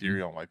conspiracy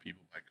theory on why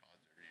people buy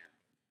CODs every year.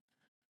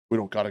 We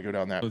don't gotta go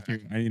down that path.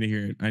 I need to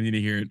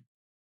hear it.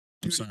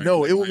 I'm sorry.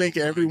 No, it will make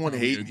everyone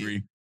hate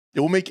you. It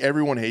will make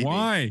everyone hate me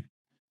Why?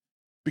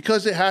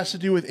 because it has to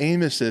do with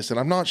aim assist. And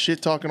I'm not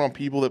shit talking on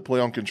people that play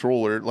on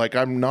controller. Like,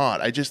 I'm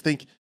not. I just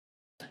think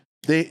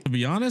they, To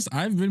be honest,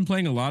 I've been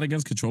playing a lot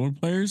against controller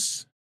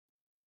players.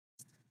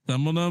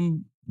 Some of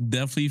them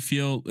definitely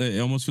feel it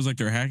almost feels like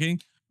they're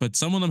hacking, but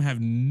some of them have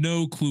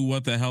no clue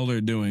what the hell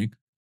they're doing.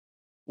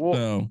 well,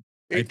 So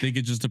I it, think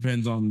it just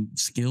depends on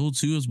skill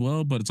too as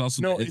well. But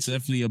no, it's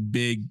definitely a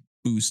big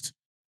boost.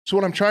 so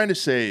what I'm trying to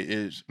say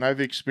is, and I've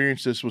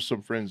experienced this with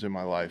some friends in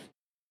my life.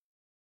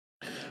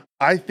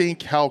 I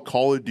think how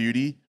Call of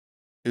Duty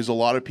is a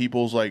lot of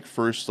people's like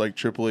first like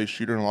AAA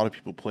shooter, and a lot of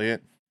people play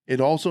it. It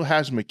also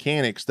has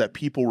mechanics that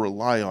people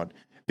rely on.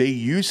 They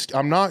use.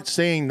 I'm not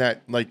saying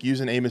that like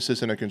using aim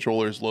assist in a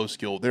controller is low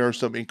skill. There are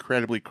some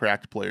incredibly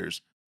cracked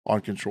players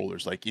on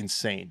controllers, like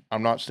insane.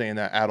 I'm not saying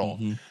that at all.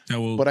 Mm-hmm. That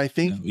will, But I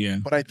think, yeah.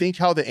 but I think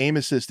how the aim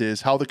assist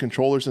is, how the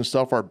controllers and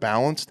stuff are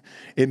balanced,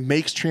 it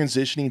makes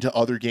transitioning to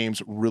other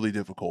games really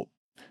difficult.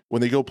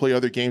 When they go play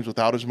other games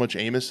without as much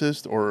aim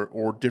assist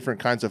or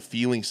different kinds of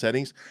feeling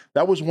settings,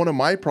 that was one of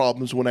my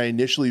problems when I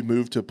initially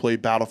moved to play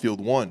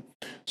Battlefield 1.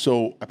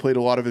 So I played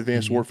a lot of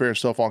Advanced Mm-hmm. Warfare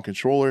stuff on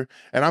controller,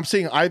 and I'm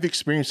saying I've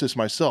experienced this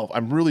myself.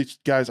 I'm really,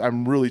 guys,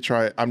 I'm really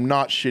trying. I'm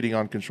not shitting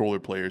on controller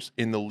players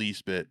in the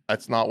least bit.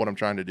 That's not what I'm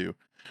trying to do.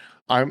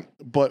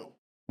 But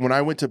when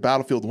I went to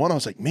Battlefield 1, I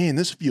was like, man,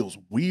 this feels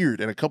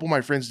weird. And a couple of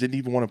my friends didn't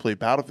even want to play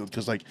Battlefield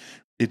because like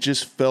it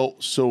just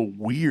felt so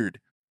weird.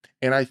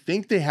 And I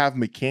think they have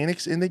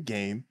mechanics in the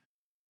game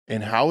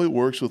and how it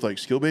works with like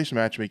skill-based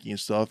matchmaking and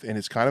stuff. And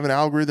it's kind of an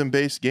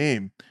algorithm-based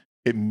game.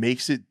 It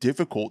makes it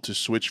difficult to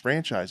switch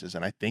franchises.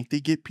 And I think they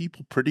get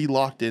people pretty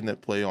locked in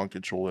that play on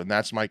controller. And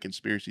that's my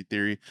conspiracy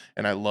theory.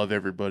 And I love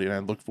everybody. And I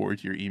look forward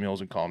to your emails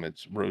and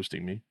comments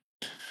roasting me.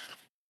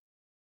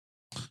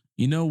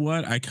 You know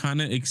what? I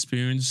kind of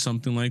experienced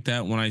something like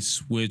that when I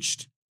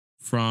switched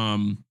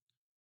from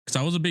because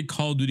I was a big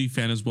Call of Duty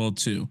fan as well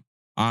too.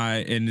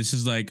 And this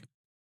is like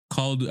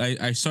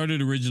I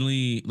started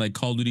originally like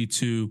Call of Duty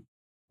 2,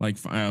 like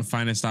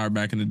Finest Hour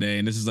back in the day,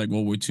 and this is like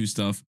World War II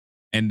stuff.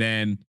 And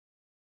then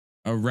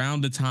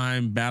around the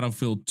time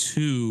Battlefield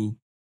 2,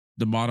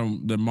 the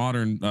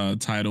modern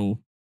title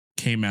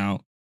came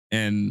out,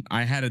 and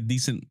I had a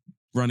decent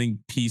running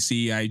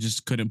PC. I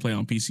just couldn't play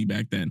on PC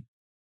back then.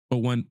 But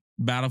when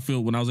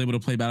I was able to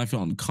play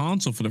Battlefield on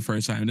console for the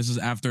first time, and this is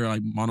after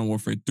like Modern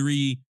Warfare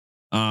 3,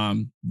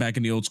 back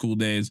in the old school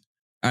days,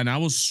 and I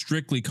was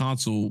strictly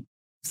console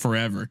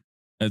forever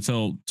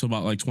until to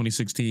about like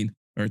 2016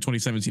 or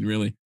 2017,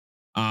 really.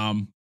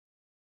 Um,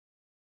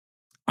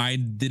 I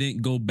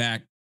didn't go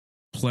back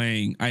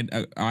playing.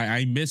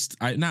 I missed.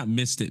 I not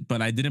missed it,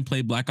 but I didn't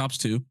play Black Ops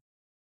 2.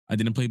 I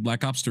didn't play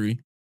Black Ops 3.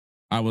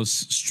 I was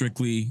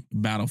strictly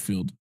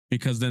Battlefield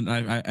because then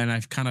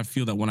I kind of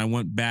feel that when I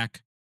went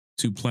back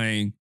to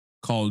playing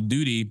Call of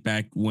Duty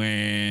back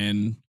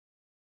when it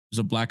was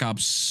a Black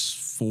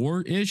Ops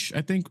 4 ish,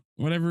 I think,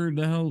 whatever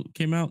the hell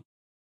came out.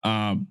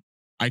 Um,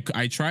 I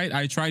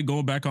tried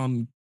going back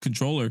on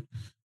controller,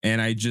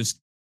 and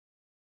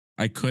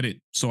I couldn't.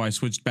 So I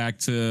switched back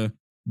to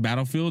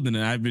Battlefield, and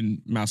then I've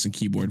been mouse and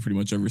keyboard pretty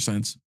much ever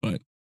since.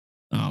 But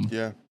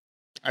Yeah.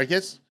 I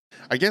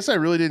guess I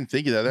really didn't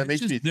think of that. That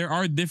makes me there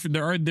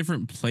are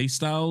different play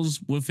styles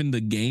within the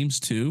games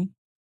too.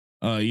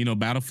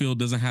 Battlefield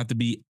doesn't have to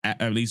be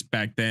at least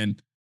back then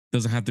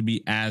doesn't have to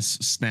be as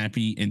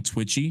snappy and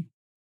twitchy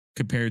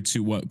compared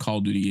to what Call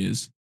of Duty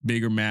is.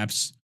 Bigger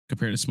maps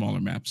compared to smaller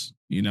maps.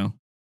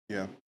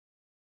 yeah.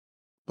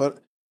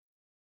 But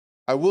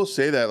I will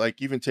say that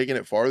like even taking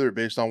it farther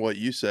based on what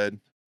you said,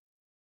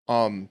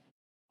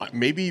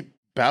 maybe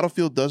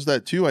Battlefield does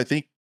that too. I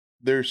think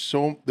there's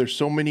so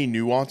many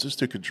nuances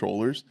to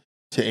controllers,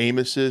 to aim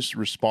assist,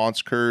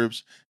 response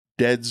curves,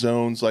 dead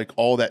zones, like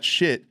all that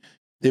shit.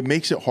 It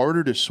makes it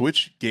harder to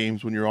switch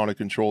games when you're on a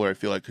controller, I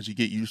feel like, because you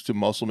get used to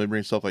muscle memory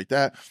and stuff like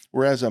that.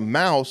 Whereas a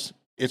mouse,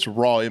 it's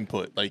raw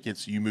input. Like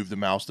it's you move the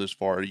mouse this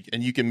far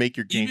and you can make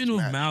your games Even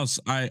with match. mouse,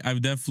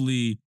 I've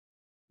definitely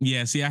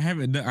yeah. See, I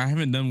haven't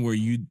done where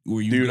you Dude, go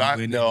in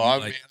and you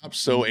like I'm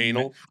so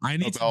anal I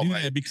need to about do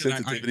my that because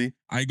sensitivity.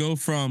 I go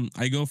from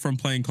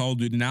playing Call of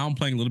Duty. Now I'm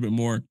playing a little bit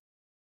more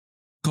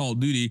Call of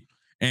Duty.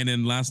 And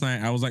then last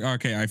night I was like,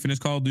 okay, I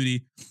finished Call of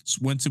Duty,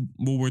 went to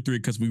World War III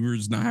because we were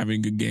just not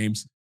having good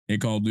games in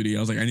Call of Duty. I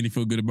was like, I need to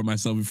feel good about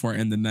myself before I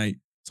end the night.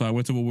 So I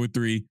went to World War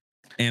III,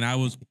 and I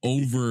was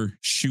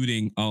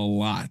overshooting a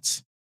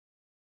lot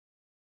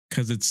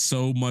because it's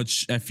so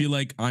much. I feel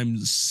like I'm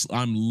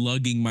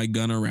lugging my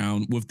gun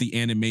around with the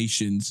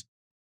animations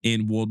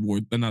in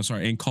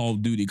in Call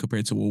of Duty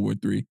compared to World War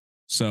III.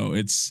 So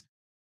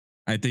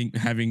I think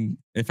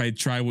if I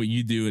try what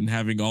you do and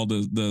having all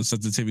the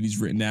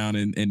sensitivities written down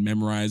and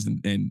memorized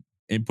and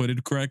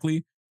inputted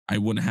correctly, I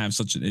wouldn't have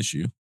such an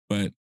issue.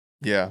 But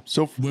Yeah. with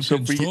So for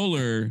you,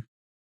 controller,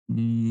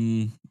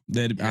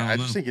 that yeah, I I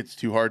don't just know. think it's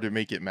too hard to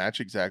make it match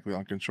exactly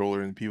on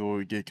controller, and people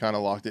would get kind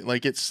of locked in.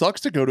 Like it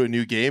sucks to go to a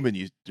new game and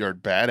you are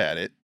bad at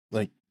it.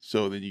 Like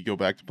so, then you go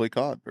back to play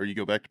COD, or you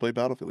go back to play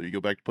Battlefield, or you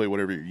go back to play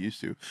whatever you're used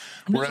to. I mean,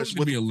 there's always Whereas gonna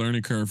with be a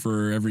learning curve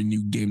for every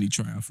new game they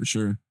try out for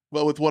sure.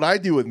 Well, with what I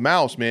do with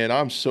mouse, man,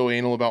 I'm so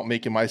anal about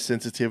making my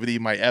sensitivity,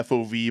 my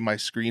FOV, my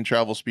screen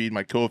travel speed,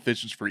 my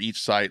coefficients for each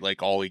site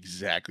like all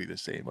exactly the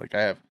same. Like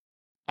I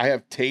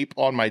have tape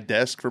on my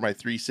desk for my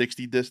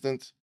 360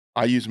 distance.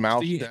 I use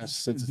mouse See, desk I do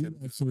sensitivity.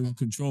 that for the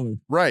controller.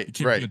 Right, You can't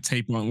put right. a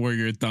tape on where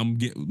your thumb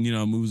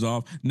moves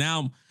off.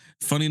 Now,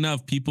 funny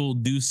enough, people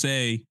do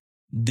say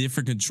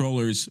different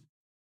controllers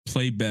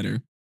play better.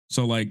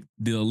 So like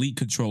the elite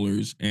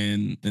controllers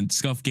and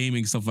scuff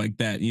gaming stuff like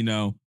that,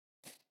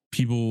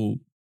 people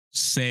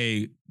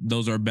say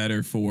those are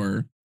better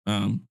for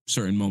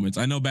certain moments.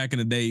 I know back in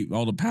the day,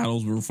 all the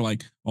paddles were for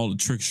like all the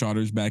trick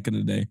shotters back in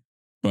the day,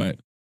 but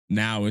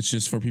now it's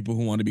just for people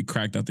who want to be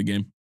cracked out the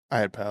game. I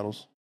had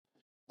paddles.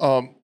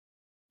 Um,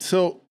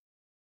 so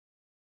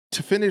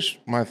to finish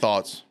my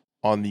thoughts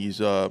on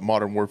these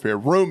Modern Warfare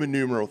Roman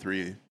numeral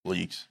 3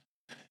 leaks,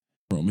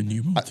 Roman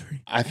numeral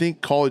 3. I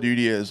think Call of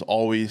Duty has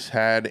always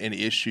had an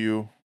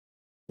issue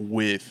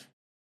with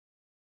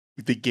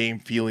the game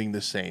feeling the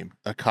same,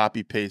 a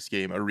copy paste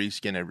game, a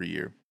reskin every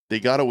year. They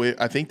got away.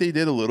 I think they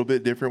did a little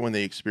bit different when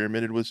they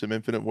experimented with some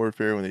Infinite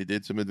Warfare, when they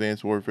did some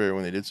Advanced Warfare,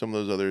 when they did some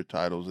of those other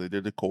titles. They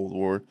did the Cold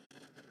War.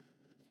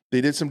 They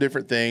did some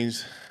different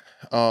things.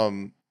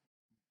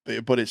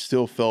 But it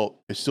still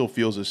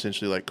feels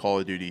essentially like Call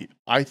of Duty.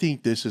 I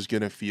think this is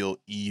going to feel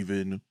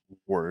even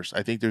worse.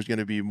 I think there's going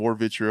to be more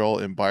vitriol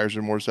and buyer's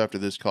remorse after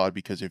this COD,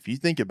 because if you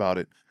think about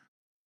it,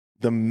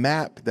 the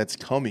map that's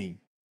coming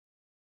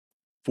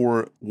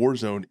for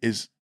Warzone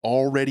is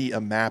already a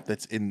map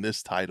that's in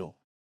this title.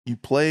 You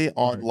play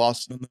on Right.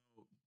 Los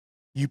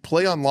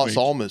Wait.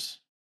 Alamos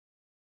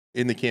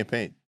in the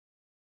campaign.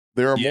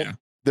 There are Yeah.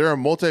 there are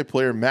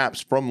multiplayer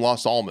maps from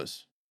Los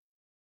Alamos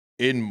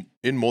in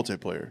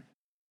multiplayer.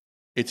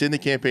 It's in the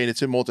campaign,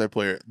 it's in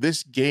multiplayer.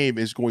 This game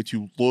is going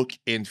to look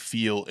and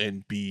feel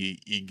and be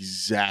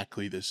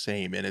exactly the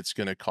same, and it's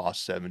going to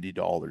cost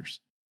 $70.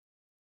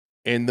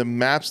 And the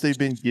maps they've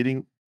been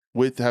getting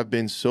with have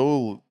been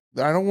so,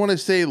 I don't want to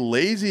say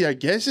lazy. I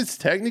guess it's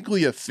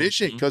technically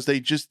efficient because they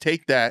just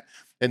take that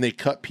and they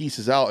cut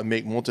pieces out and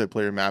make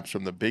multiplayer maps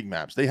from the big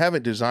maps. They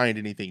haven't designed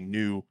anything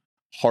new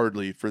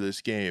hardly for this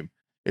game.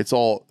 It's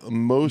all,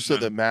 most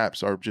of the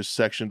maps are just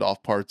sectioned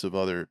off parts of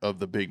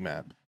the big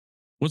map.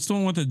 What's the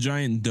one with the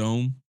giant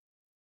dome?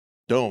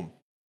 Dome.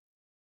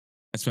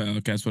 That's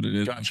what it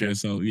is. Gotcha. Okay,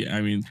 so yeah,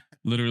 I mean,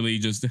 literally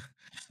just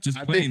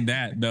playing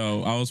that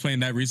though. I was playing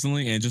that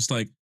recently, and just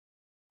like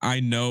I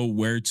know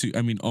where to.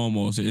 I mean,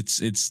 almost.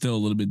 It's still a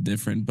little bit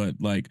different, but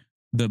like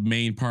the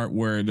main part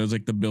where there's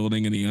like the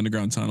building and the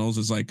underground tunnels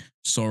is like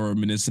so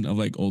reminiscent of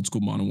like old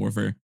school Modern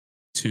Warfare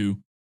 2.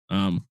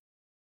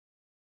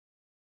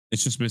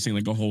 It's just missing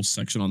like a whole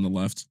section on the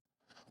left.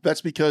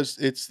 That's because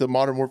it's the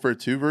Modern Warfare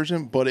 2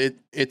 version, but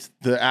it's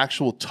the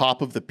actual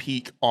top of the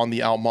peak on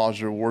the Al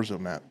Mazrah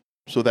Warzone map.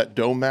 So that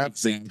dome map,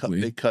 Exactly.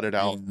 they cut it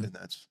out, Yeah. and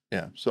that's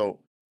So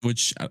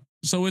Which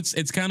so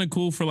it's kind of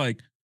cool for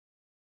like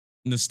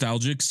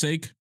nostalgic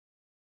sake,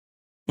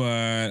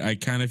 but I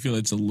kind of feel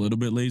it's a little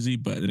bit lazy.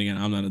 But then again,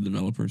 I'm not a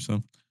developer,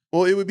 so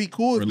well, it would be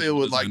cool or if a they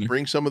would like designer.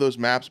 bring some of those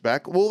maps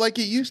back. Well, like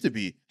it used to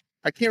be.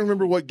 I can't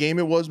remember what game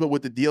it was, but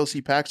with the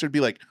DLC packs, there'd be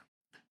like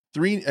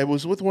three. It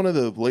was with one of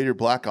the later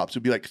Black Ops.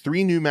 It'd be like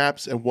 3 new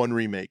maps and 1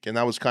 remake, and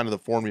that was kind of the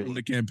formula From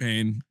the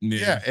campaign.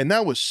 Yeah, and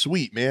that was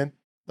sweet, man.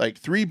 Like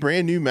 3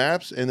 brand new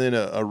maps and then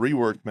a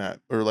reworked map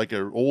or like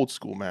an old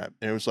school map.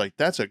 And it was like,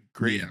 that's a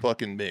great Yeah.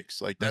 fucking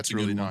mix. Like That's that's a good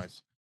really one.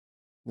 nice.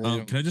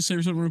 Yeah. Can I just say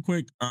something real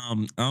quick? I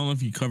don't know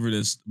if you covered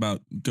this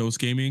about Ghost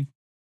Gaming.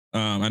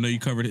 I know you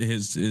covered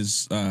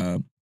his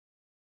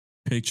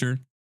picture.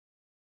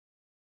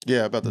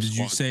 Yeah, about the Did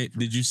you squad. say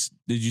did you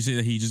say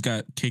that he just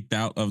got kicked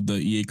out of the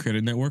EA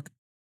Credit Network?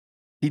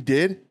 He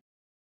did?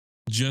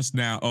 Just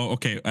now. Oh,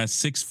 okay. At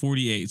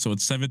 6:48. So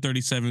it's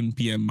 7:37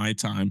 p.m. my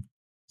time.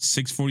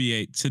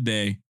 6:48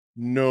 today.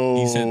 No.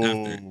 He said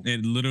after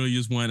it literally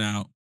just went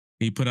out.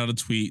 He put out a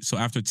tweet. So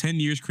after 10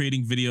 years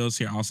creating videos,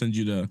 here, I'll send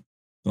you the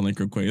link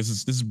real quick. This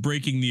is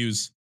breaking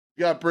news.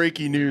 We got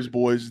breaking news,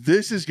 boys.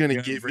 This is gonna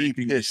Yeah, get me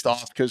breaking pissed news.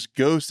 off because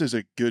Ghost is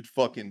a good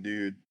fucking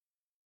dude.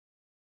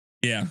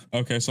 Yeah.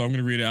 Okay. So I'm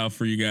gonna read it out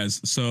for you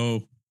guys.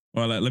 So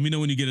well, let me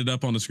know when you get it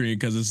up on the screen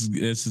because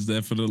this is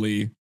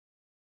definitely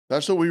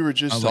That's what we were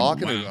just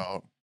talking wow.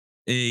 about.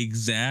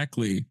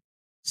 Exactly.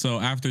 So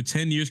after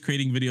 10 years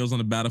creating videos on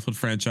the Battlefield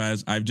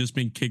franchise, I've just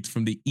been kicked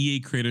from the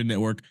EA Creator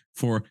Network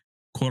for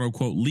quote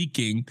unquote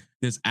leaking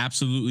this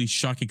absolutely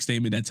shocking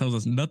statement that tells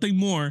us nothing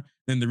more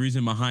than the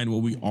reason behind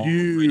what we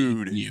already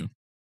knew.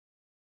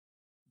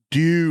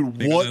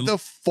 Dude, what the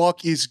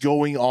fuck is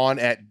going on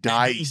at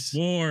DICE?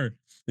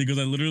 Because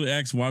I literally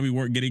asked why we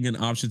weren't getting an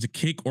option to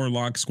kick or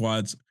lock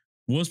squads,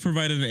 was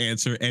provided an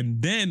answer,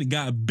 and then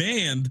got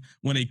banned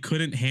when they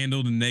couldn't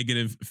handle the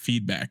negative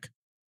feedback.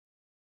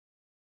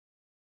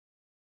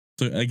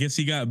 So I guess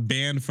he got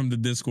banned from the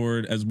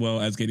Discord as well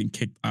as getting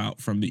kicked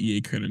out from the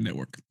EA Creator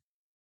Network.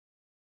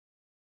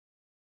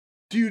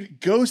 Dude,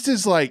 Ghost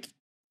is like,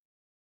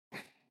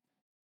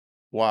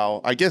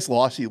 wow. I guess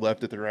Lossy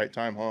left at the right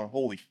time, huh?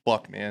 Holy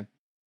fuck, man.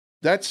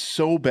 That's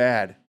so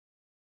bad.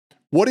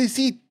 What is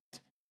he?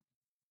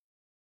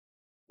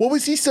 What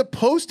was he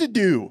supposed to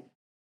do?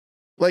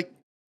 Like,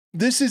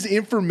 this is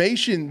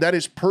information that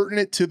is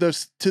pertinent to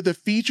the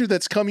feature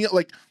that's coming up.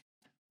 Like,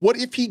 what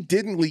if he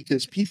didn't leak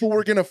this? People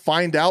were going to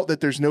find out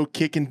that there's no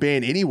kick and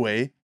ban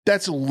anyway.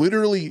 That's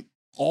literally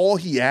all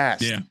he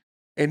asked. Yeah.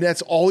 And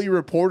that's all he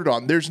reported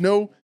on.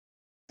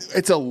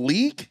 It's a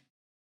leak.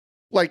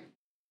 Like,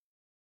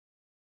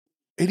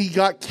 and he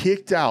got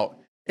kicked out.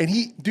 And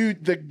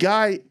the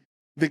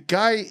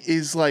guy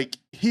is like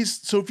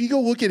so if you go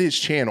look at his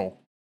channel,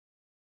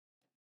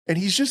 and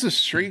he's just a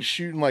straight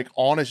shooting, like,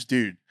 honest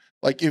dude.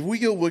 Like, if we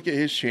go look at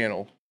his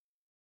channel,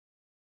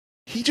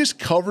 he just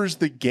covers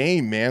the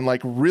game, man,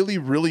 like, really,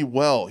 really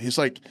well. He's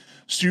like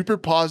super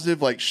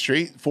positive, like,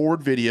 straightforward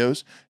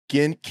videos.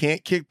 Again,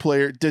 can't kick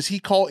player. Does he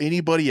call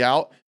anybody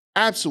out?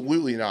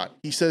 Absolutely not.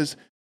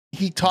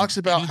 He talks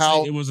about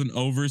how it was an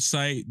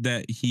oversight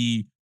that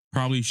he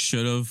probably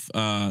should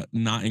have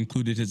not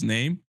included his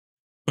name,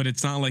 but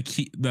it's not like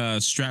the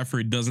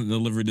Stratford doesn't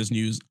deliver this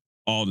news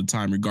all the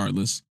time,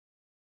 regardless.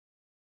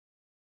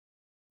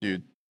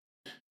 Dude,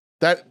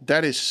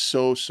 that is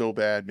so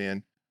bad,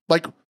 man.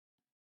 Like,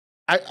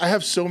 I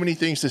have so many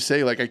things to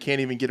say, like, I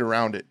can't even get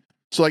around it.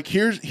 So, like,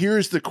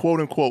 here's the quote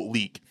unquote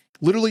leak.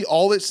 Literally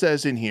all it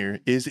says in here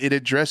is it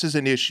addresses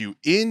an issue.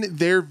 In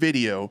their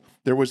video,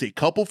 there was a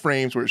couple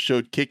frames where it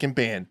showed kick and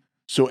ban.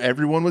 So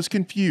everyone was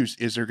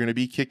confused. Is there going to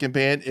be kick and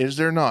ban? Is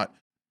there not?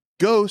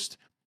 Ghost,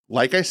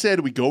 like I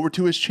said, we go over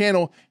to his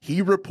channel.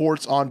 He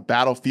reports on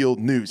Battlefield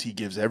news. He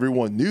gives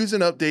everyone news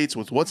and updates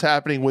with what's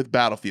happening with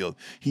Battlefield.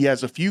 He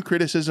has a few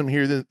criticism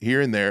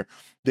here and there.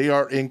 They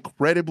are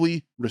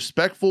incredibly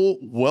respectful,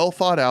 well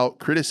thought out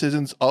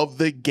criticisms of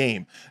the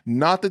game,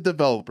 not the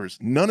developers.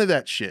 None of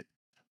that shit.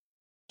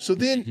 So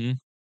then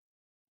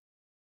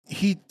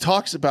he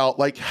talks about,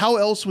 like, how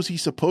else was he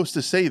supposed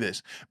to say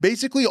this?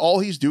 Basically, all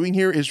he's doing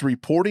here is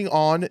reporting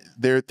on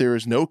there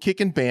is no kick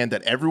and ban,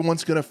 that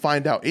everyone's going to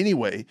find out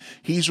anyway.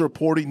 He's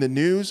reporting the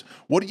news.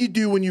 What do you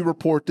do when you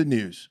report the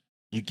news?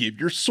 You give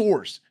your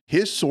source.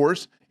 His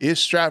source is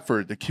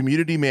Stratford, the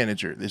community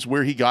manager. This is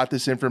where he got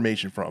this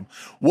information from.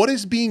 What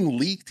is being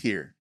leaked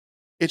here?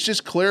 It's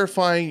just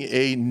clarifying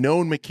a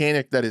known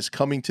mechanic that is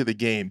coming to the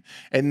game.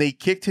 And they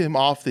kicked him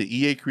off the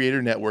EA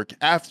Creator Network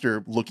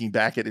after looking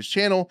back at his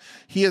channel.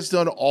 He has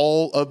done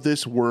all of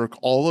this work,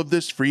 all of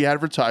this free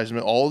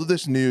advertisement, all of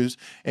this news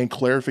and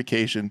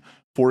clarification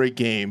for a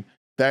game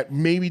that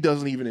maybe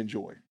doesn't even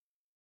enjoy.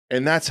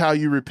 And that's how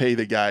you repay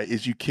the guy,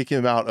 is you kick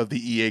him out of the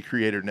EA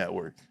Creator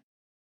Network.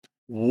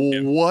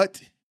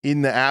 What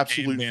in the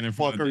absolute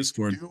fuck are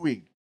you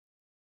doing?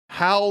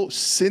 How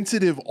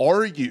sensitive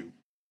are you?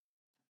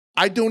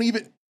 I don't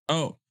even.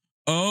 Oh,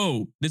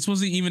 this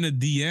wasn't even a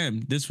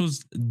DM. This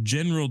was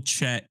general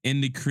chat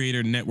in the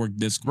Creator Network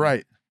Discord.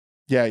 Right.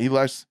 Yeah,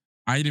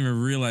 I didn't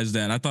even realize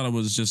that. I thought it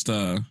was just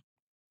like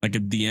a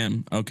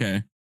DM.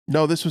 Okay.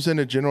 No, this was in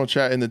a general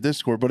chat in the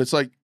Discord, but it's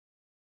like,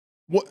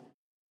 what?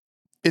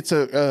 It's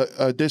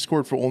a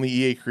Discord for only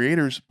EA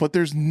creators, but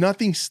there's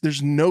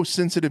no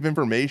sensitive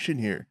information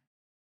here.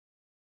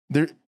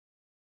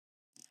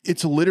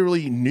 It's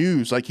literally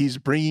news. Like, he's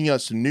bringing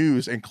us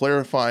news and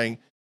clarifying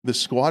the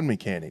squad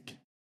mechanic.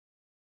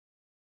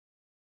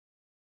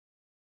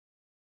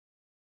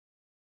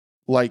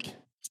 Like,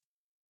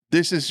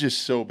 this is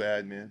just so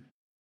bad, man.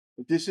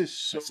 This is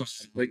so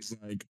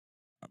like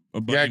a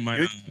buddy,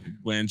 my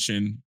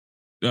Blanchin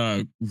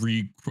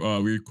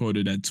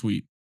re-quoted that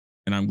tweet,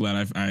 and I'm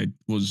glad I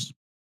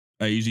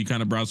usually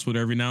kind of browse Twitter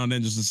every now and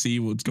then just to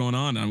see what's going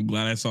on. I'm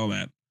glad I saw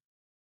that.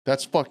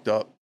 That's fucked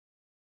up,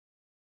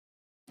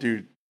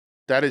 dude.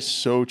 That is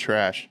so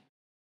trash.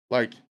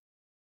 Like,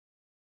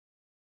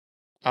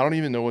 I don't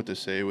even know what to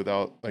say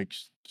without, like,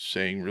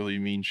 saying really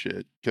mean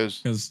shit.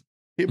 Because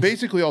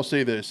basically, I'll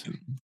say this: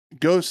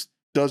 Ghost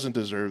doesn't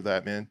deserve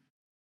that, man.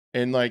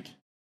 And, like,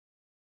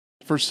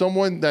 for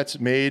someone that's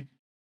made,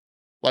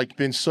 like,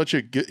 been such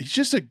a good, he's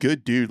just a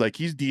good dude. Like,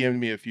 he's DM'd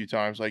me a few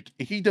times. Like,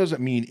 he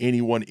doesn't mean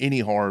anyone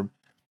any harm.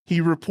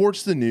 He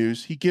reports the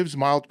news. He gives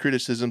mild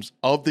criticisms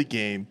of the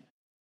game.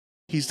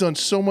 He's done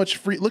so much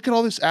free. Look at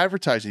all this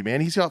advertising, man.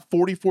 He's got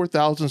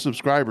 44,000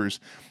 subscribers,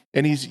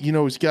 and he's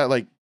got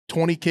like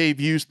 20K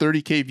views,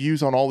 30K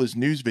views on all his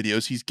news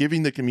videos. He's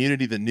giving the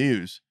community the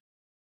news.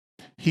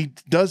 He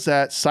does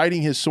that,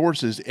 citing his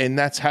sources, and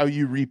that's how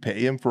you repay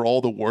him for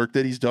all the work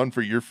that he's done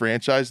for your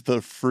franchise,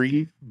 the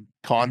free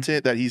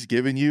content that he's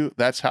given you.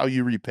 That's how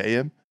you repay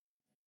him.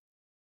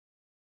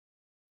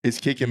 Is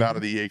kick him out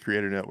of the EA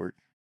Creator Network.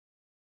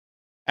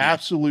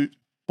 Absolute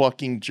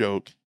fucking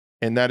joke.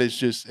 And that is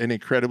just an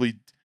incredibly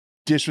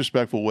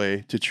disrespectful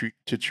way to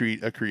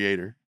treat a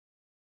creator.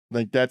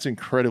 Like, that's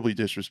incredibly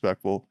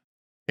disrespectful,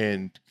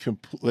 and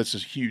that's a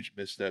huge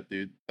misstep,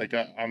 dude. Like,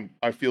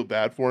 I feel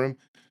bad for him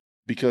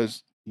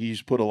because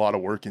he's put a lot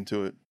of work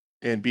into it,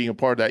 and being a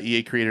part of that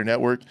EA Creator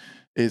Network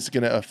is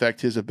going to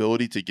affect his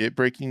ability to get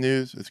breaking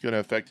news. It's going to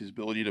affect his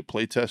ability to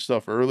play test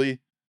stuff early,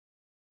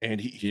 and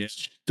he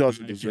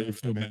doesn't deserve it. I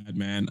feel bad,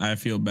 man. I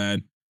feel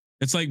bad.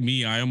 It's like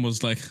me. I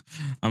almost like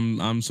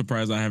I'm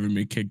surprised I haven't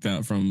been kicked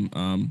out from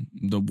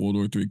the World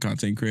War III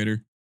content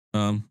creator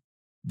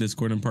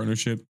Discord and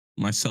partnership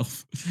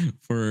myself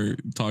for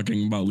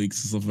talking about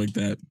leaks and stuff like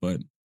that.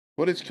 But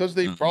But it's because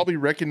they um, probably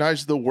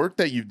recognize the work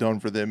that you've done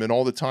for them and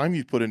all the time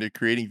you've put into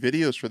creating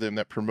videos for them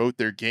that promote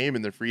their game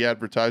and the free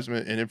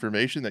advertisement and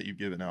information that you've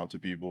given out to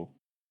people.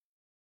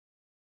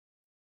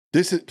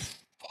 This is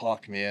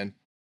fuck, man.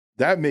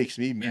 That makes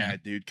me yeah,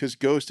 mad, dude, because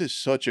Ghost is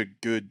such a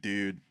good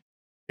dude.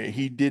 And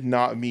he did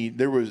not mean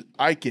there was,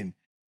 I can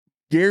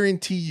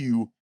guarantee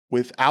you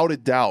without a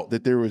doubt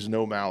that there was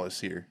no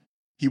malice here.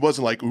 He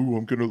wasn't like, ooh,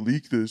 I'm gonna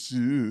leak this.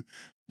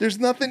 There's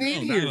nothing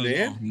in no, not here, at all,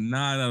 man.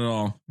 not at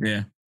all.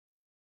 Yeah,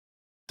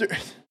 There-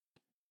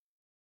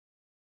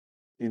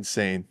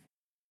 Insane.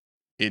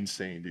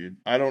 Insane, dude.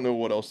 I don't know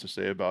what else to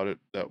say about it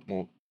that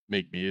won't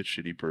make me a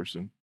shitty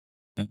person.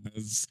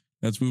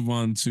 let's move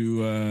on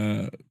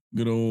to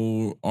good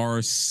old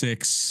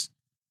R6.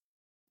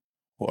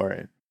 All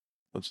right,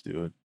 let's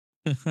do it.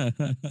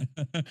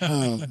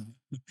 Because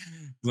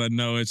I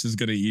know it's just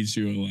gonna eat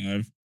you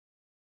alive.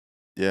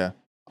 Yeah.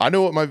 I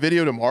know what my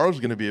video tomorrow is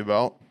going to be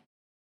about.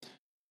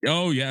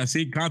 Oh yeah,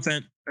 see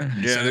content.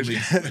 Yeah, Sadly,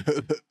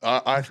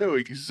 I know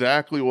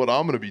exactly what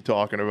I'm going to be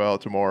talking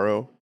about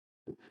tomorrow.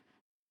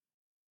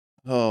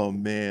 Oh,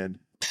 man.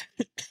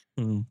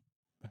 Hmm.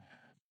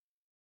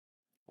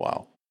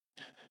 Wow.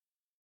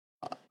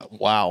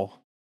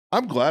 Wow.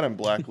 I'm glad I'm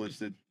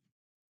blacklisted.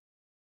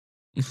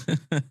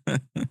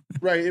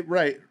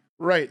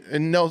 Right.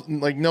 And Nelson,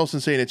 like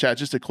Nelson saying in chat,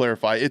 just to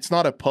clarify, it's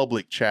not a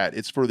public chat.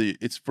 It's for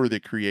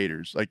the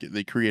creators, like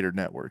the creator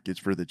network. It's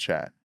for the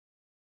chat.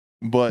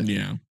 But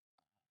yeah,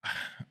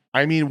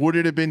 I mean, would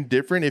it have been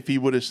different if he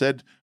would have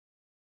said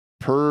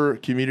per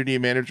community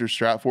manager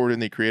Stratford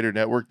in the creator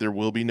network, there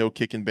will be no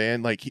kick and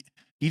ban? Like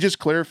he just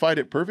clarified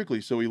it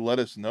perfectly. So he let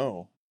us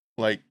know.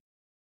 Like,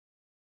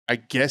 I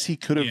guess he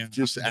could have yeah.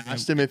 just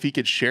asked him if he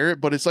could share it,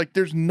 but it's like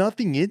there's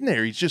nothing in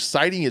there. He's just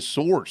citing his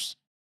source.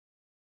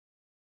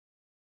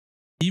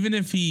 Even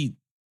if he,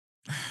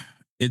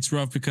 it's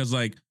rough because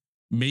like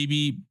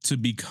maybe to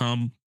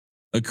become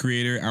a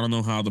creator, I don't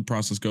know how the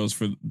process goes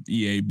for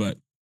EA, but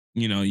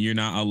you're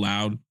not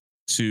allowed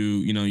to,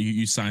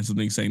 you sign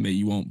something saying that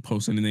you won't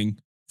post anything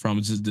from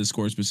his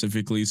Discord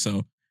specifically.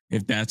 So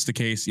if that's the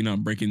case,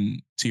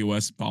 breaking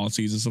TOS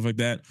policies and stuff like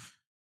that,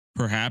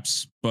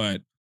 perhaps,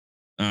 but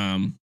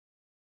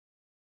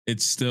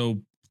it's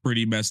still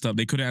pretty messed up.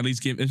 They could at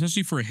least give,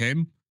 especially for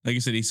him, like I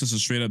said, he's just a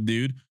straight up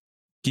dude.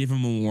 Give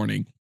him a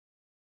warning.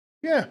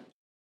 Yeah.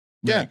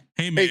 Yeah. Like,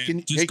 hey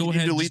man, just go can you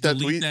ahead, delete just that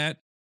delete tweet? that.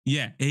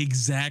 Yeah,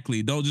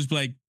 exactly. Don't just be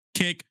like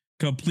kick,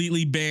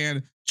 completely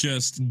ban,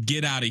 just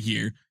get out of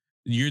here.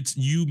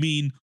 You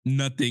mean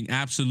nothing,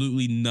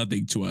 absolutely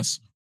nothing to us.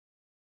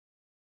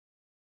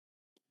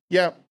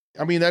 Yeah.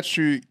 I mean, that's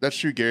true. That's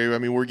true, Gary. I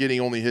mean, we're getting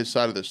only his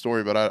side of the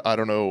story, but I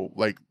don't know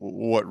like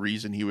what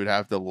reason he would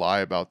have to lie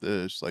about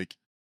this. Like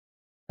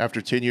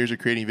after 10 years of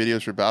creating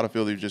videos for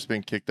Battlefield, he's just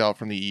been kicked out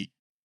from the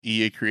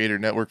EA Creator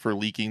Network for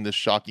leaking this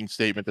shocking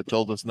statement that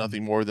told us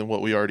nothing more than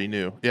what we already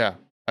knew. Yeah.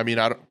 I mean,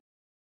 I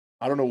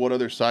don't know what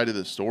other side of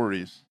the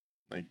stories.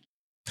 Like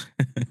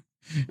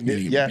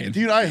yeah,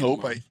 dude, I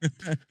hope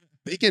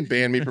they can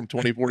ban me from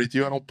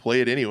 2042. I don't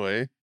play it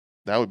anyway.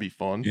 That would be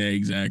fun. Yeah,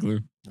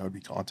 exactly. That would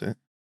be content.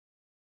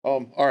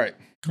 All right.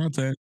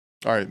 Content.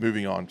 All right,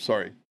 moving on.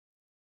 Sorry.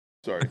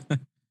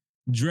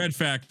 Dread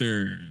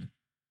Factor.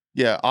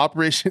 Yeah,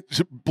 Operation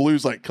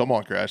Blue's like, come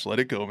on, Crash, let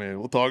it go, man.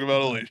 We'll talk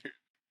about it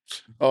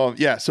later.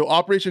 Yeah, so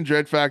Operation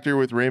Dread Factor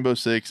with Rainbow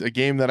Six, a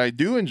game that I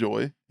do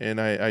enjoy and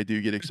I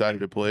do get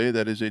excited to play.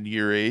 That is in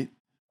year 8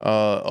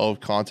 of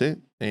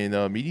content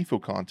and meaningful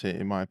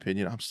content, in my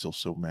opinion. I'm still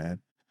so mad.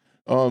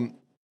 All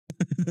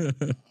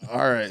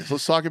right, so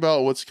let's talk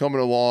about what's coming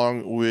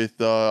along with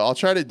I'll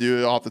try to do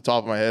it off the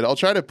top of my head. I'll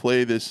try to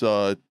play this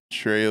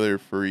trailer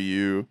for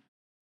you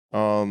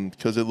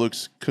because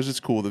it's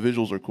cool. The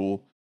visuals are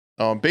cool.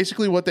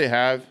 Basically what they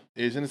have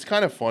is, and it's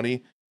kind of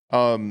funny,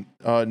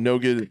 no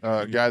good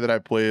guy that I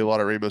play a lot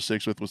of Rainbow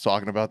Six with was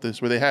talking about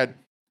this, where they had,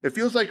 it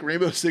feels like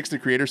Rainbow Six, the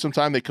creators,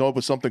 sometimes they come up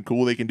with something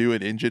cool they can do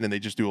in engine and they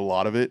just do a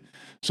lot of it.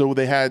 So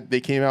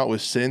they came out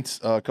with Sense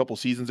a couple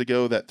seasons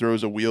ago that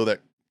throws a wheel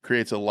that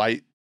creates a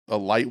light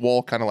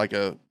wall, kind of like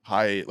a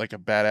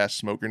badass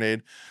smoke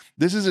grenade.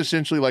 This is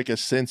essentially like a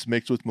Sense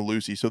mixed with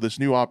Malusi. So this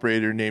new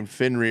operator named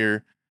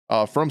Fenrir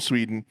from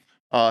Sweden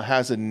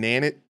has a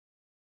nanite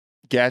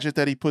gadget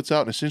that he puts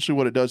out, and essentially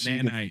what it does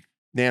is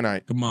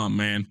nanite. Come on,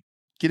 man.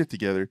 Get it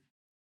together.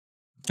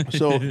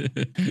 So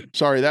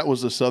sorry, that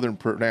was the southern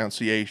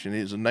pronunciation. It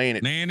is a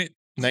nanite.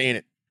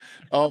 Nanite.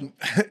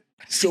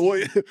 So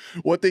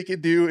what they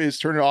can do is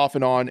turn it off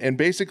and on, and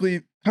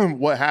basically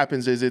what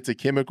happens is it's a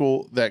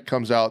chemical that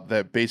comes out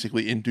that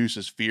basically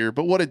induces fear.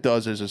 But what it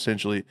does is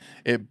essentially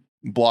it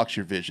blocks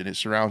your vision. It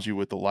surrounds you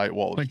with the light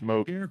wall of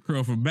smoke.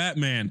 Scarecrow from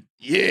Batman.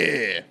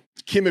 Yeah,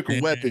 chemical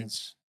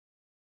weapons.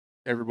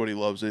 Everybody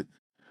loves it.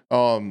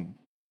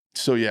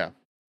 So yeah,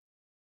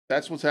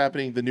 that's what's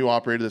happening. The new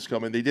operator that's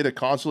coming. They did a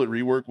consulate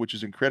rework, which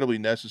is incredibly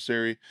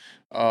necessary.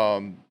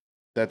 That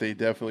they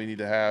definitely need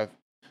to have.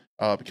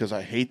 because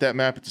I hate that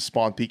map. It's a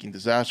spawn peaking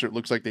disaster. It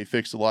looks like they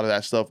fixed a lot of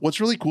that stuff. What's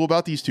really cool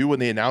about these two, when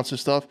they announce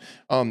this stuff,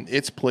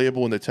 it's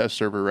playable in the test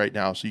server right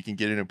now, so you can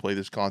get in and play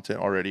this content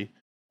already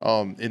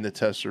in the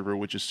test server,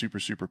 which is super,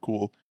 super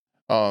cool.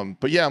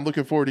 But yeah, I'm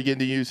looking forward to getting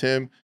to use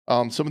him.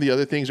 Some of the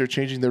other things are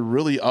changing. They're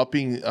really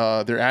upping,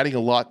 they're adding a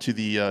lot to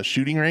the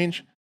shooting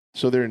range.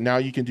 So there now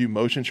you can do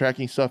motion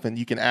tracking stuff, and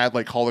you can add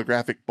like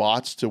holographic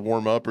bots to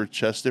warm up or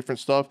chest different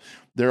stuff.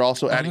 They're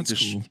also Oh, adding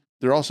that's cool.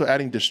 they're also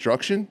adding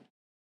destruction.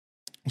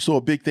 So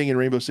a big thing in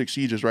Rainbow Six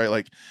Siege is, right,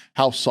 like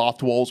how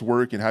soft walls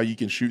work and how you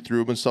can shoot through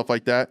them and stuff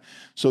like that.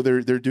 So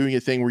they're doing a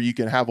thing where you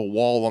can have a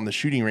wall on the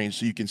shooting range,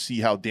 so you can see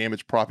how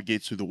damage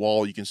propagates through the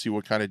wall. You can see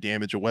what kind of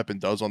damage a weapon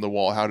does on the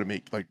wall, how to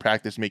make like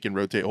practice making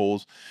rotate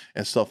holes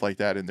and stuff like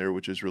that in there,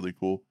 which is really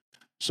cool.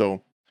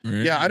 So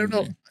yeah, I don't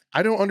know. Really?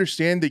 I don't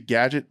understand the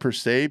gadget per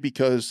se,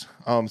 because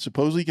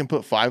supposedly you can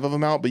put 5 of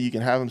them out, but you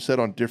can have them set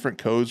on different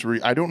codes where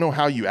I don't know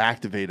how you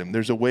activate them.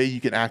 There's a way you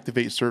can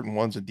activate certain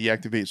ones and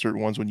deactivate certain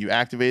ones. When you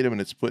activate them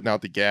and it's putting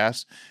out the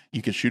gas,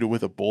 you can shoot it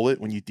with a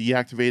bullet. When you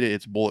deactivate it,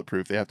 it's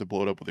bulletproof. They have to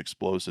blow it up with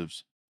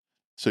explosives.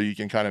 So you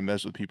can kind of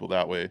mess with people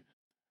that way.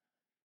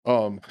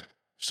 Um,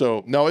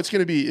 so no, it's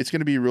gonna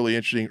be really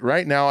interesting.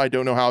 Right now, I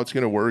don't know how it's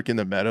gonna work in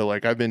the meta.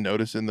 Like I've been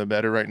noticing the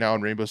meta right now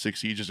in Rainbow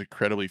Six Siege is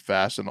incredibly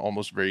fast and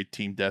almost very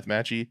team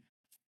deathmatchy.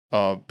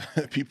 Um,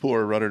 people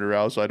are running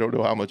around, so I don't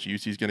know how much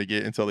use he's gonna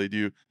get until they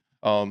do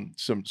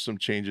some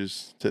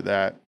changes to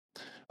that.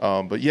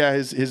 But yeah,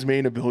 his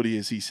main ability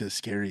is he's a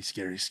scary,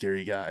 scary,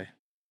 scary guy.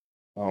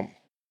 Um,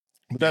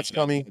 but Yeah, that's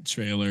coming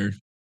trailer,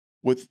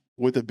 with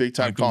a big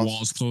time like the walls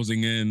cons.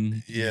 closing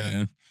in. Yeah,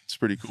 Yeah. it's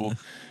pretty cool.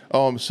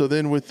 So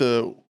then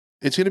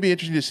it's going to be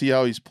interesting to see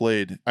how he's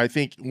played. I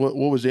think what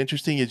was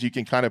interesting is you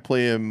can kind of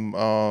play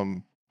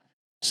him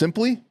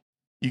simply.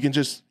 You can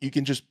just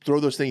throw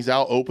those things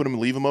out, open them,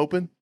 and leave them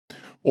open,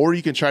 or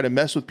you can try to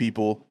mess with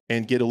people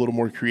and get a little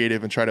more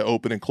creative and try to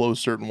open and close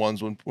certain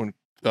ones when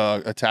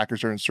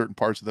attackers are in certain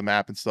parts of the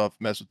map and stuff.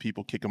 Mess with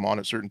people, kick them on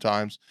at certain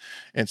times,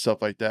 and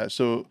stuff like that.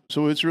 So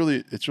it's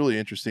really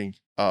interesting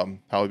how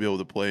I'll be able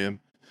to play him.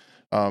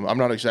 I'm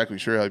not exactly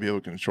sure how to be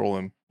able to control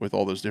him with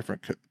all those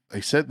different. They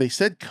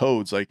said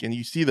codes, like, and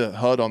you see the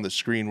HUD on the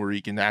screen where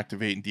you can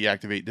activate and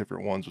deactivate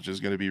different ones, which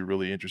is going to be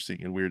really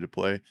interesting and weird to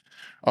play.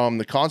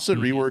 The constant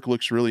Mhm. rework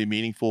looks really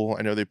meaningful.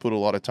 I know they put a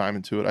lot of time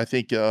into it. I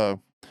think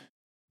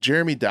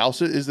Jeremy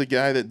Dowsett is the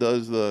guy that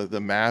does the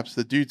maps.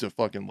 The dude's a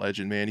fucking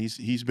legend, man.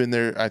 He's been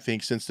there, I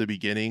think, since the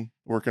beginning,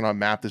 working on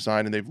map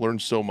design, and they've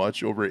learned so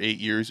much over 8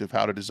 years of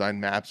how to design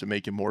maps and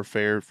make it more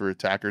fair for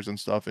attackers and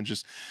stuff. And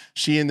just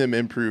seeing them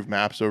improve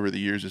maps over the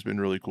years has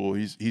been really cool.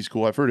 He's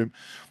cool. I've heard him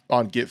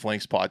on Get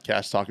Flank's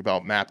podcast talk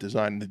about map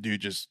design, and the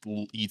dude just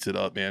eats it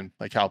up, man.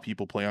 Like how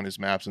people play on his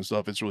maps and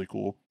stuff. It's really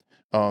cool.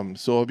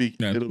 So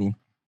That's cool.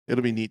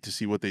 it'll be neat to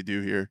see what they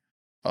do here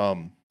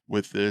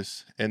with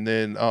this. And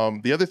then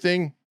the other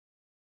thing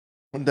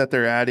that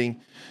they're adding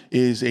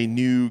is a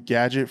new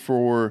gadget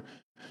for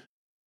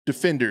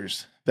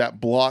defenders that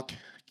block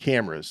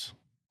cameras.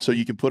 So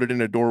you can put it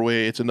in a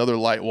doorway. It's another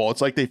light wall.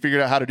 It's like they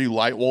figured out how to do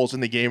light walls in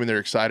the game, and they're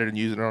excited and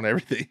using it on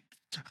everything.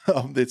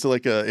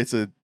 It's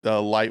a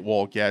light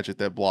wall gadget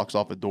that blocks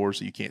off a door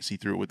so you can't see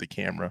through it with the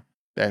camera.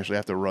 They actually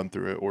have to run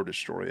through it or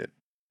destroy it.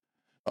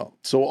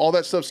 So all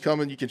that stuff's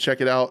coming. You can check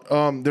it out.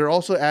 They're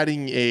also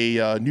adding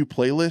a new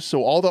playlist.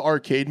 So all the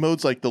arcade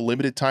modes, like the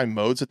limited time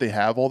modes that they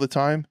have all the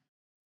time,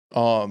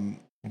 um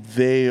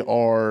they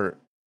are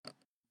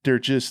they're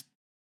just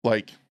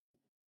like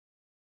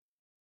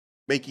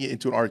making it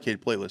into an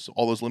arcade playlist. So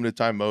all those limited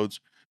time modes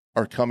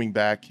are coming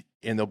back,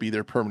 and they'll be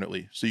there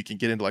permanently, so you can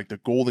get into like the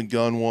golden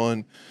gun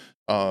one,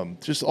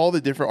 just all the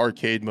different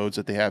arcade modes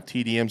that they have.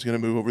 TDM's going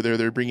to move over there.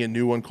 They're bringing a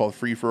new one called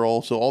free for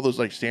all, so all those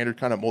like standard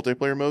kind of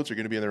multiplayer modes are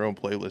going to be in their own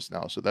playlist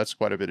now. So that's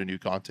quite a bit of new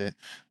content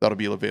that'll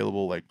be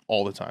available like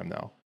all the time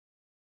now,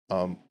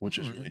 which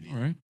All is right. really neat.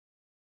 All right.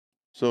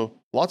 So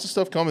lots of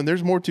stuff coming.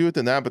 There's more to it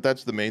than that, but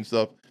that's the main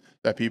stuff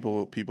that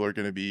people are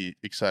going to be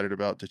excited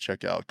about to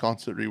check out.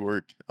 Constant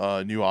rework,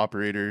 new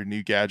operator,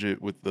 new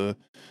gadget with the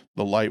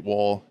light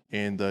wall,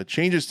 and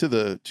changes to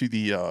the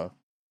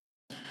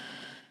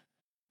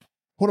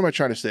what am I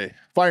trying to say?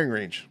 Firing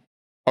range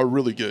are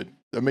really good.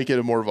 That make it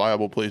a more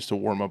viable place to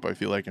warm up, I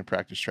feel like, and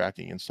practice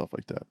tracking and stuff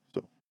like that.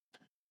 So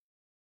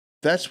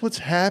that's what's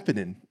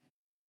happening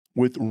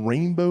with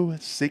Rainbow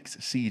Six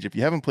Siege. If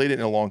you haven't played it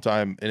in a long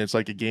time, and it's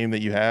like a game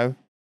that you have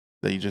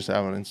that you just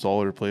haven't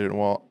installed or played it in a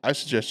while, I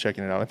suggest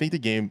checking it out. I think the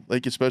game,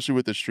 like especially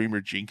with the streamer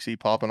Jinxie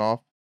popping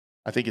off,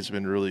 I think it's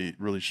been really,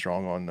 really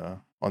strong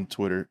on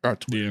Twitter or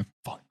Yeah.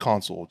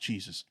 console.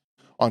 Jesus,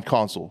 on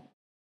console,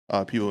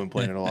 people have been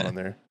playing it a lot on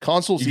there.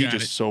 Console You Siege got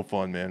is it. so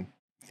fun, man.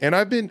 And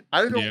I don't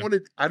Yeah. want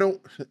to, I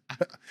don't,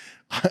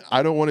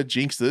 I don't want to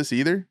jinx this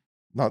either.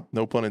 Not,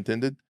 no pun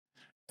intended.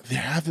 They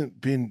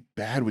haven't been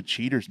bad with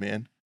cheaters,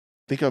 man.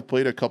 I think I've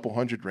played a couple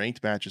hundred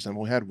ranked matches, and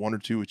we had one or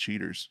two with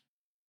cheaters.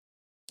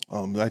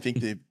 I think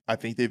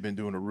they've been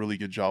doing a really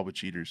good job with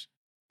cheaters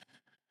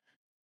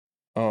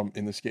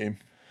in this game.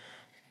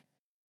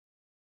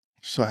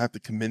 So I have to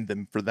commend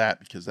them for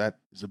that, because that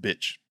is a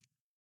bitch.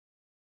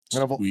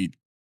 And Sweet.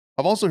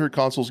 I've also heard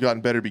consoles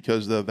gotten better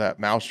because of that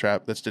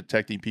mousetrap that's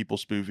detecting people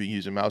spoofing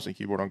using mouse and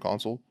keyboard on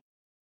console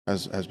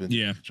has been doing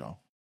Yeah. a good job.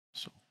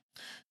 So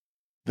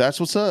that's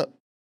what's up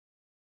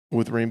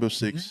with Rainbow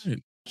Six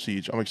Alright.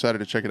 Siege. I'm excited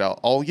to check it out.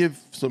 I'll give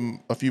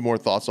a few more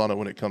thoughts on it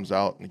when it comes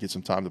out and get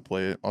some time to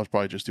play it. I'll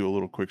probably just do a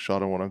little quick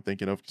shot on what I'm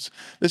thinking of, 'cause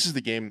this is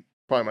the game,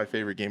 probably my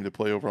favorite game to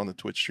play over on the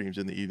Twitch streams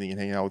in the evening and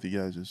hang out with you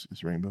guys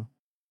is Rainbow.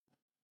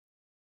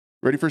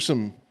 Ready for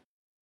some?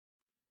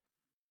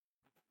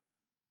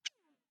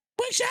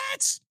 Quick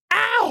shots.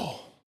 Ow!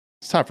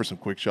 It's time for some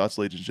quick shots,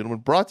 ladies and gentlemen.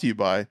 Brought to you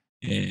by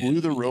Blue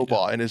the Yeah.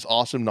 Robot and his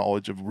awesome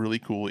knowledge of really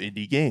cool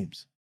indie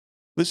games.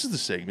 This is the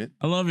segment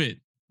I love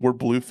it. where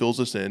Blue fills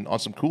us in on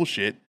some cool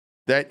shit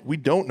that we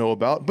don't know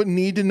about but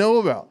need to know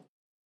about.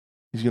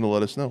 He's going to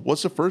let us know.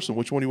 What's the first one?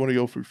 Which one do you want to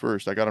go through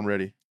first? I got him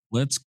ready.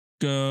 Let's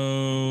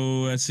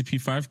go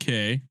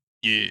SCP-5K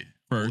Yeah.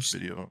 first,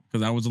 Video.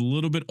 because I was a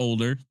little bit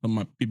older.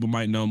 People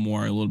might know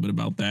more a little bit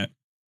about that.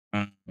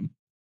 Um,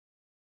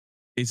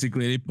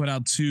 Basically, they put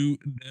out two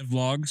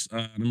devlogs,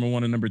 number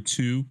one and number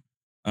two,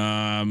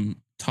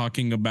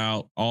 talking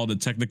about all the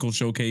technical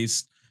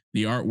showcase,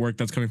 the artwork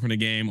that's coming from the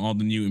game, all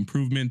the new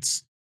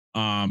improvements.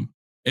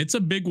 It's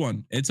a big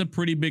one. It's a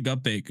pretty big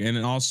update, and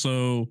it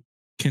also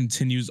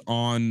continues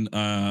on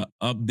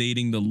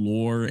updating the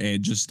lore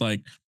and just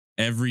like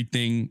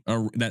everything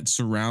that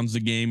surrounds the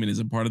game and is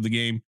a part of the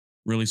game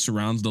really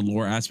surrounds the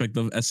lore aspect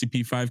of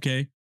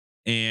SCP-5K.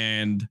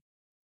 And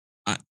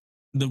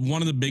the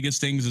one of the biggest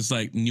things is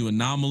like new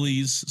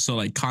anomalies. So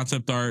like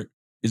concept art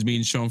is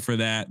being shown for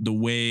that. The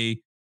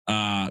way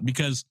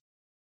because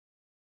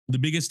the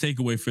biggest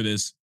takeaway for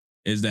this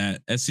is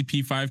that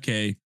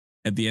SCP-5K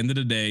at the end of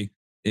the day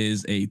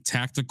is a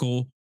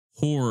tactical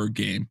horror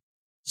game.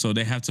 So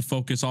they have to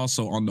focus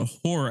also on the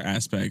horror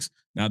aspects.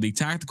 Now the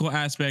tactical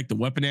aspect, the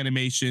weapon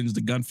animations,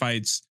 the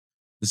gunfights,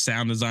 the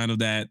sound design of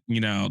that,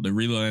 the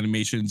reload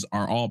animations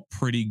are all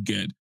pretty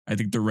good. I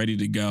think they're ready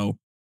to go.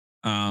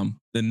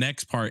 The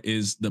next part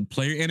is the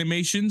player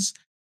animations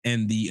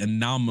and the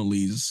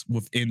anomalies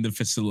within the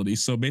facility.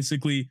 So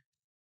basically,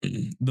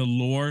 the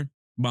lore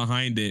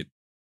behind it.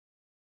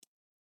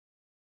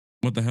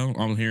 What the hell?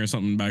 I'm hearing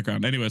something in the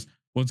background. Anyways,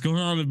 what's going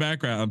on in the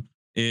background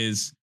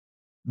is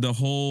the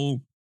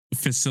whole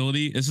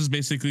facility. This is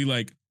basically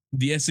like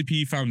the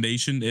SCP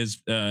Foundation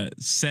is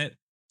set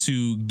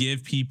to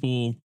give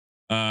people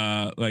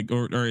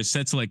or is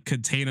set to like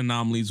contain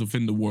anomalies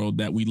within the world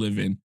that we live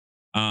in.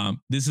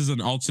 This is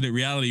an alternate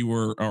reality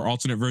or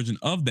alternate version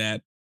of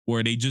that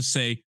where they just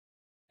say,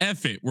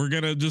 F it, we're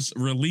gonna just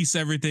release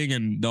everything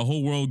and the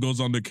whole world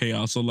goes under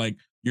chaos. So like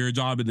your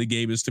job in the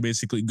game is to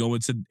basically go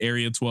into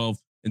Area 12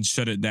 and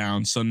shut it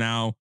down. So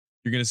now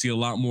you're gonna see a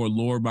lot more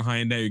lore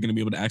behind that. You're gonna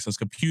be able to access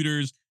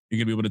computers. You're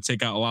gonna be able to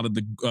take out a lot of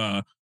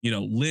the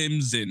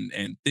limbs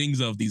and things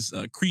of these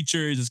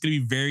creatures. It's gonna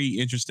be very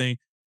interesting,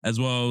 as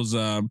well as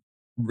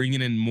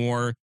bringing in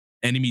more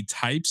enemy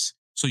types.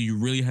 So you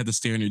really have to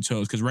stay on your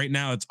toes, because right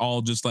now it's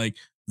all just like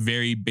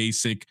very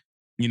basic,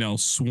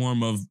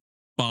 swarm of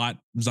bot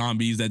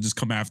zombies that just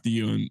come after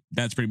you, and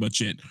that's pretty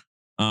much it.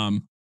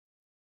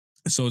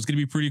 So it's gonna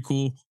be pretty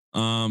cool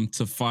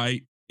to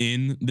fight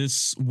in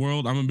this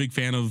world. I'm a big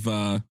fan of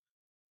the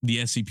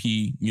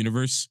SCP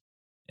universe,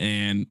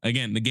 and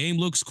again, the game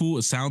looks cool.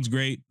 It sounds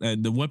great.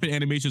 The weapon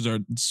animations are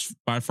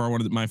by far one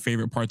of my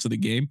favorite parts of the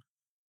game.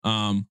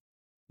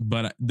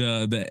 But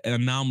the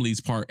anomalies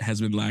part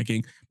has been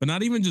lacking. But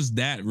not even just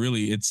that,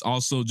 really. It's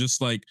also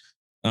just like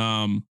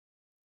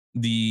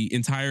the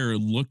entire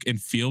look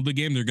and feel of the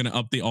game. They're going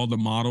to update all the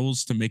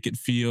models to make it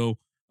feel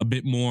a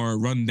bit more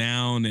run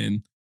down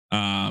and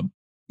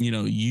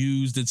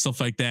used and stuff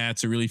like that,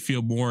 to really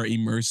feel more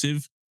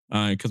immersive.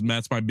 Because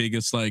that's my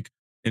biggest like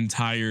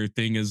entire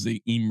thing is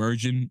the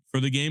immersion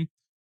for the game,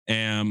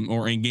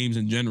 or in games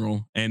in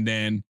general. And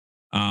then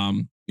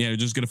they're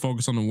just going to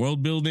focus on the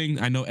world building.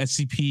 I know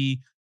SCP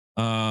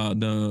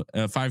the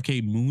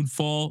 5K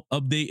Moonfall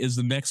update is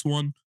the next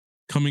one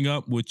coming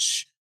up,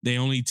 which they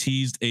only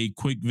teased a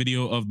quick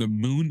video of the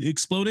moon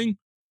exploding.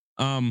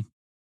 Don't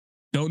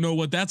know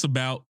what that's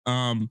about.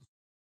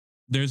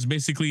 There's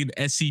basically an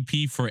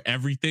SCP for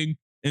everything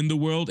in the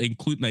world,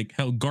 including like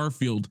hell,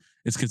 Garfield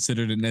is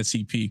considered an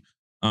SCP.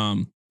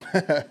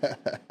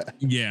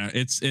 Yeah,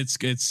 it's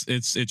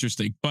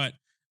interesting, but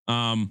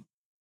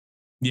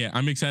yeah,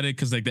 I'm excited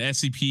because like the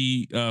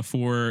SCP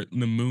for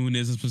the moon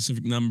is a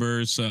specific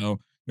number, so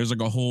there's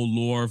like a whole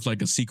lore of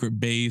like a secret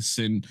base,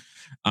 and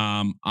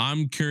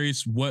I'm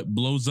curious what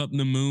blows up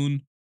the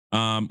moon.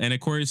 And of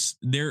course,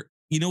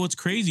 what's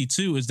crazy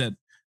too is that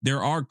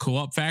there are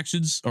co-op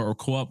factions or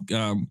co-op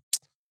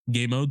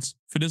game modes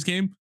for this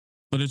game,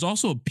 but there's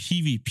also a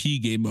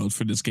PvP game mode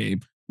for this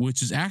game,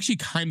 which is actually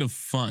kind of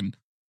fun.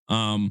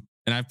 And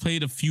I've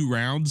played a few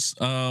rounds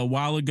a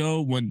while ago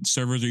when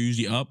servers are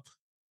usually up,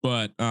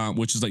 but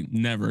which is like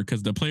never,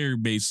 because the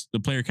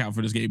player count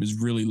for this game is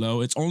really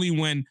low. It's only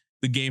when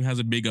the game has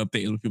a big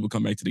update and people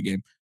come back to the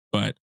game.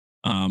 But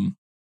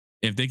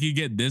if they could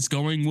get this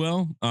going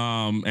well,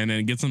 and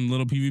then get some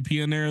little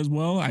PvP in there as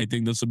well, I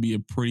think this would be a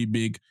pretty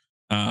big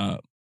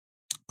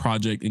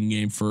project in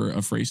game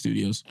for Frey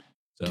Studios.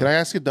 So Can I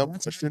ask a dumb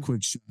that's question? a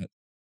quick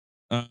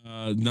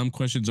shot. Dumb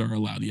questions are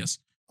allowed. Yes.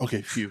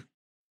 Okay, phew.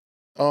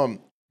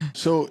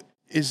 So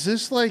is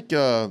this like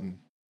the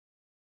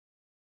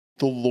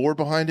lore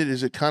behind it?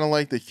 Is it kind of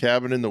like the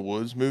Cabin in the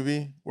Woods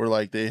movie, where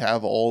like they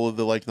have all of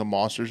the like the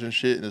monsters and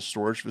shit in a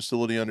storage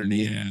facility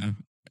underneath, Yeah.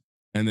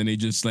 And then they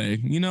just say,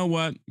 you know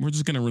what? We're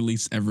just gonna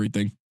release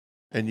everything.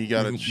 and you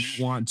gotta, We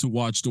want to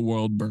watch the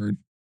world burn.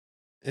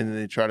 and then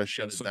they try to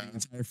shut it So the down.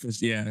 entire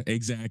yeah,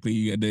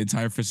 exactly. The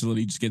entire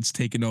facility just gets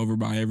taken over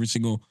by every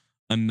single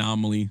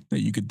anomaly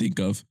that you could think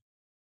of.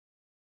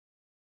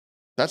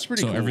 That's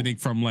pretty So cool. everything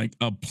from like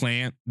a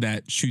plant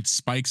that shoots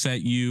spikes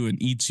at you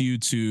and eats you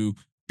to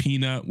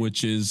Peanut,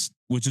 which is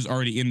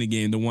already in the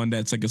game, the one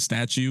that's like a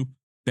statue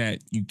that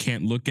you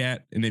can't look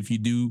at, and if you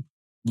do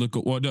look,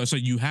 well, no, so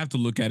you have to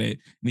look at it,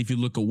 and if you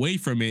look away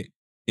from it,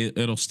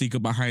 it'll sneak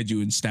up behind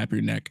you and stab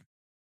your neck.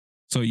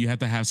 So you have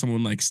to have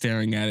someone like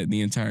staring at it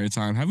the entire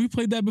time. Have we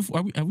played that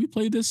before? Have we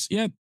played this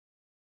yet?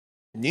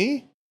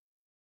 Me?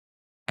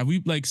 Have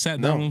we like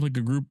sat No. down with like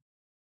a group?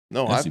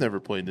 No, I've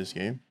never played this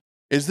game.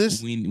 Is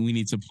this? We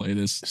need to play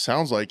this.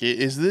 Sounds like it.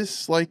 Is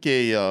this like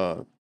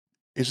a?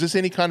 Is this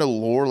any kind of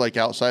lore like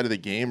outside of the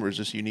game, or is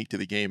this unique to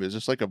the game? Is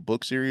this like a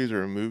book series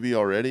or a movie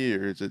already,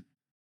 or is it?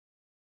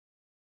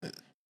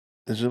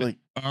 Is it like?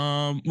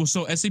 Well,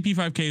 so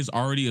SCP-5K is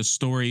already a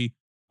story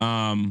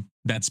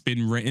that's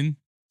been written.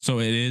 So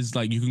it is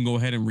like you can go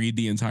ahead and read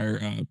the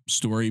entire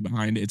story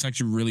behind it. It's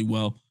actually really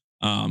well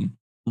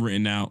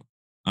written out.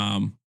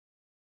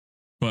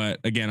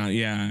 But again,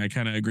 I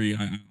kind of agree.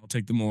 I'll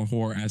take the more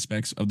horror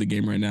aspects of the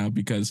game right now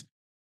because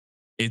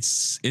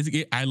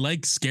I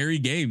like scary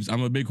games.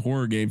 I'm a big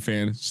horror game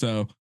fan.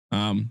 So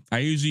I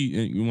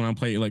usually when I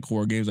play like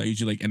horror games, I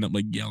usually like end up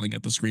like yelling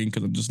at the screen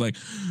because I'm just like,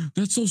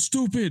 that's so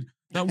stupid.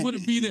 That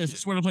wouldn't be this.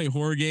 Just when I play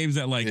horror games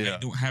that like I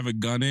don't have a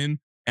gun in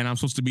and I'm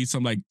supposed to be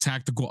some like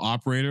tactical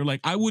operator.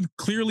 Like I would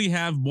clearly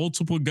have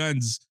multiple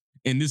guns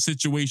in this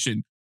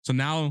situation. So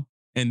now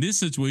in this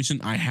situation,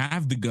 I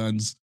have the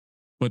guns,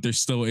 but there's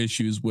still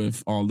issues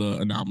with all the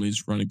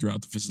anomalies running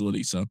throughout the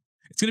facility. So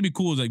it's gonna be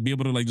cool to like be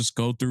able to like just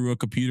go through a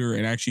computer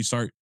and actually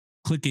start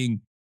clicking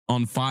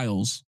on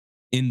files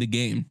in the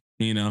game.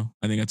 You know,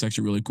 I think that's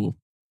actually really cool.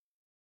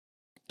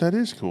 That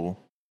is cool.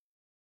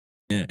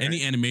 Yeah, and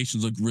the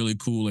animations look really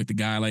cool. Like the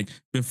guy, like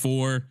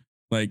before,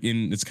 like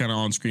in it's kind of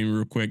on screen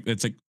real quick.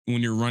 It's like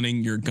when you're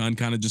running, your gun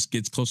kind of just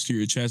gets close to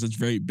your chest. It's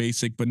very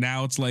basic, but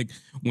now it's like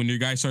when your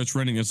guy starts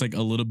running, it's like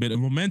a little bit of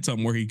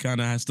momentum where he kind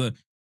of has to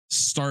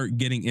start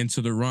getting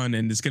into the run,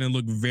 and it's gonna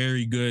look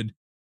very good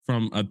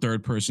from a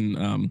third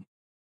person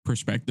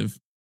perspective.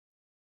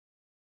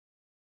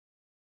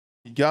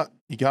 You got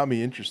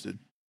me interested.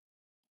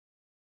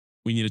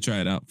 We need to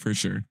try it out for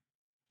sure.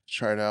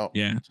 Try it out.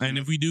 Yeah, and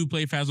if we do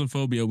play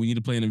Phasmophobia, we need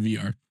to play it in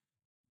VR.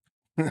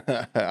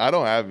 I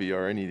don't have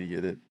VR. I need to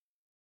get it.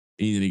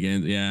 Easy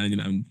again. Yeah, you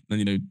know, I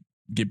need to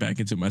get back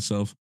into it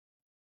myself.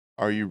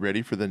 Are you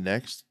ready for the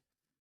next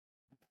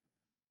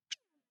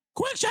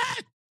question?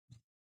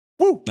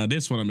 Woo! Now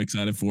this one I'm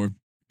excited for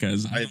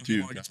because I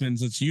do. It's been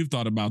since you've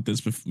thought about this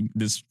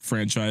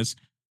franchise.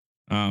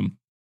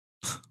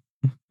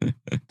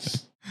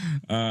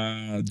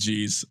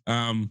 Geez.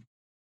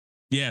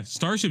 Yeah,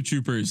 Starship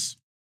Troopers.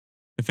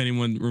 If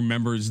anyone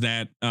remembers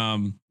that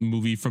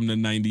movie from the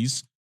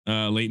 90s,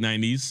 late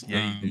 90s.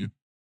 Yeah, you do.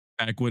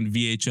 Back when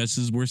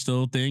VHSs were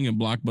still a thing and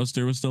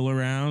Blockbuster was still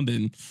around,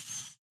 and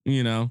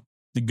you know,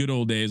 the good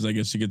old days, I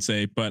guess you could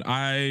say. But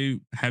I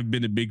have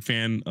been a big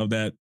fan of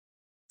that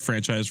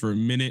franchise for a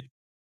minute.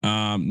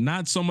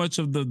 Not so much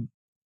of the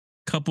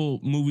couple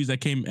movies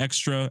that came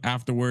extra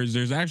afterwards.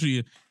 There's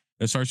actually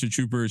a Starship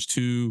Troopers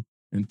 2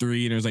 and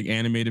 3, and there's like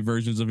animated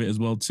versions of it as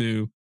well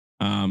too.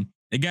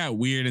 It got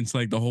weird into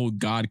like the whole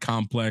god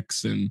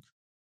complex and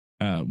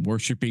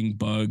worshiping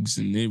bugs,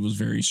 and it was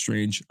very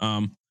strange.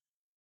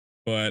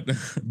 But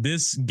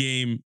this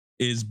game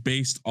is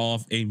based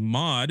off a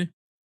mod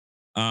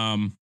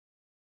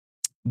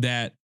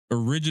that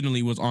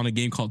originally was on a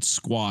game called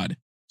Squad.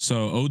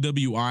 So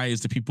OWI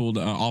is the people,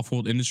 the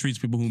Off-World Industries,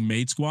 people who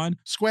made Squad,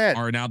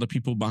 are now the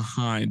people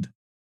behind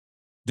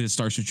the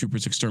Starship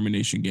Troopers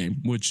Extermination game,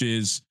 which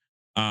is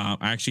I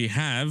actually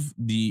have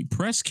the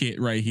press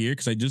kit right here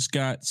because I just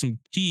got some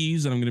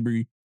keys and I'm going to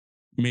be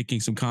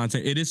making some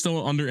content. It is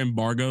still under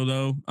embargo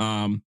though,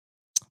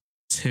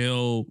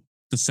 till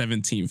the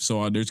 17th.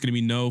 So there's going to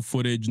be no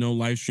footage, no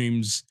live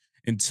streams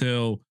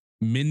until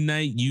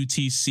midnight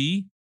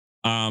UTC.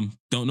 Don't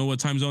know what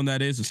time zone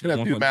that is. It's gonna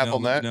have to do math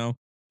on that. No.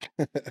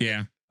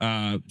 Yeah.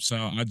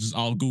 So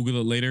I'll Google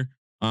it later.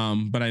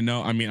 But I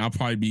know, I mean, I'll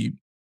probably be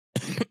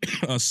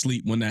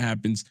asleep when that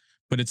happens.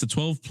 But it's a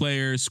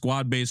 12-player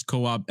squad-based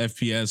co-op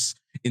FPS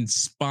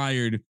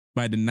inspired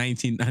by the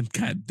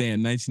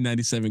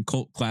 1997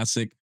 cult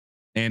classic,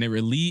 and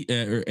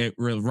it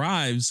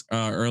arrives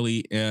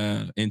early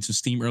into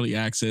Steam Early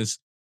Access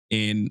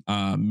in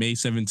May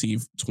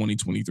 17th,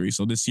 2023.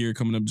 So this year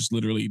coming up, just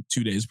literally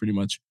 2 days, pretty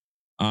much.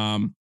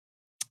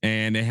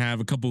 and they have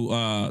a couple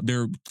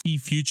their key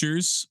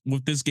features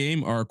with this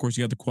game are, of course,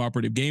 you got the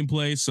cooperative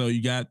gameplay. So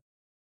you got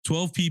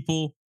 12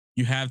 people.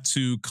 You have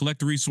to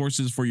collect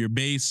resources for your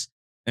base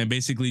and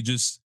basically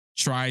just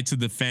try to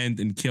defend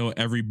and kill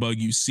every bug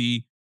you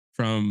see,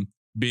 from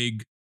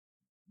big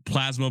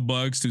plasma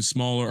bugs to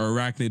smaller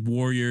arachnid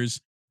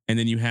warriors. And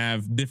then you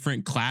have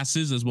different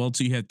classes as well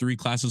too. You have three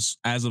classes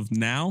as of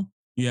now.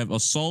 You have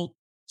assault,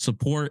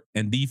 support,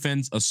 and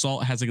defense.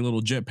 Assault has like a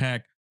little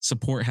jetpack.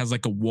 Support has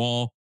like a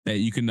wall that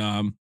you can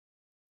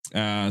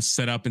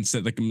set up and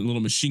set like a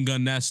little machine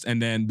gun nest.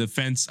 And then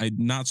defense, I'm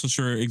not so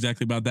sure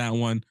exactly about that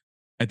one.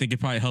 I think it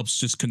probably helps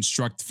just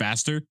construct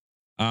faster.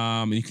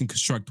 And you can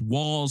construct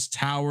walls,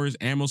 towers,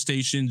 ammo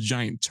stations,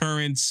 giant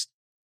turrets,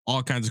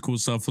 all kinds of cool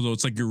stuff. So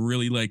it's like you're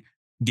really like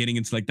getting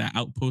into like that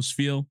outpost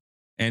feel.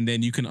 And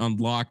then you can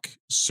unlock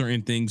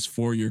certain things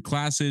for your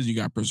classes. You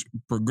got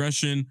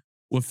progression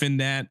within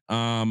that.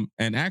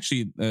 And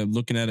actually,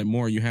 looking at it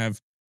more, you have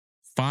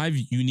 5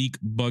 unique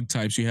bug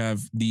types. You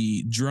have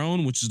the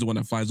drone, which is the one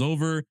that flies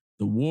over,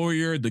 the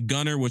warrior, the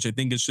gunner, which I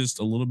think is just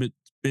a little bit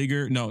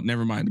bigger. No,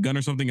 never mind. The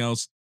gunner, something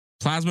else.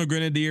 Plasma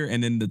grenadier,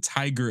 and then the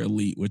tiger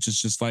elite, which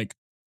is just like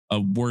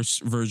a worse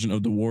version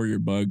of the warrior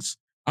bugs.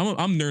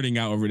 I'm nerding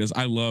out over this.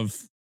 I love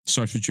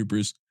Starship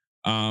Troopers.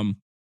 And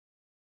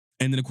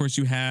then of course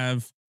you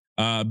have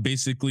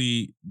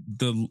basically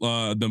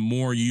the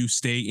more you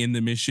stay in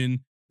the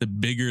mission, the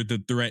bigger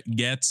the threat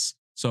gets.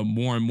 So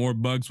more and more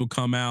bugs will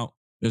come out.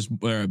 There's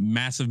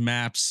massive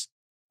maps,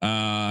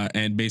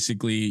 and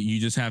basically you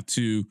just have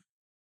to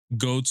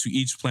go to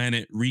each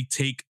planet,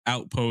 retake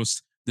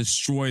outposts,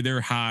 destroy their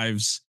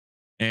hives,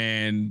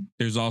 and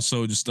there's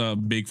also just a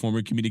big form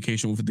of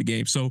communication with the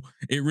game. So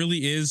it really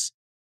is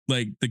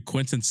like the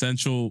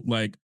quintessential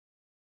like,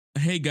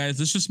 hey guys,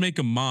 let's just make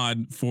a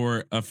mod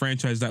for a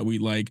franchise that we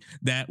like,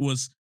 that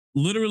was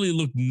literally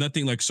looked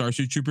nothing like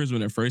Starship Troopers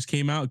when it first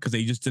came out, because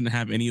they just didn't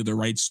have any of the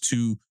rights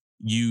to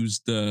use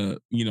the,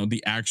 you know,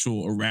 the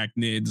actual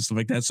arachnids and stuff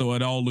like that. So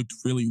it all looked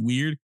really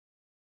weird.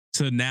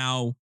 To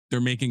now they're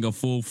making a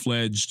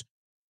full-fledged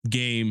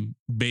game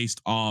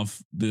based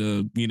off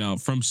the, you know,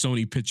 from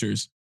Sony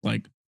Pictures.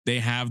 Like they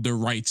have the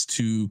rights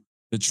to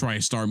the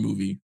TriStar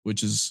movie,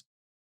 which is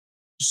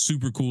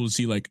super cool to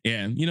see. Like,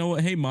 yeah, you know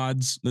what? Hey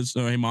mods,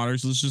 hey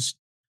modders, let's just,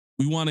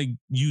 we want to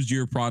use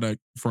your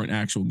product for an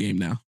actual game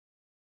now.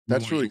 We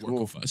That's want you really to work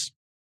cool. with us.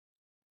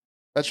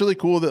 That's really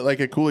cool, that like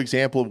a cool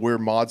example of where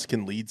mods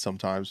can lead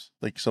sometimes.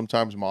 Like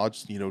sometimes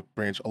mods, you know,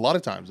 branch, a lot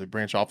of times they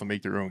branch off and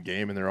make their own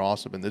game and they're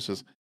awesome. And this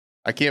is,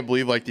 I can't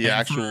believe like the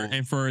actual,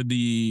 And for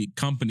the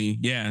company,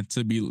 yeah,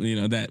 to be,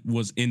 you know, that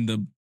was in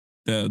the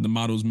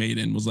models made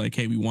in, was like,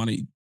 hey, we want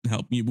to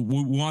help you.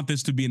 We want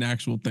this to be an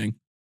actual thing.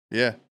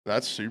 yeah,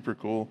 that's super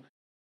cool.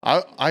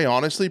 I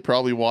honestly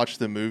probably watched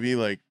the movie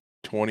like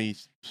 20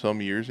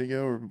 some years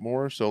ago or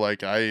more. So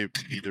like I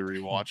need to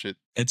rewatch it.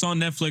 It's on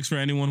Netflix for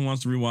anyone who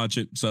wants to rewatch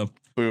it. So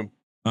Boom.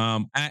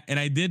 and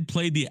I did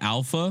play the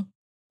alpha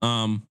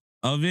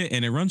of it,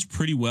 and it runs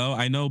pretty well.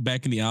 I know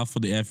back in the alpha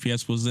the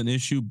FPS was an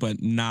issue,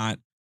 but not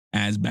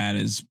as bad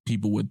as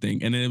people would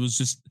think. And it was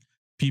just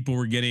people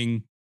were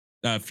getting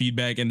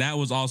feedback, and that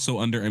was also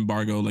under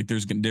embargo. Like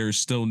there's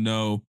still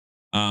no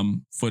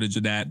footage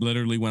of that.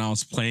 Literally when I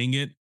was playing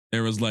it,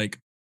 there was like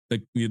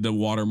the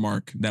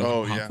watermark that would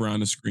Oh pop yeah. around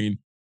the screen,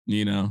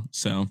 you know.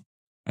 So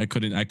I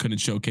couldn't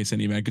showcase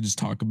any of it. I could just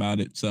talk about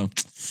it. So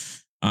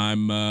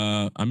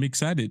I'm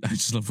excited. I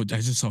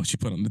just saw what you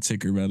put on the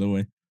ticker, by the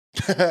way.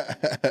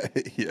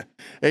 Yeah.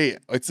 Hey,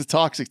 it's a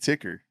toxic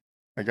ticker.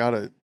 I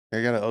gotta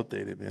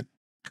update it, man.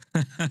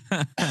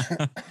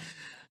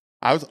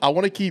 I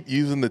want to keep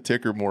using the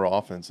ticker more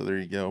often. So there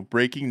you go.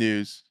 Breaking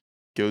news: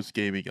 Ghost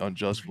Gaming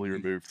unjustly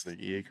removed from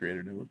the EA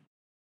Creator Network.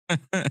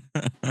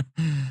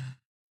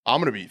 I'm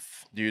gonna be,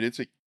 dude.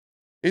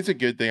 It's a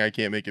good thing I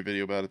can't make a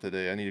video about it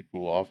today. I need to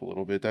cool off a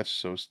little bit. That's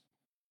so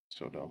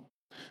dumb.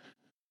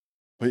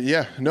 But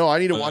yeah, no, I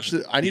need to watch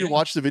the I need to Yeah.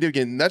 watch the video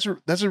again. That's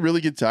a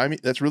really good timing.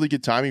 That's really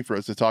good timing for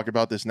us to talk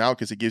about this now,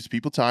 because it gives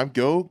people time.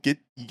 Go get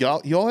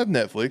y'all have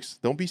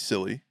Netflix. Don't be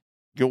silly.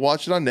 Go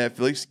watch it on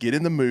Netflix. Get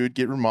in the mood.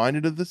 Get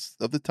reminded of this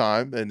of the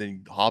time, and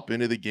then hop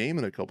into the game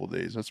in a couple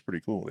days. That's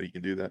pretty cool that you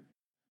can do that.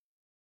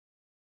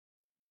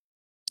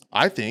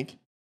 I think.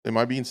 Am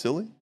I being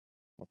silly?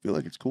 I feel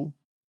like it's cool.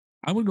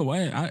 I would go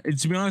away.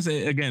 To be honest,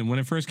 again, when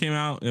it first came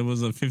out, it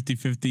was a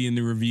 50-50 in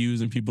the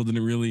reviews, and people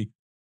didn't really,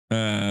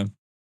 uh,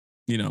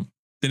 you know,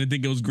 didn't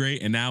think it was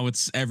great. And now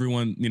it's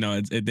everyone, you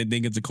know, they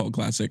think it's a cult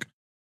classic.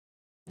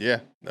 Yeah,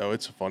 no,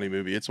 it's a funny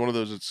movie. It's one of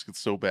those. It's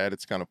so bad,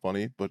 it's kind of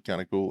funny, but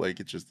kind of cool. Like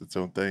it's just its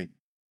own thing.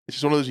 It's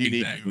just one of those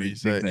unique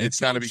movies that Exactly. it It's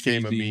kind so of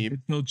became a cheesy. meme.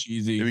 It's so It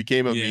cheesy.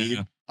 became a Yeah.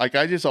 meme. Like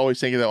I just always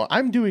think of that one.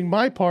 I'm doing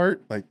my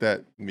part, like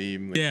that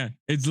meme. Like, Yeah.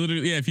 It's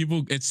literally, yeah,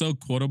 people, it's so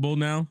quotable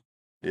now.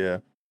 yeah,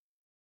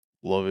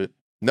 love it.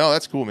 No,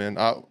 that's cool, man.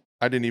 I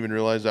didn't even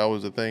realize that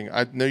was a thing.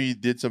 I know you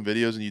did some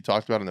videos and you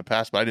talked about it in the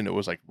past, but I didn't know it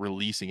was like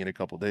releasing in a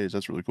couple days.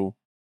 That's really cool.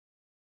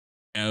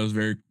 Yeah, it was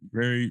very,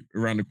 very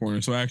around the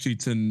corner. So actually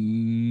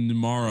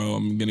tomorrow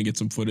I'm gonna get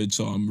some footage,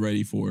 so I'm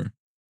ready for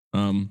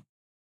um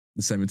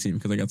the 17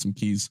 because I got some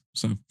keys.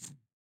 So,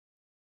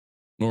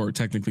 or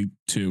technically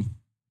 2.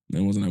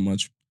 That wasn't that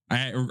much.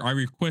 I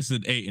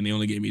requested 8 and they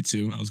only gave me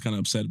 2. I was kind of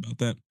upset about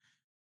that.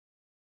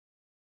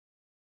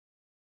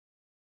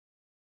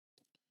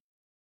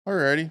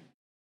 Alrighty.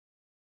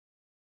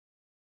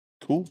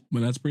 Cool.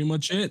 But that's pretty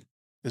much it.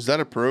 Is that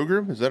a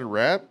program? Is that a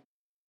wrap?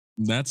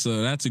 That's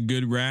a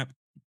good wrap.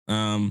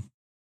 I'm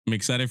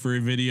excited for a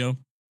video.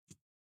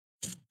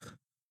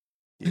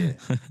 Yeah.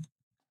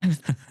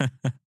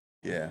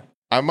 Yeah.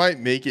 I might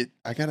make it.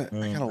 I got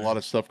a lot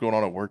of stuff going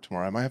on at work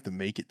tomorrow. I might have to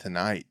make it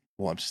tonight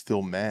while I'm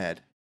still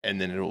mad, and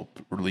then it'll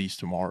release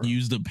tomorrow.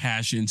 Use the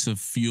passion to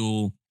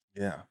fuel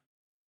the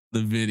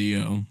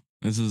video.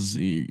 This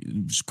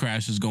is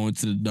Crash is going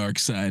to the dark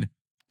side.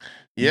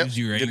 Yep. Use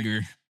your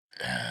anger.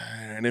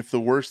 And if the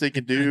worst they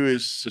can do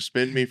is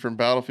suspend me from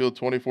Battlefield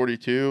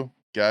 2042,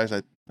 guys,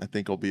 I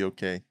think I'll be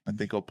okay. I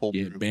think I'll pull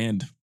through.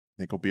 Banned. I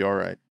think I'll be all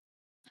right.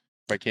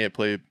 If I can't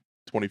play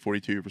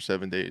 2042 for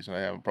 7 days, and I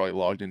haven't probably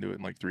logged into it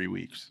in like 3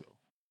 weeks. So.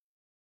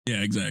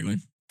 Yeah, exactly.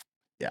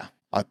 Yeah,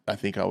 I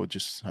think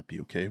I'd be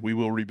okay. We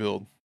will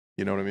rebuild.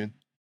 You know what I mean?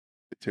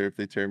 If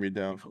they tear me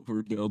down,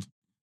 rebuild.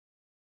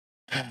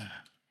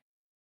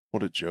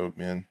 What a joke,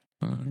 man.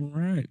 All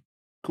right.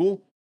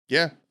 Cool.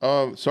 Yeah.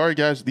 Sorry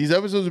guys. These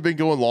episodes have been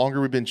going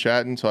longer. We've been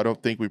chatting, so I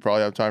don't think we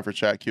probably have time for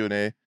chat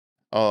Q&A.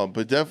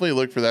 But definitely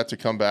look for that to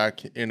come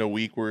back in a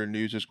week where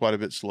news is quite a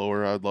bit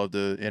slower. I'd love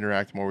to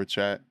interact more with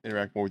chat,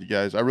 interact more with you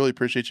guys. I really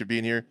appreciate you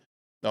being here.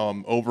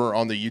 Over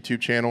on the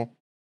YouTube channel.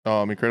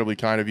 Incredibly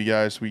kind of you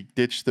guys. We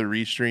ditched the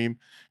restream.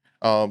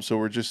 So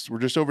we're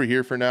just over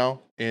here for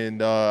now.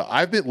 And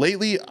I've been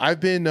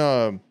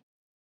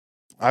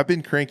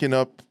cranking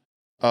up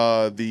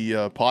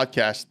the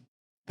podcast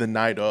the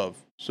night of.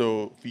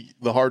 So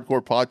the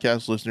hardcore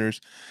podcast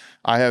listeners,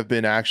 I have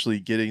been actually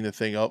getting the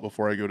thing up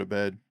before I go to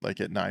bed, like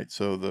at night.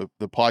 So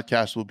the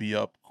podcast will be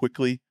up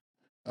quickly,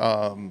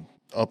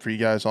 up for you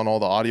guys on all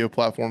the audio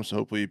platforms. So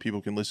hopefully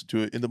people can listen to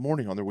it in the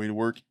morning on their way to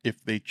work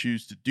if they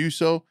choose to do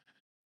so.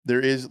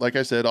 There is, like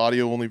I said,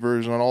 audio only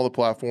version on all the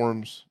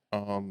platforms.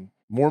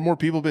 More and more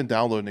people have been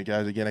downloading it,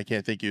 guys. Again, I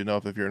can't thank you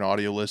enough if you're an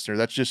audio listener.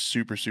 That's just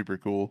super, super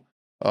cool.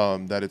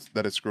 That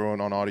it's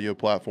growing on audio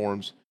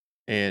platforms.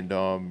 And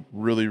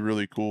really,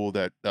 really cool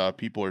that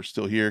people are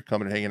still here,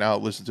 coming and hanging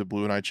out, listen to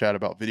Blue and I chat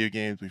about video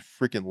games. We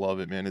freaking love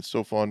it, man. It's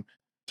so fun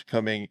to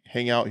come and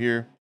hang out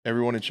here.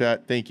 Everyone in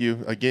chat, thank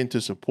you again to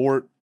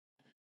support.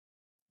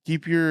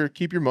 Keep your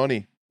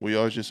money. We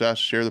always just ask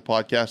to share the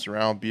podcast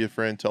around, be a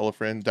friend, tell a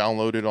friend,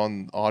 download it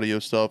on audio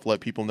stuff, let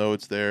people know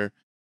it's there.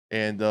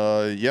 And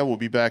yeah, we'll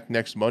be back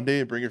next Monday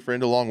and bring a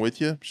friend along with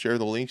you, share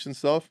the links and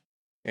stuff,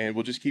 and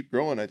we'll just keep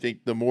growing. I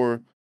think the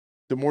more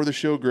the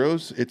show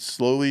grows, it's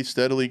slowly,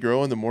 steadily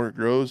growing. The more it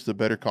grows, the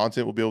better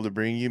content we'll be able to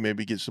bring you.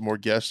 Maybe get some more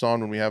guests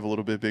on when we have a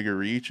little bit bigger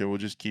reach, and we'll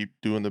just keep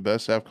doing the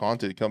best, have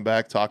content. Come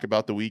back, talk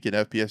about the week in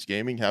FPS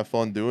gaming, have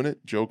fun doing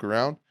it, joke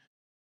around,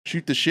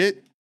 shoot the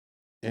shit,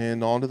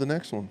 and on to the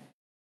next one.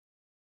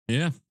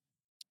 Yeah.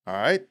 All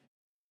right.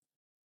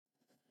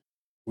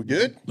 We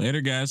good? Later,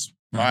 guys.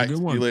 All right. See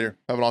you later.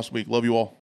 Have an awesome week. Love you all.